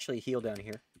I can actually heal down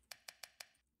here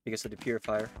because of the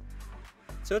purifier.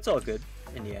 So it's all good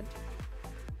in the end.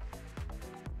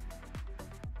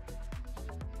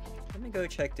 Let me go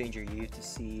check Danger U to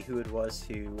see who it was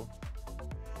who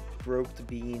broke the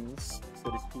beans,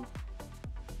 so to speak.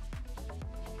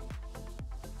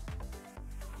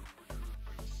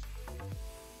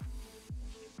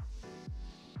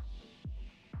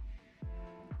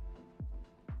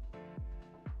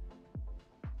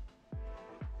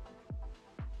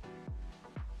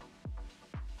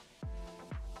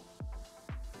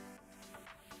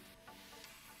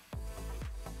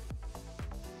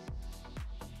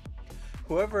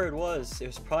 Whoever it was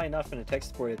probably not from the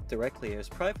text board directly. It was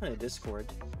probably from the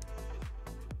Discord.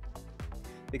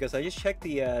 Because I just checked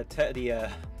the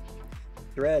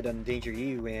thread on Danger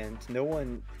U and no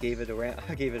one gave it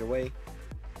away.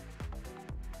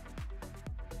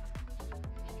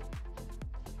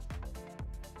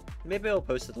 Maybe I'll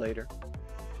post it later.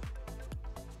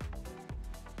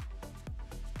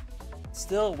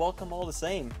 Still, welcome all the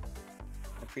same.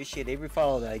 Appreciate every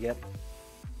follow that I get.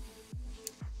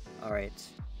 Alright.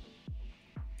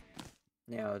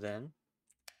 Now then.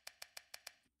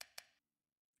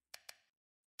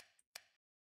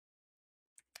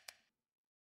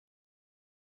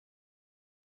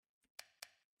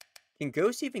 Can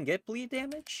Ghost even get bleed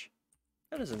damage?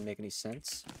 That doesn't make any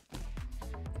sense.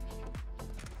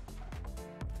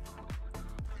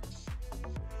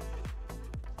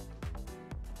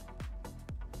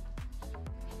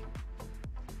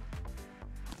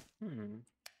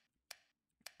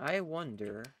 I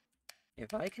wonder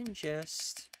if I can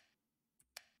just...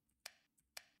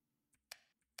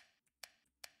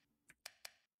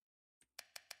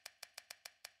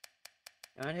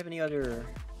 I don't have any other...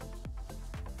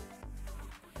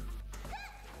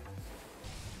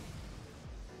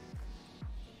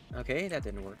 Okay, that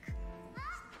didn't work.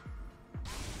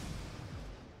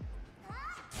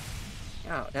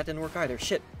 Oh, that didn't work either.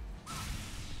 Shit.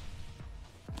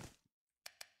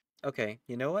 Okay,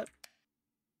 you know what?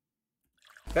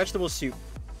 Vegetable soup.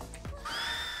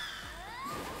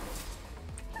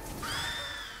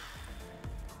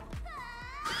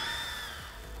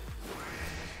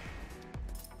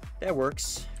 That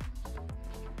works.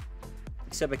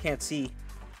 Except I can't see.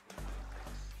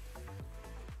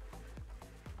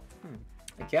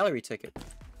 A gallery ticket.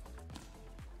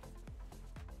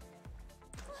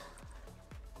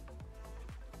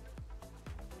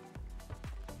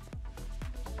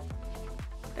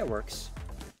 That works.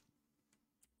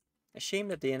 A shame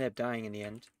that they ended up dying in the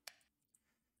end.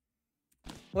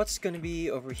 What's gonna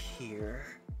be over here?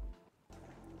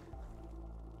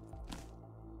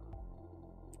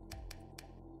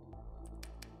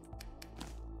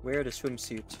 Wear the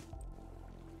swimsuit.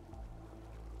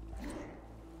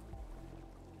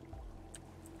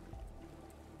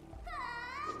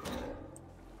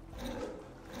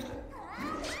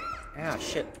 Ah,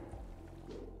 shit.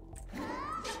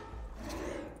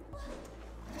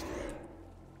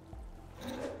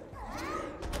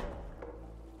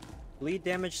 Bleed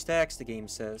damage stacks, the game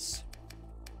says.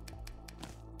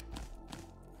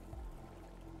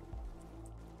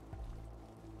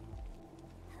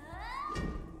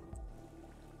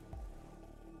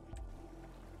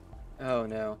 Oh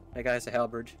no, that guy's a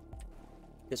halberd.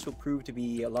 This will prove to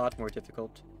be a lot more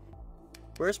difficult.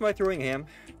 Where's my throwing ham?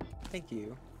 Thank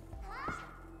you.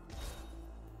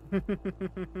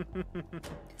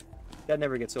 That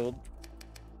never gets old.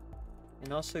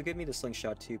 And also, give me the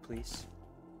slingshot too, please.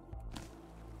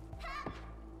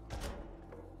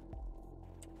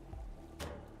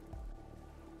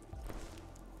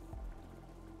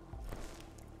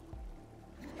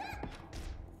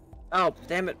 Oh,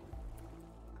 damn it.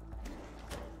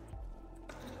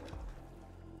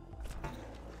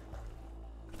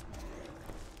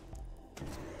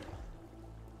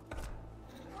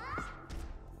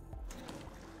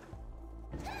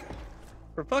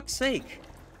 For fuck's sake.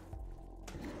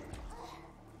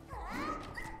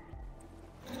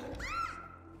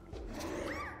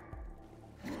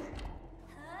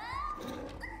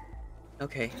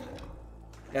 Okay.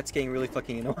 That's getting really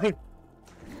fucking annoying.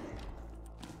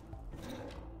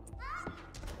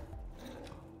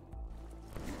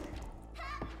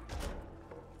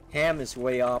 Ham is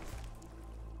way up.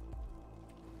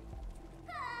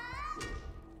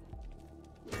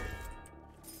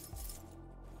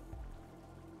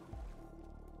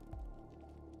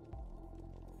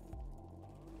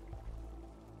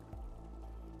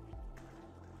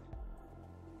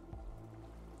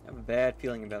 I have a bad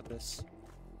feeling about this.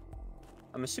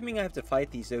 I'm assuming I have to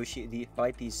fight these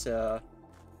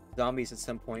zombies at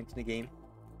some point in the game.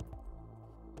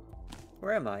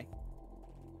 Where am I?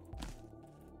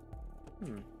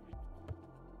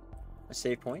 A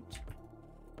save point?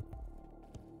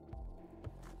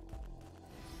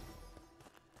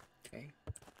 Okay.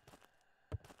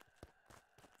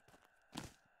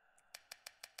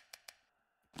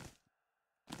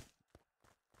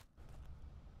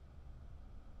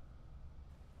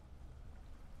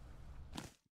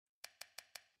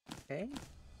 Okay.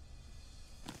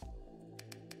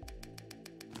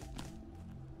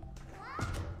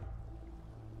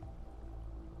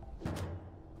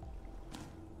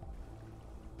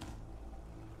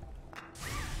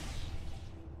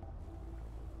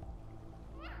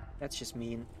 That's just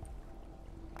mean.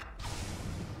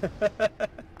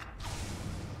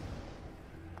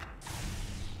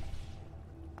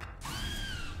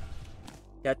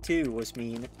 That too was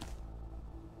mean.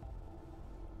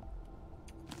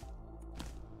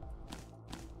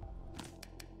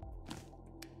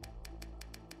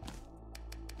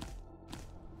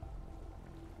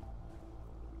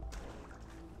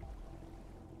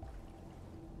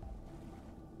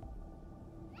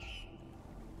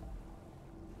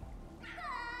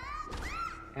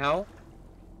 Ow.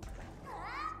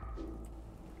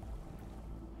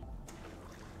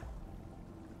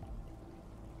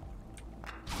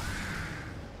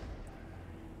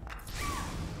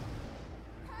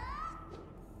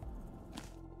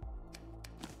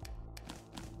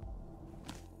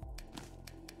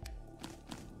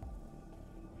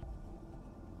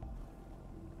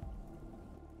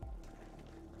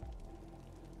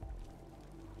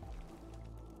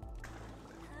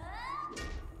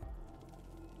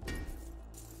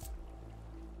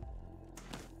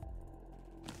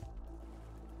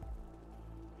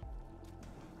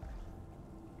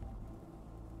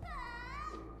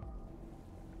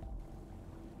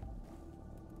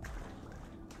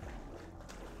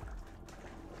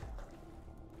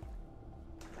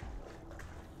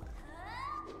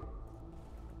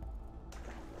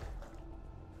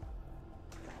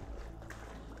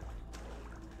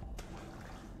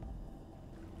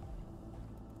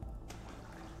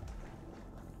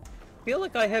 I feel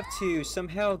like I have to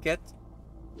somehow get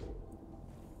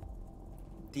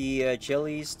the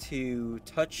jellies to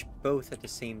touch both at the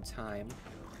same time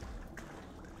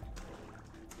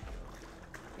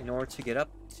in order to get up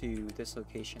to this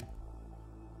location.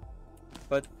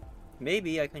 But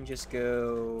maybe I can just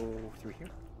go through here.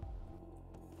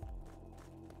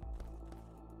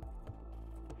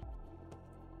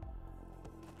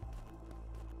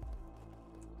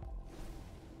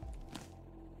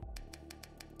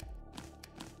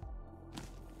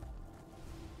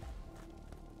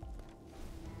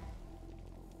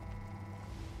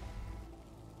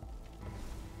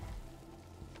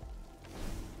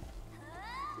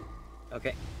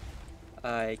 Okay.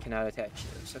 I cannot attach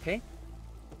those, okay?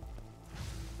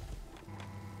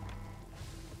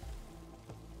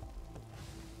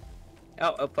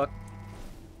 Oh, fuck.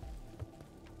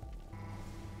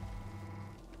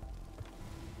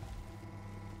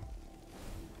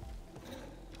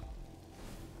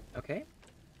 Okay.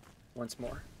 Once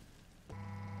more.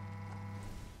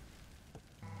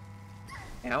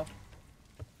 Ow.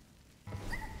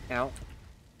 Ow.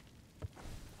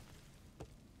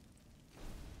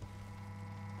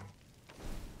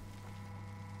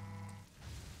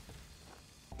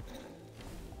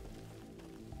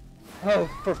 Oh,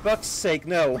 for fuck's sake,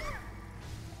 no.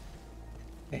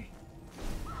 Okay.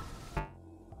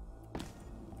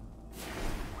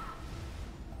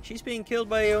 She's being killed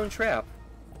by her own trap.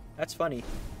 That's funny.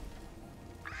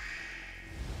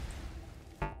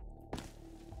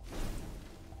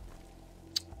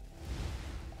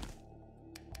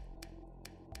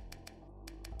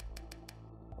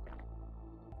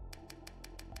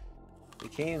 We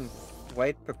came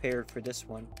quite prepared for this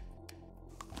one.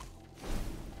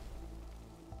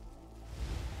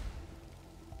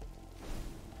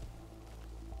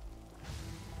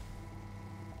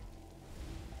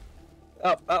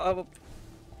 Oh.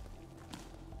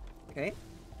 Okay.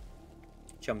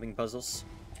 Jumping puzzles.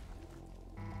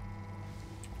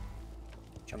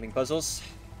 Jumping puzzles.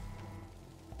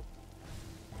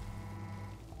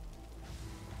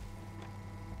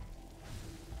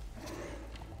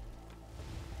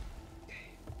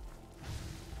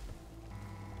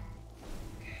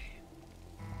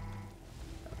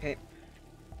 Okay.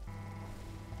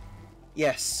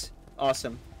 Yes.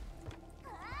 Awesome.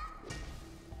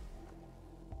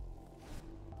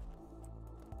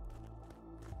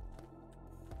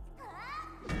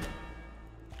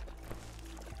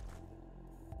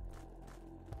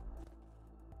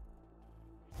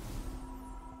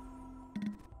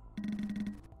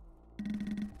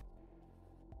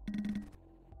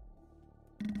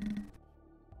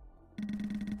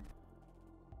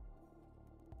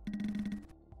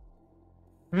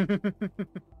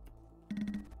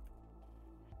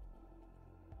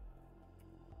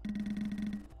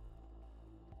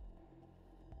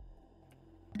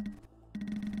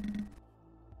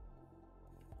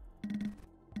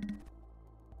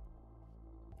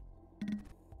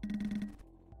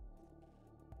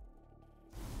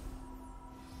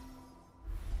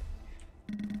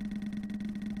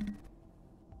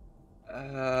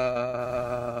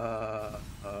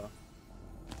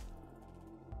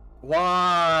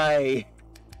 Why?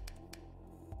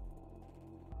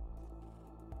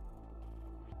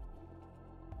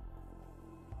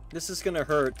 This is gonna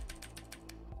hurt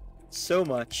so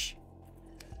much.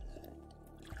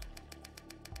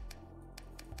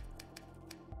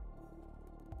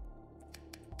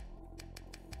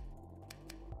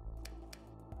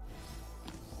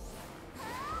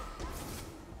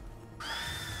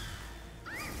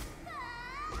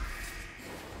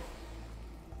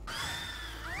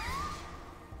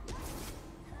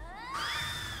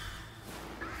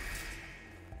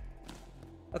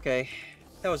 Okay,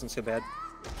 that wasn't so bad.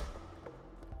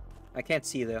 I can't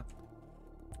see though.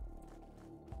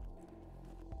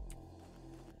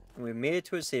 And we made it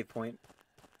to a save point.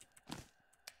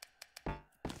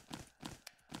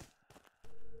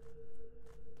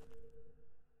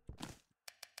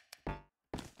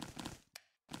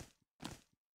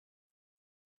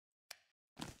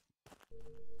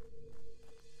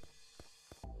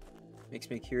 Makes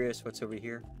me curious what's over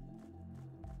here.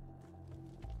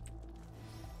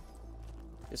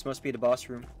 This must be the boss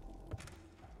room.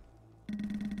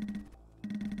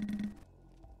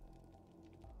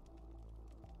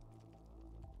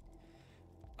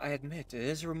 I admit, it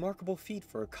is a remarkable feat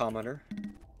for a commoner.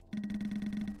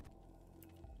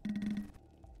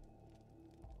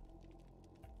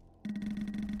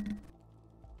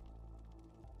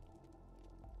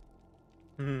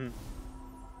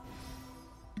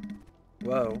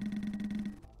 Whoa.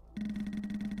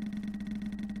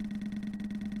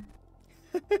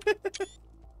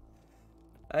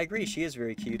 I agree, she is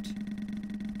very cute.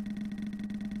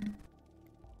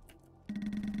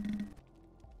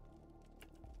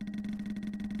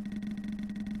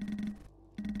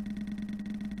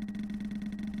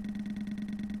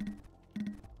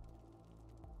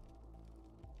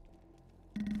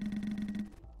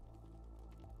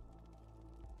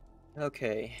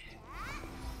 Okay.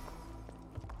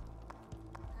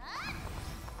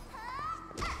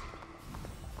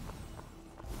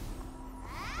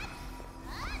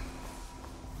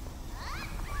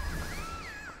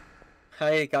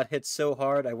 I got hit so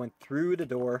hard, I went through the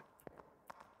door.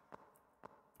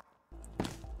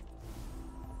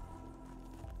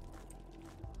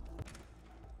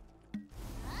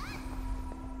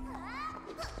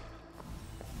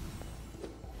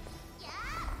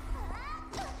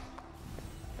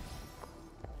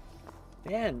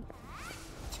 Man,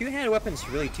 two-handed weapons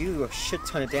really do a shit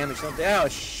ton of damage, don't they? Oh,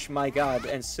 my god,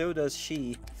 and so does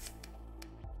she.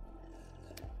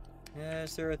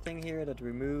 Is there a thing here that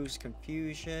removes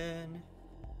confusion?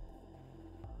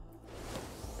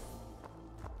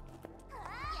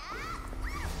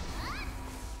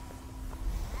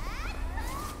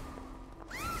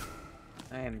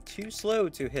 I am too slow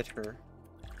to hit her,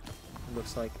 it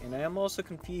looks like, and I am also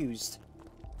confused.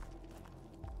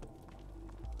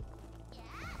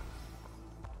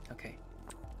 Okay.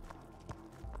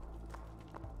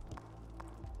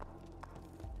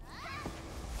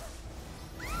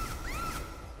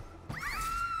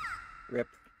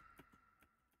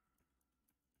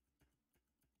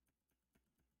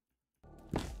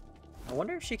 I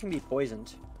wonder if she can be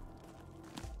poisoned.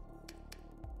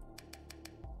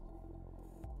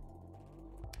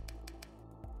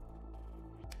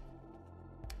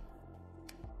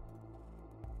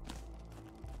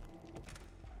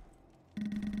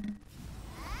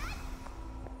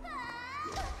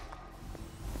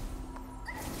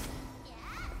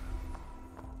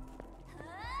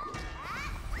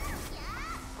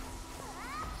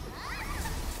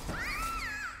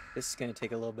 This is gonna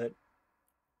take a little bit.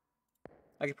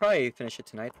 I could probably finish it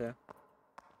tonight, though.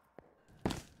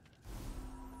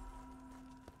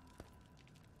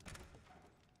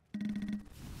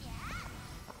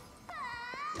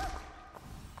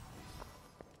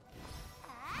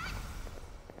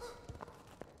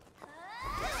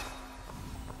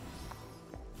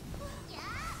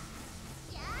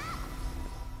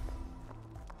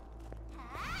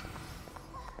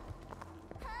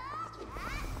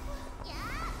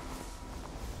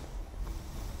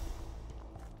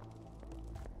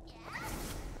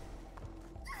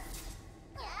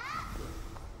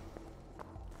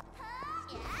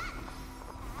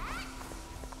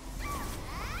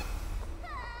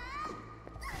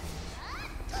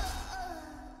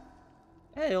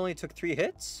 It only took 3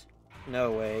 hits?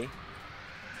 No way.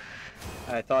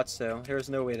 I thought so. There was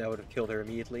no way that would have killed her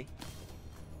immediately.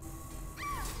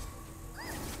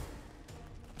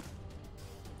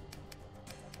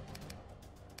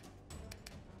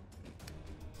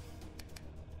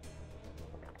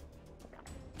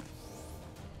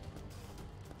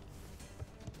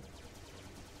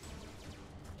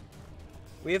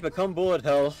 We have become bullet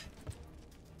hell.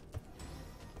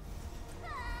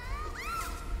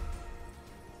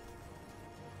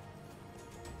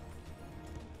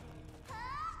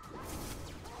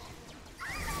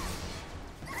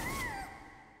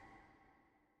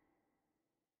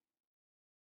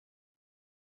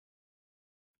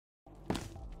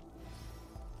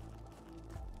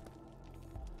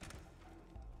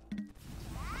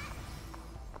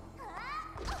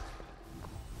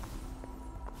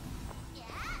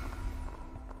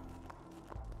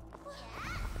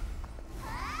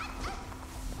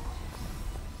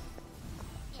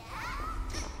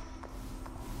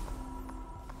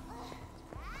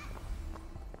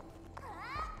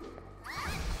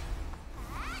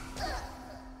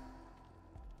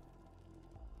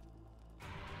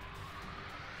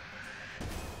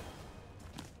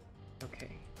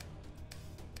 Okay.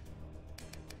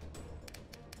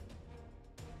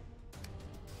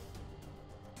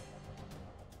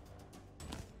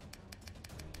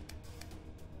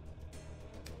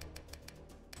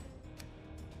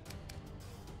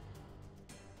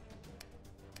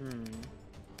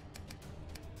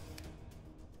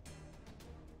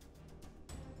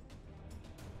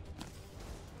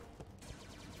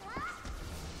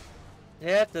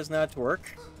 Yeah, it does not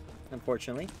work,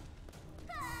 unfortunately.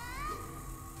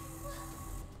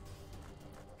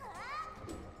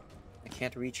 I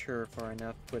can't reach her far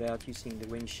enough without using the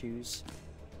wing shoes.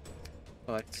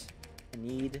 But I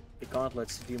need the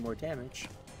gauntlets to do more damage.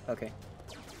 Okay.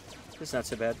 This is not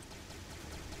so bad.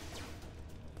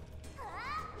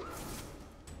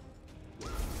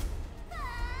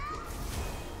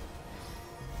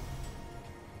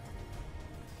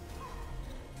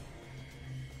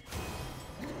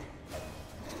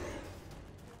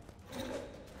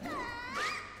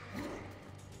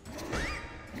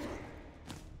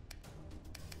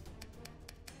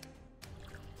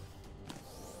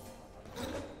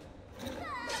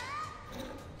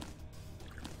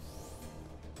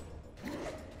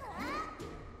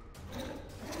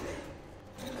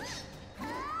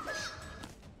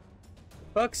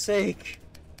 Fuck's sake!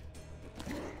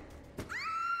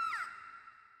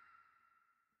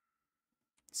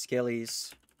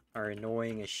 Skellies are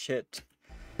annoying as shit.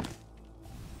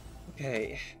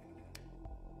 Okay.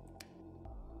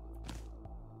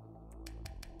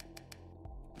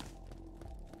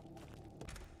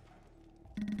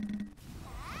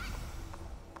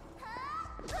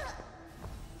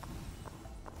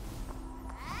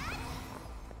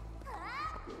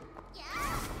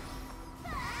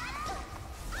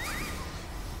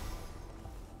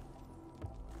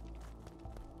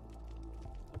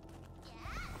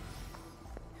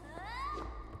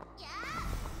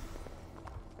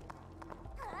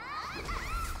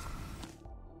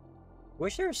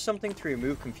 Wish there was something to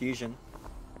remove confusion,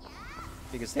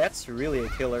 because that's really a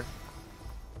killer.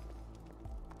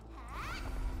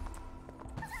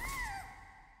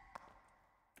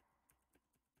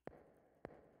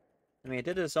 I mean, I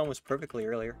did this almost perfectly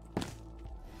earlier.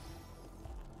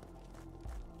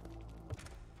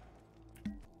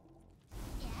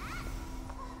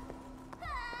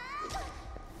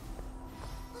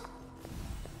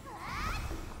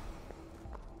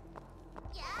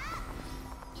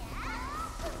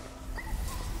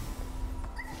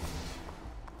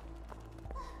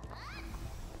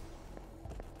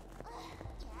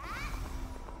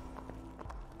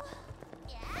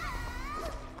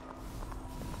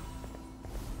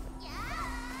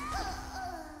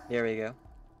 There we go.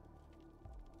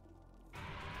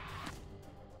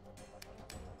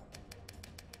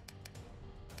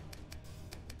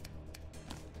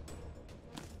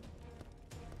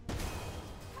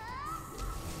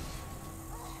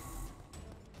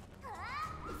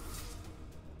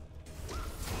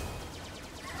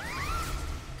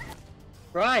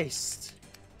 Christ!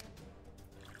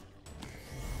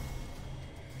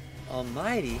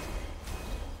 Almighty.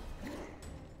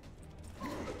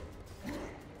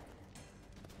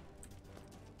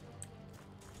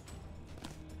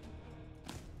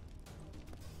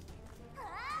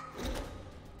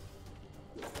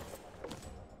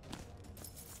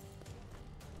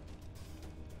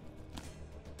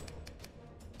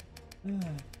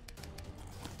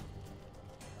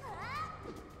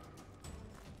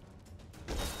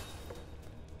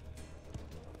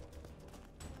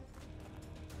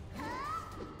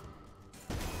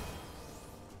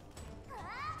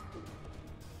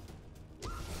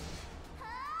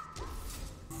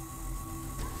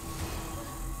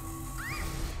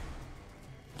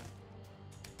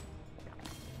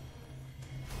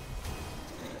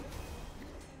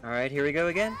 Alright, here we go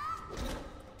again.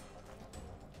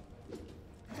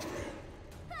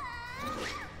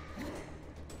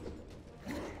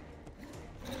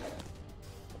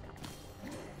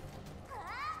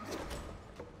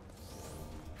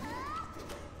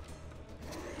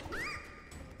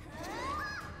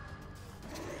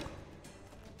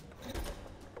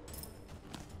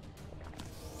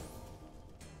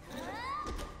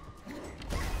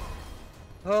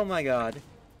 Oh my god.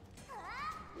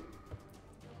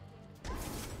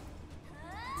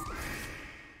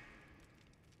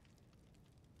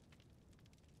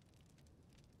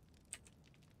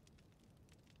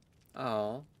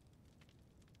 Oh.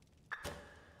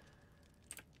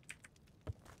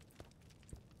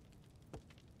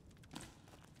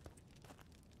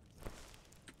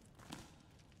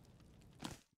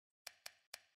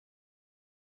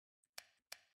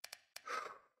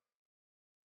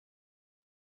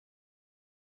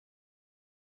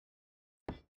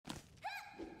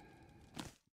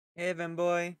 Hey, Evan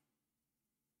boy.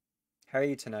 How are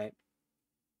you tonight?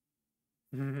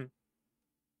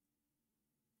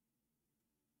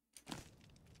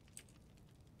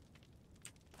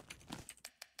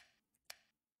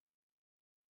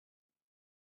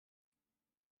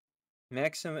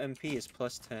 Maximum MP is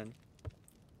plus 10.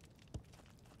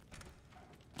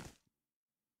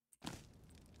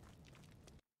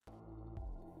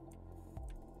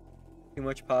 Too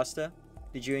much pasta?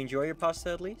 Did you enjoy your pasta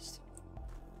at least?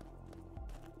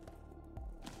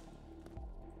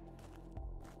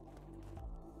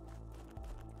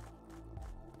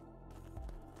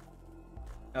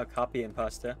 Oh, copy and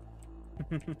pasta.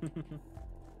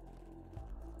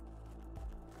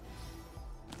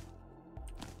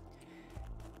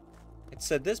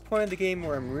 It's at this point in the game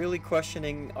where I'm really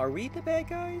questioning, are we the bad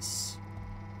guys?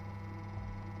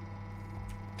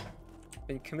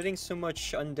 Been committing so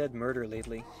much undead murder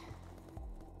lately.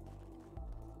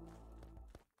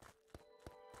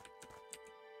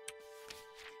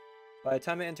 By the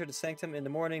time I entered the sanctum in the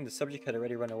morning, the subject had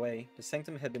already run away. The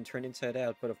sanctum had been turned inside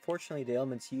out, but unfortunately the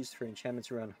elements used for enchantments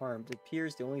were unharmed. It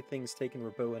appears the only things taken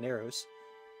were bow and arrows.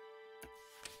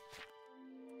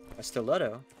 A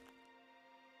stiletto?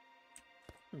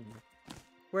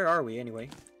 Where are we, anyway?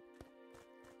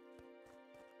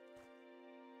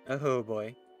 Oh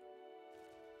boy.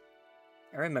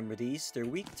 I remember these. They're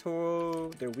weak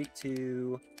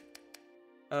to...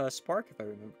 Spark, if I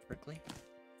remember correctly.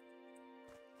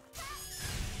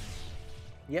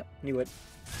 Yep, knew it.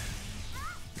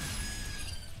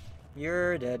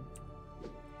 You're dead.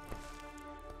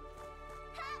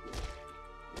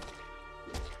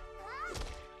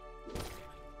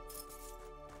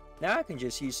 Now I can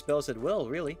just use spells at will,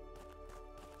 really.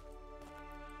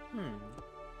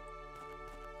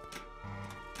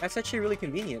 That's actually really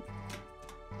convenient.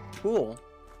 Cool.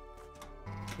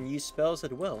 Can use spells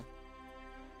at will.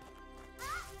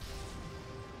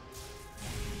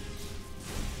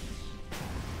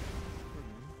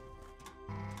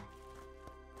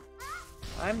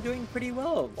 I'm doing pretty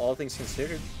well, all things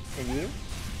considered. And you?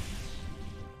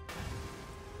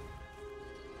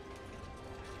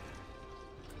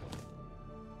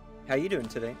 How you doing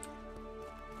today?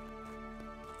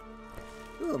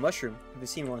 Ooh, a mushroom. Haven't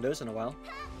seen one of those in a while.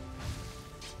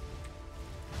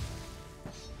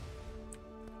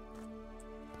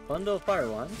 Bundle of fire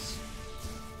wands.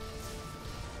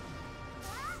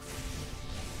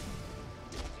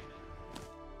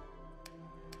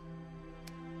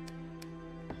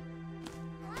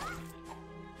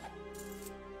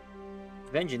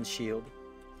 Vengeance shield.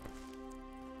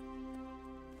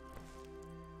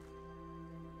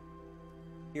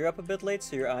 You're up a bit late,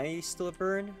 so your eyes still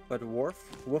burn, but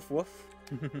woof, woof, woof.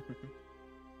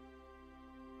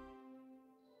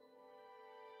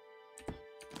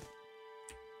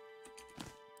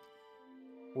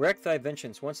 Wreck thy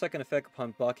vengeance. 1 second effect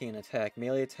upon blocking an attack.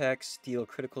 Melee attacks deal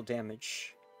critical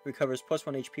damage. Recovers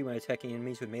 +1 HP when attacking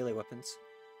enemies with melee weapons.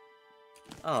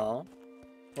 Oh,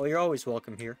 well, you're always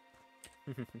welcome here.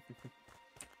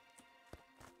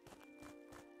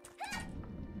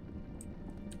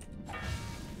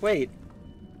 Wait.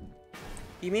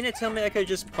 You mean to tell me I could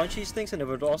just punch these things and it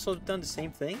would also have done the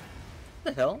same thing?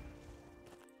 What the hell?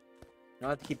 I'll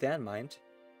have to keep that in mind.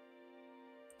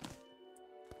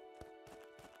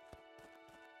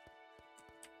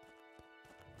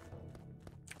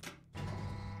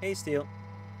 Hey, Steel.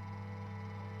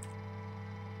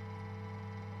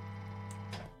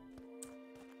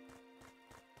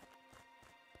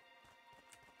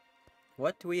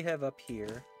 What do we have up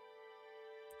here?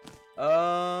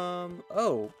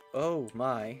 Oh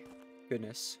my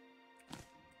goodness.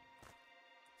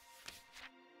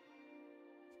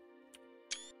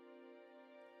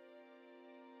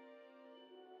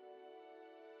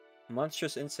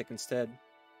 Monstrous insect instead.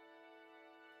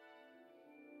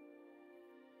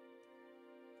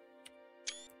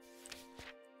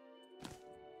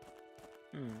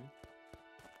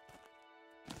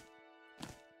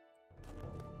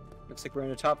 Looks like we're on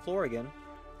the top floor again.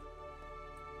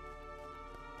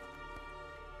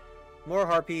 More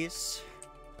harpies.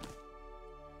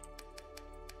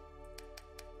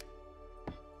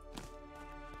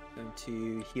 Going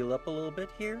to heal up a little bit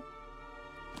here.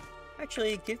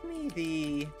 Actually, give me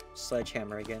the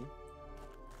sledgehammer again,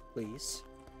 please.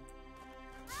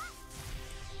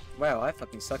 Wow, I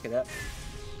fucking suck at that.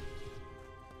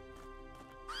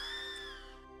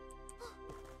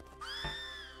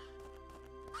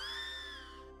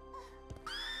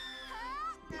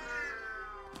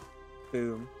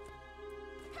 Boom.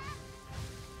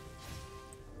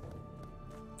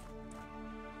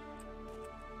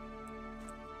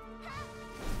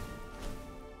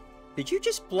 Did you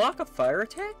just block a fire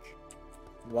attack?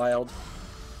 Wild.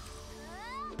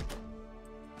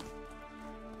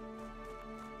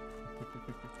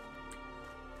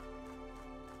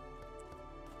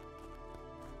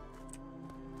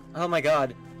 Oh my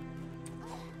god.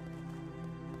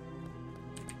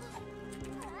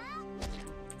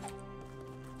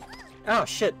 Oh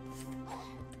shit.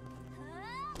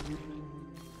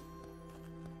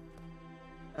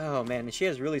 Oh man, and she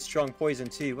has really strong poison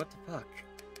too. What the fuck?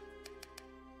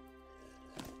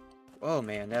 Oh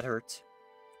man, that hurts.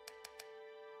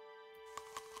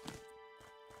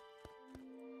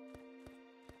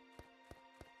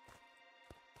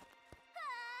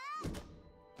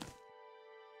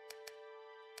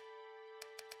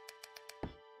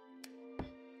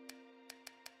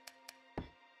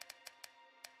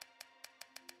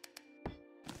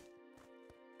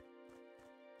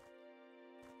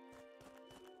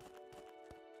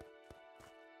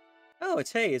 Oh,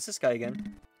 it's this guy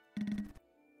again.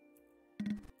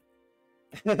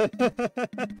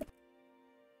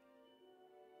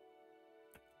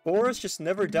 Boris just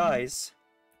never dies.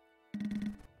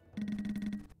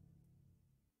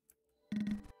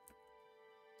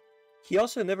 He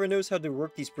also never knows how to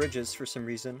work these bridges for some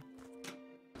reason.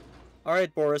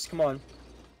 Alright, Boris, come on.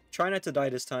 Try not to die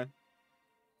this time.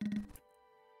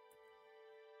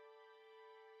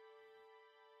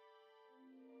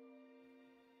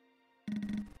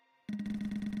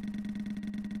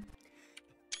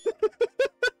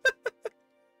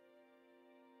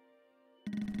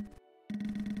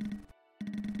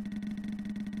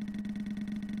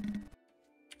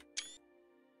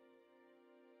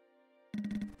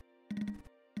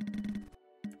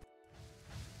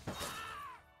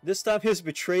 This time he was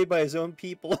betrayed by his own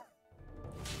people.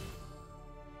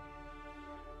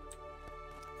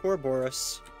 Poor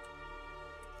Boris.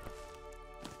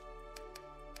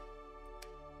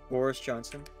 Boris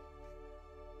Johnson.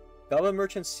 Goblin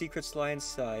Merchant's secrets lie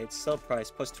inside. Sell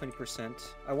price plus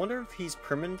 20%. I wonder if he's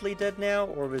permanently dead now,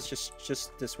 or if it's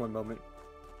just this one moment.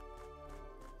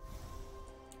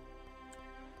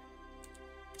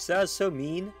 That was so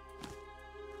mean.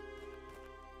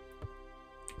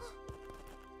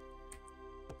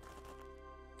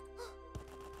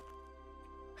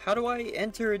 How do I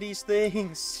enter these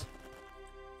things?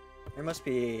 There must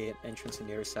be an entrance on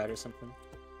the other side or something.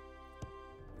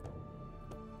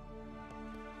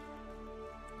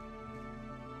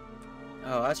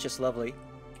 Oh, that's just lovely.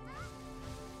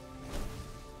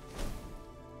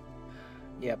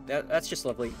 Yeah, that's just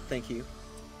lovely. Thank you.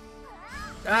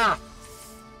 Ah!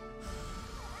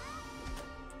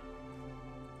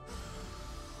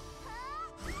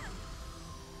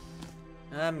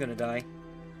 I'm gonna die.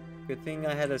 Good thing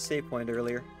I had a save point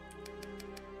earlier.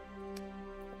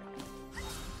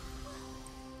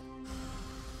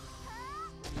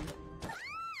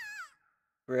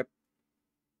 Rip.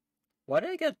 Why did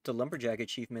I get the Lumberjack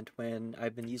achievement when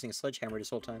I've been using a sledgehammer this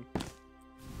whole time?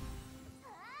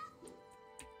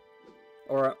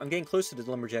 Or, I'm getting close to the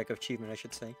Lumberjack achievement, I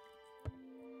should say.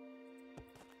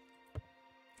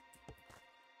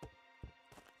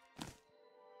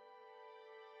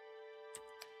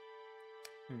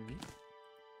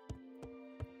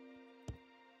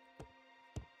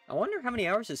 I wonder how many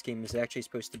hours this game is actually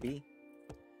supposed to be.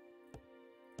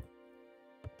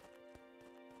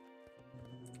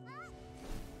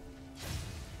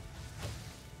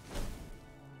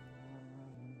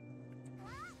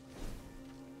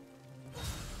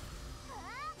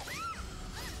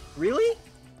 Really?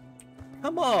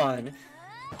 Come on!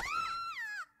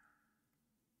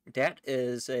 That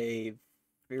is a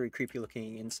very creepy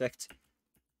looking insect.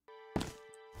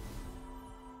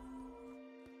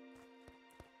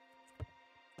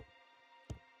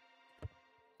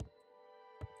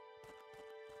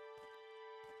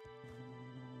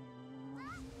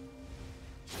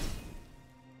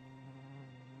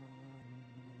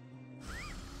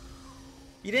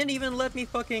 You didn't even let me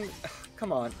fucking...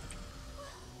 Come on.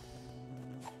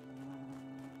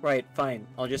 Right, fine.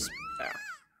 I'll just...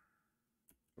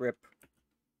 Rip.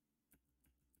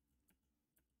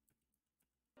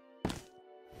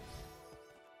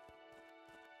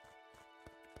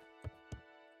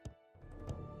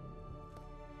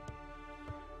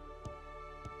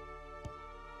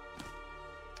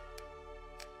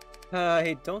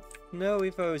 I don't know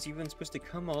if I was even supposed to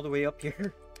come all the way up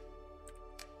here.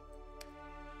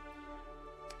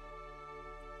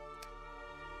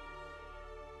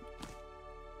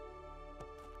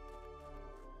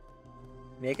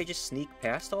 Maybe I could just sneak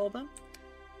past all of them?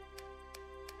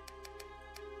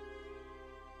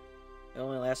 It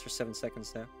only lasts for 7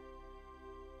 seconds, though.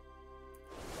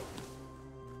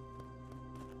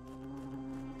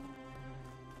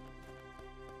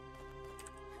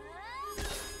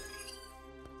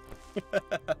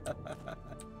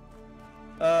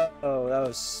 Oh,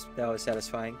 that was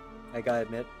satisfying. I gotta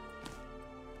admit.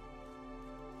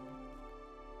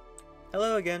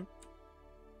 Hello again.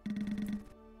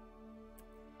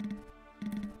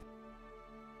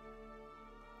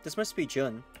 This must be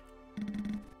Jun.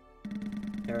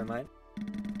 Never mind.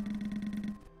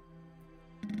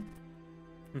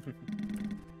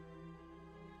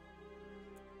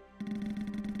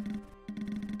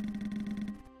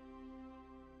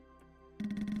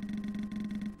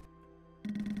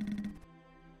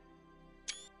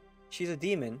 She's a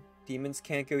demon. Demons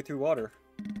can't go through water.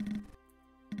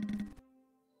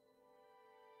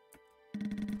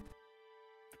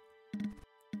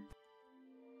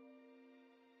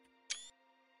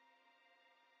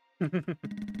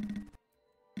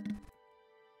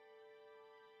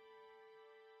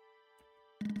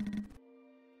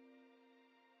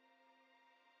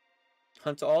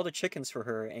 Hunt all the chickens for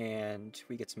her, and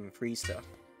we get some free stuff.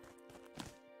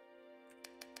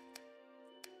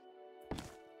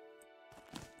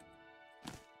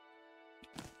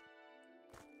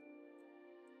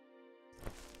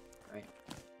 Right.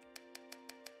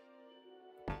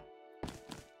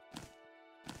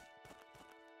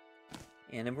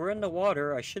 And if we're in the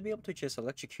water, I should be able to just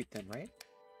electrocute them, right?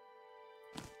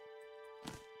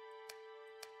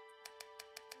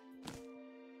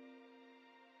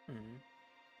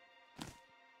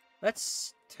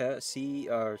 Let's see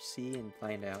and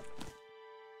find out.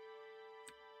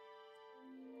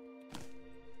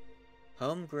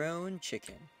 Homegrown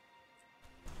chicken.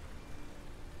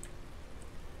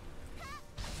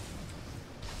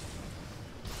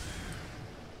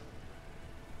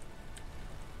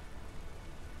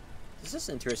 This is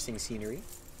interesting scenery.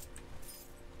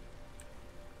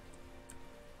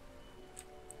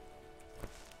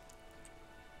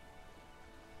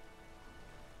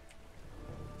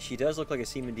 She does look like a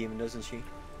semen demon, doesn't she?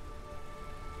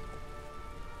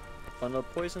 Bundle of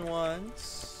poison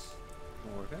ones.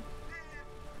 Morgan.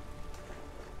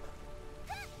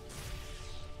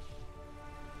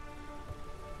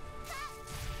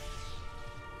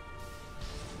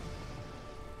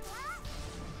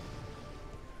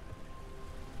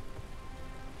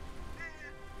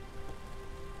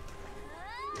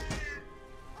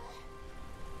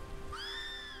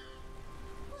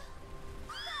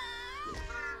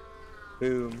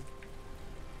 Boom.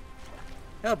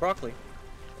 Oh, broccoli.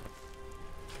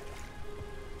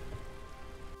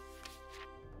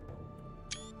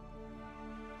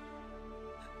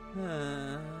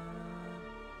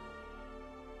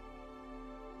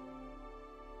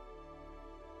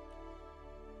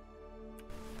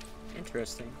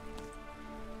 Interesting.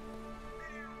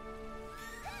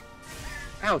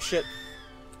 Ow, shit.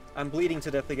 I'm bleeding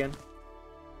to death again.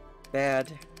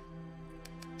 Bad.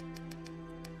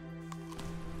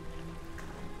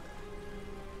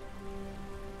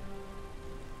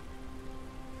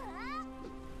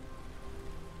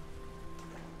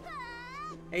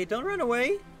 Hey, don't run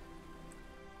away!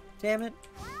 Damn it.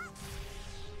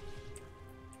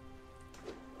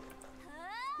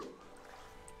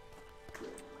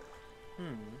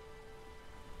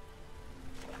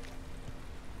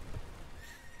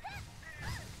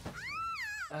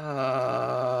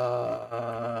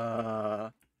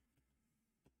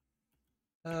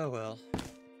 Oh well.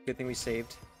 Good thing we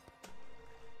saved.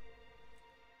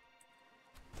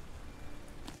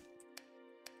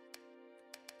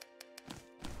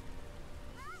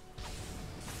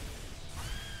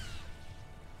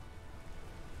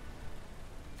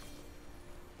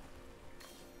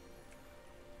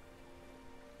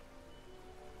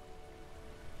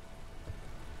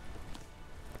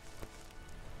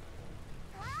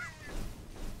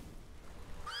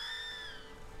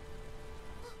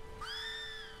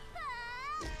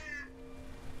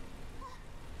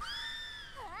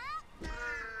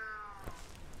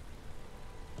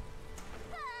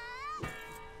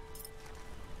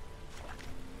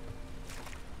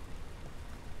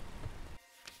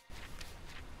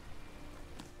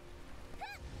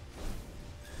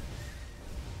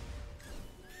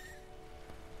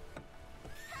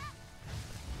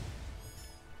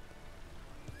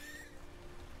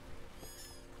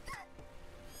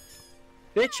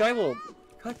 Bitch, I will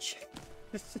cut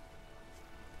you.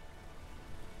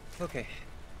 Okay.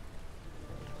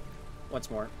 Once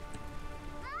more.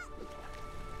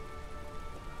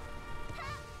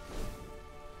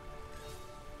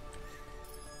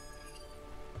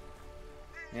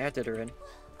 Yeah, it did her in.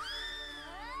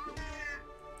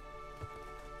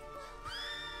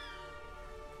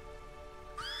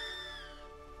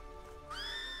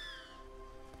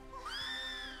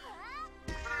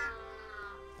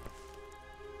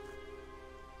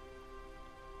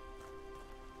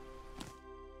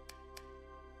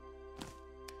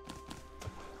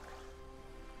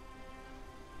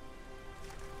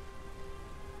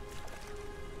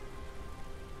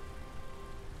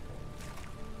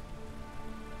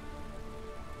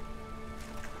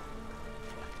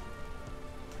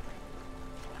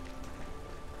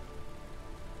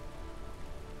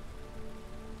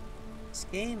 This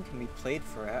game can be played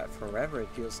forever, it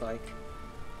feels like.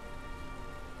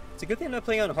 It's a good thing I'm not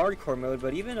playing on hardcore mode,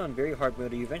 but even on very hard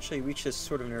mode, you eventually reach this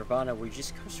sort of nirvana where you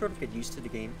just sort of get used to the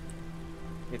game.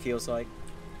 It feels like.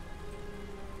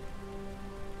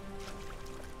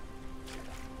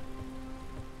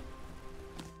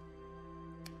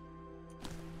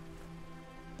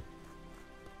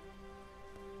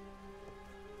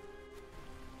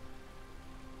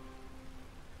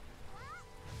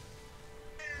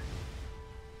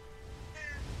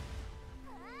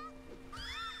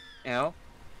 Ow.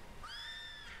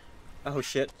 Oh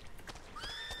shit.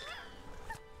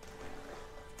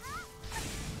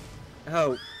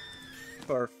 Oh.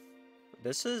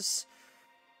 This is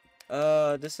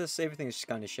everything's just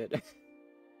kinda shit.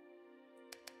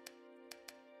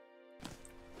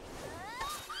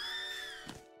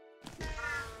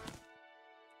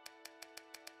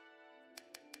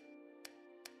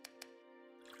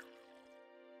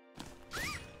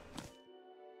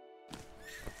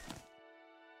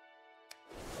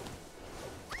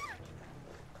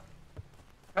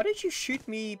 How did you shoot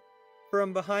me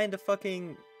from behind a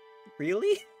fucking...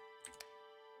 Really?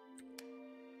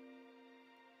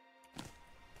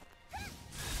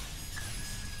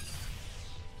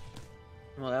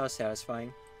 Well, that was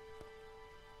satisfying.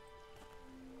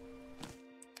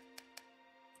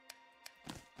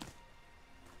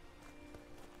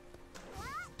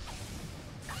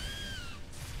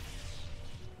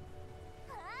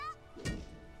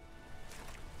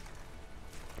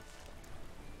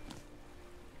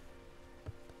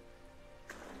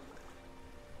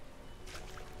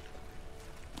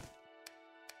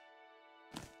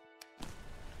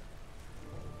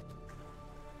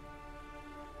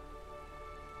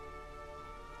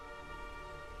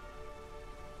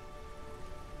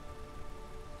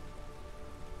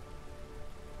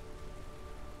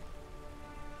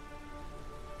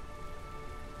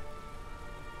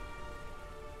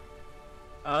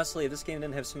 Honestly, if this game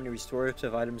didn't have so many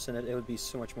restorative items in it, it would be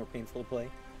so much more painful to play.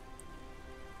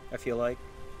 I feel like.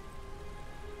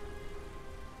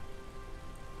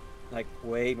 Like,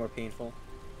 way more painful.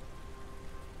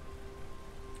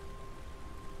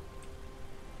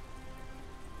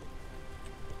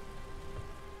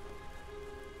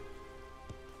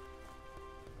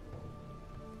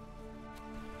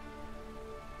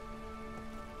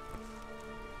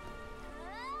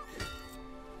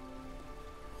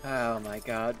 Oh my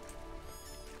god.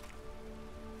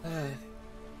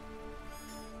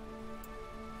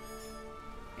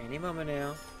 Any moment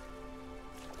now.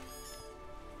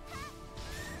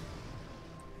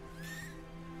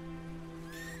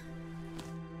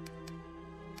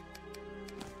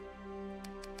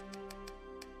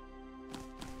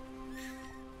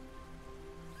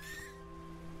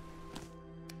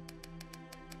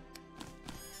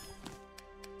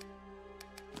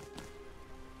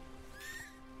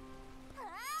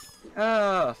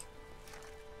 Ah!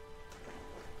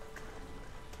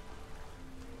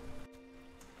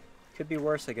 Could be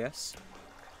worse, I guess.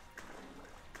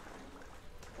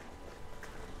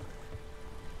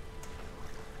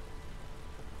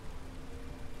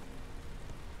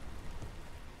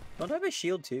 Don't I have a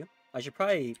shield too? I should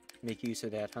probably make use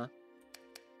of that, huh?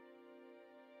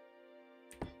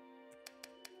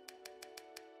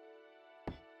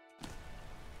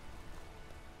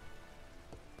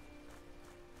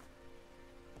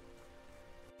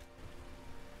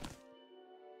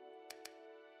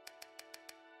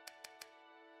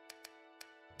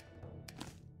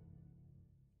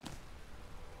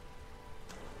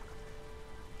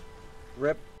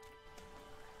 Rip.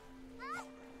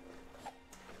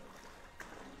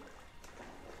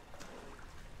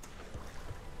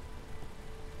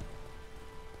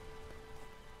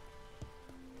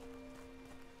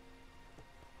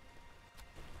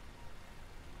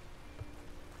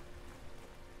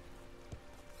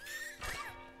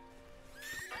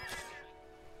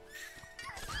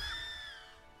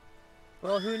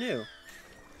 Well, who knew?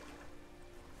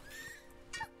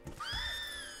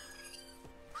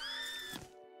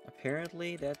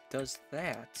 Apparently that does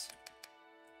that.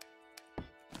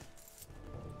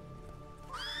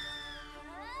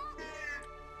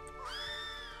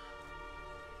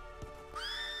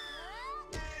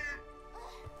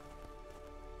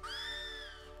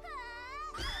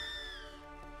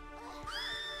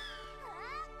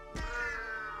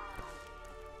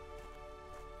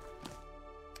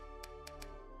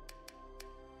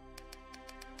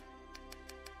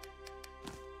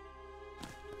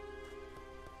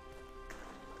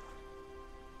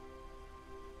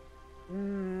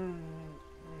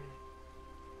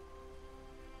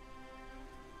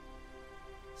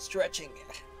 Stretching.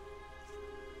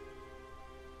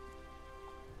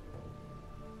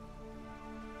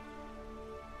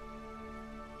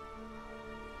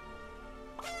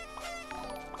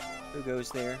 Who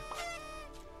goes there?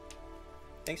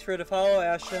 Thanks for the follow,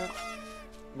 Asha.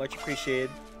 Much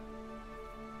appreciated.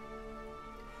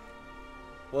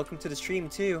 Welcome to the stream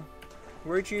too.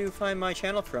 Where'd you find my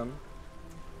channel from?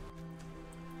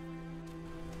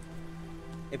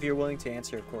 If you're willing to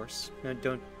answer, of course. No,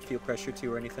 don't feel pressure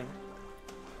to or anything.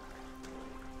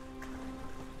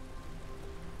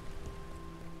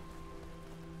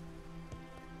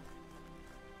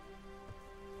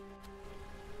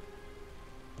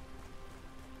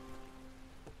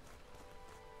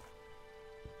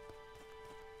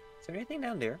 Is there anything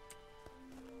down there?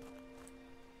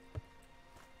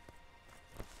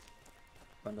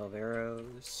 Bundle of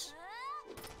arrows.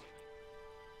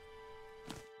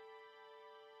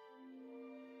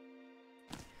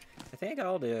 I think I got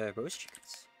all the roast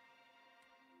chickens.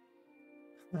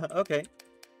 Okay.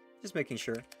 Just making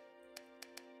sure.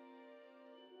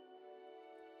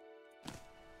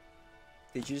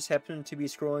 Did you just happen to be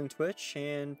scrolling Twitch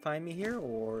and find me here,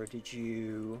 or did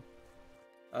you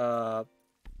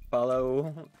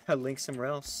follow a link somewhere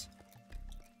else?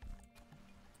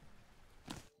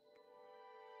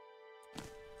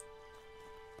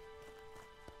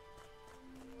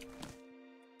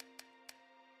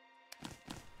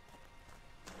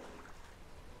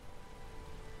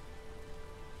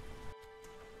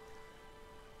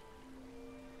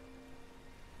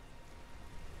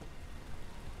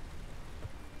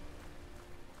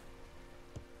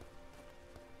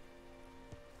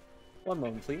 One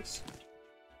moment, please.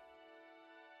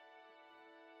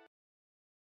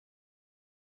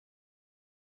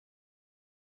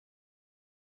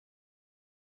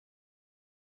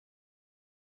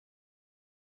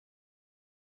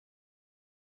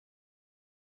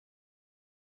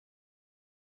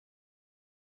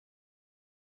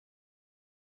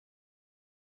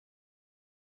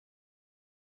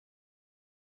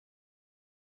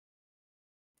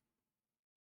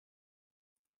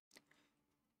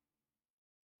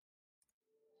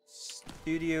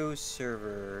 Studio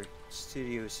server.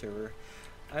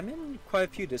 I'm in quite a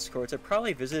few Discords. I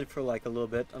probably visited for like a little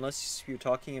bit, unless you're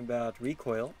talking about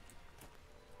Recoil.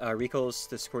 Recoil's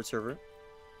Discord server.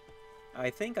 I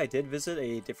think I did visit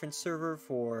a different server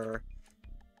for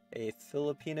a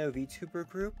Filipino VTuber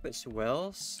group as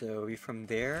well, so we're from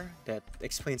there. That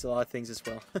explains a lot of things as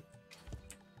well.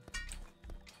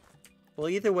 Well,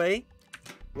 either way,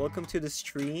 welcome to the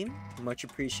stream. Much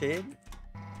appreciated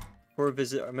for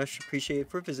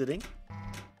visiting.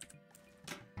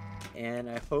 And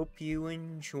I hope you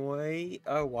enjoy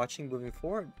watching moving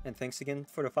forward. And thanks again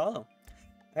for the follow.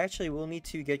 Actually, we'll need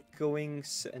to get going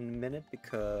in a minute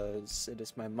because it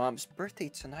is my mom's birthday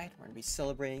tonight. We're going to be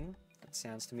celebrating. It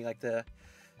sounds to me like the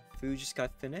food just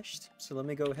got finished. So let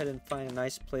me go ahead and find a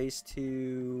nice place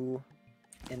to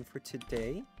end for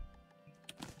today.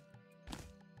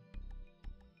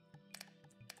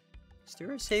 Is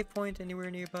there a save point anywhere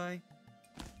nearby?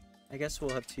 I guess we'll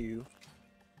have to...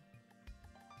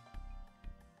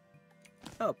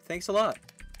 Oh, thanks a lot.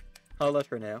 I'll let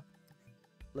her know.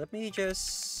 Let me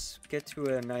just get to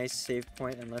a nice save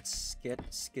point and let's get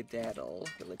skedaddle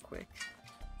really quick.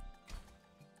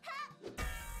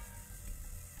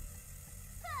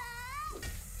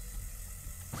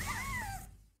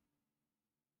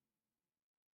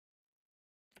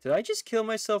 Did I just kill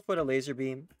myself with a laser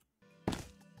beam?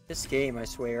 This game, I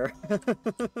swear.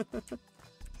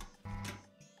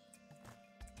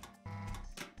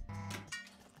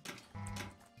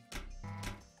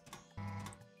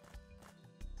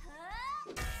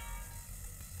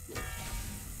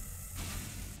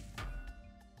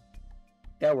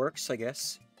 That works, I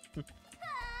guess.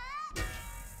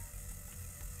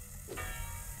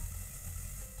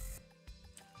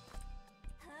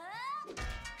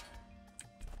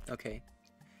 Okay.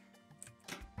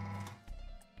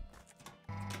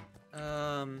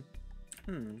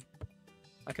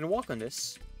 I can walk on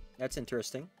this. That's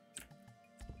interesting.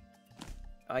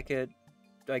 I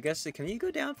guess, can you go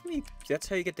down for me? That's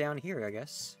how you get down here, I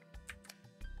guess.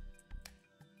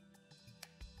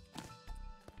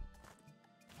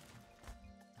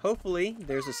 Hopefully,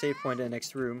 there's a save point in the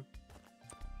next room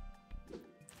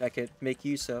that I could make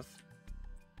use of.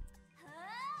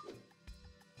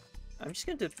 I'm just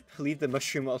going to leave the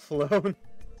mushroom alone.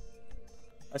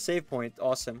 A save point,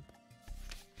 awesome.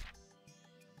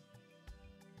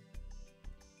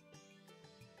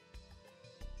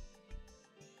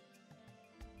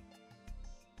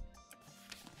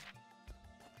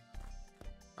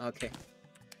 Okay.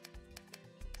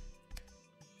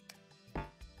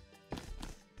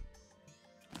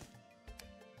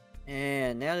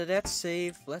 And now that that's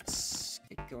saved, let's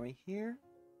get going here.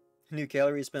 New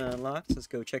gallery has been unlocked. Let's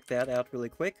go check that out really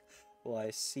quick. Will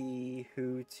I see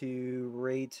who to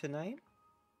raid tonight?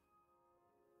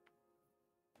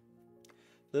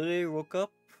 Literally woke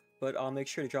up, but I'll make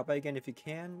sure to drop by again if you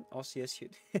can. Also, yes, you.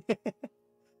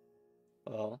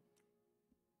 Well,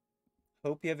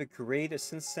 hope you have a great,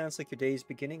 since it sounds like your day is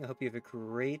beginning, I hope you have a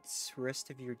great rest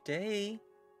of your day.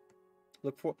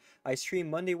 I stream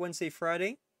Monday, Wednesday,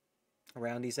 Friday,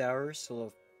 around these hours,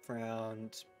 so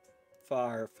around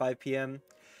 5 p.m.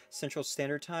 Central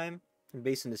Standard Time. I'm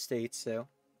based in the States, so.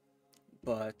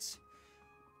 But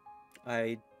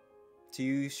I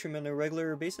do stream on a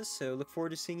regular basis, so look forward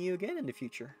to seeing you again in the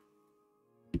future.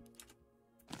 Let's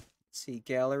see,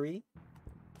 gallery.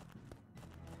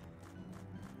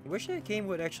 I wish that game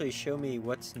would actually show me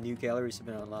what new galleries have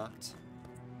been unlocked.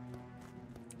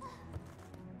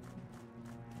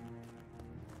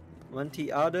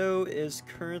 Amontillado is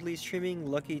currently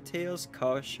streaming. Lucky Tales,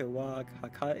 Kashawag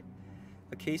Hakai.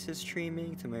 Akase is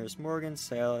streaming. Tamaris Morgan,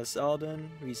 Silas Alden,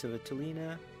 Risa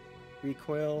Vitolina,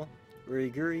 Recoil,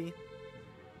 Uriguri.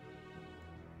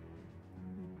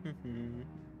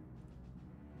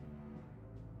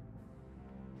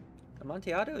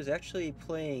 Amontillado is actually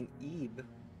playing Eve.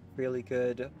 Really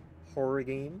good horror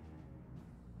game.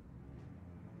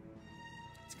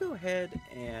 Let's go ahead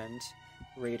and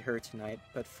raid her tonight.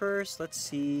 But first, let's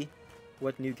see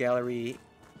what new gallery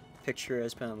picture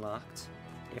has been unlocked,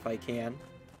 if I can.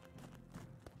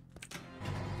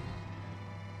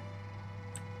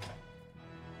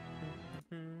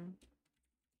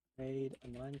 Raid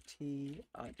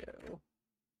Amontillado.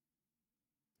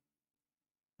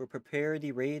 We'll prepare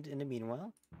the raid in the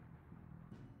meanwhile.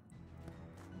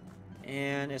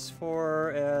 And as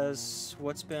far as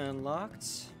what's been unlocked,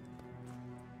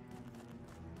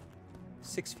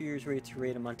 6 viewers ready to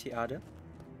raid Amontillado.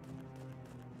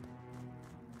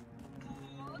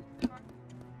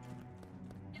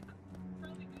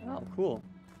 Oh, cool.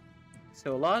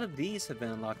 So a lot of these have been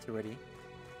unlocked already.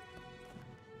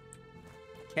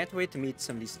 Can't wait to meet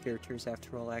some of these characters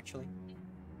after all, actually.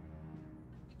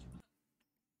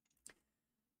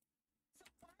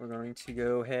 We're going to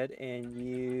go ahead and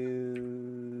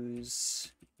use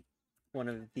one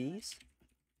of these.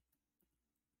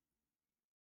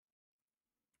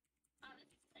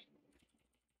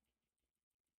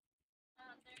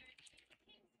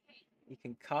 You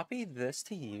can copy this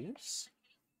to use.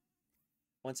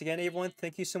 Once again, everyone,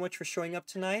 thank you so much for showing up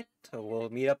tonight. We'll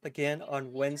meet up again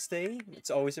on Wednesday.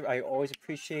 I always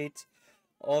appreciate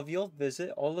all of your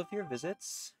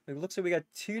visits. It looks like we got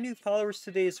 2 new followers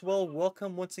today as well.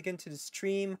 Welcome once again to the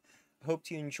stream. I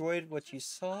hope you enjoyed what you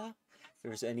saw. If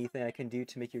there's anything I can do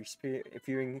to make your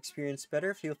viewing experience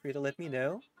better, feel free to let me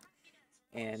know.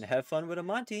 And have fun with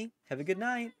Amonte. Have a good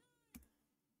night.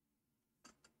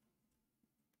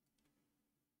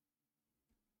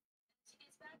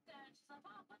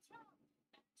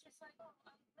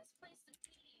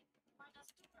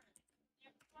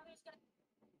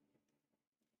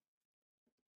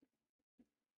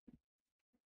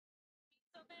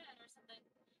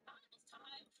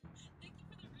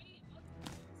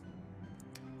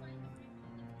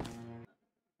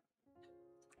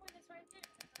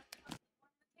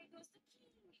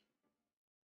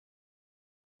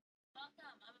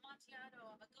 Welcome, I'm Amontillado.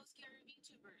 I'm a ghost scary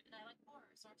VTuber, and I like horror,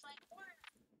 so we're playing horror.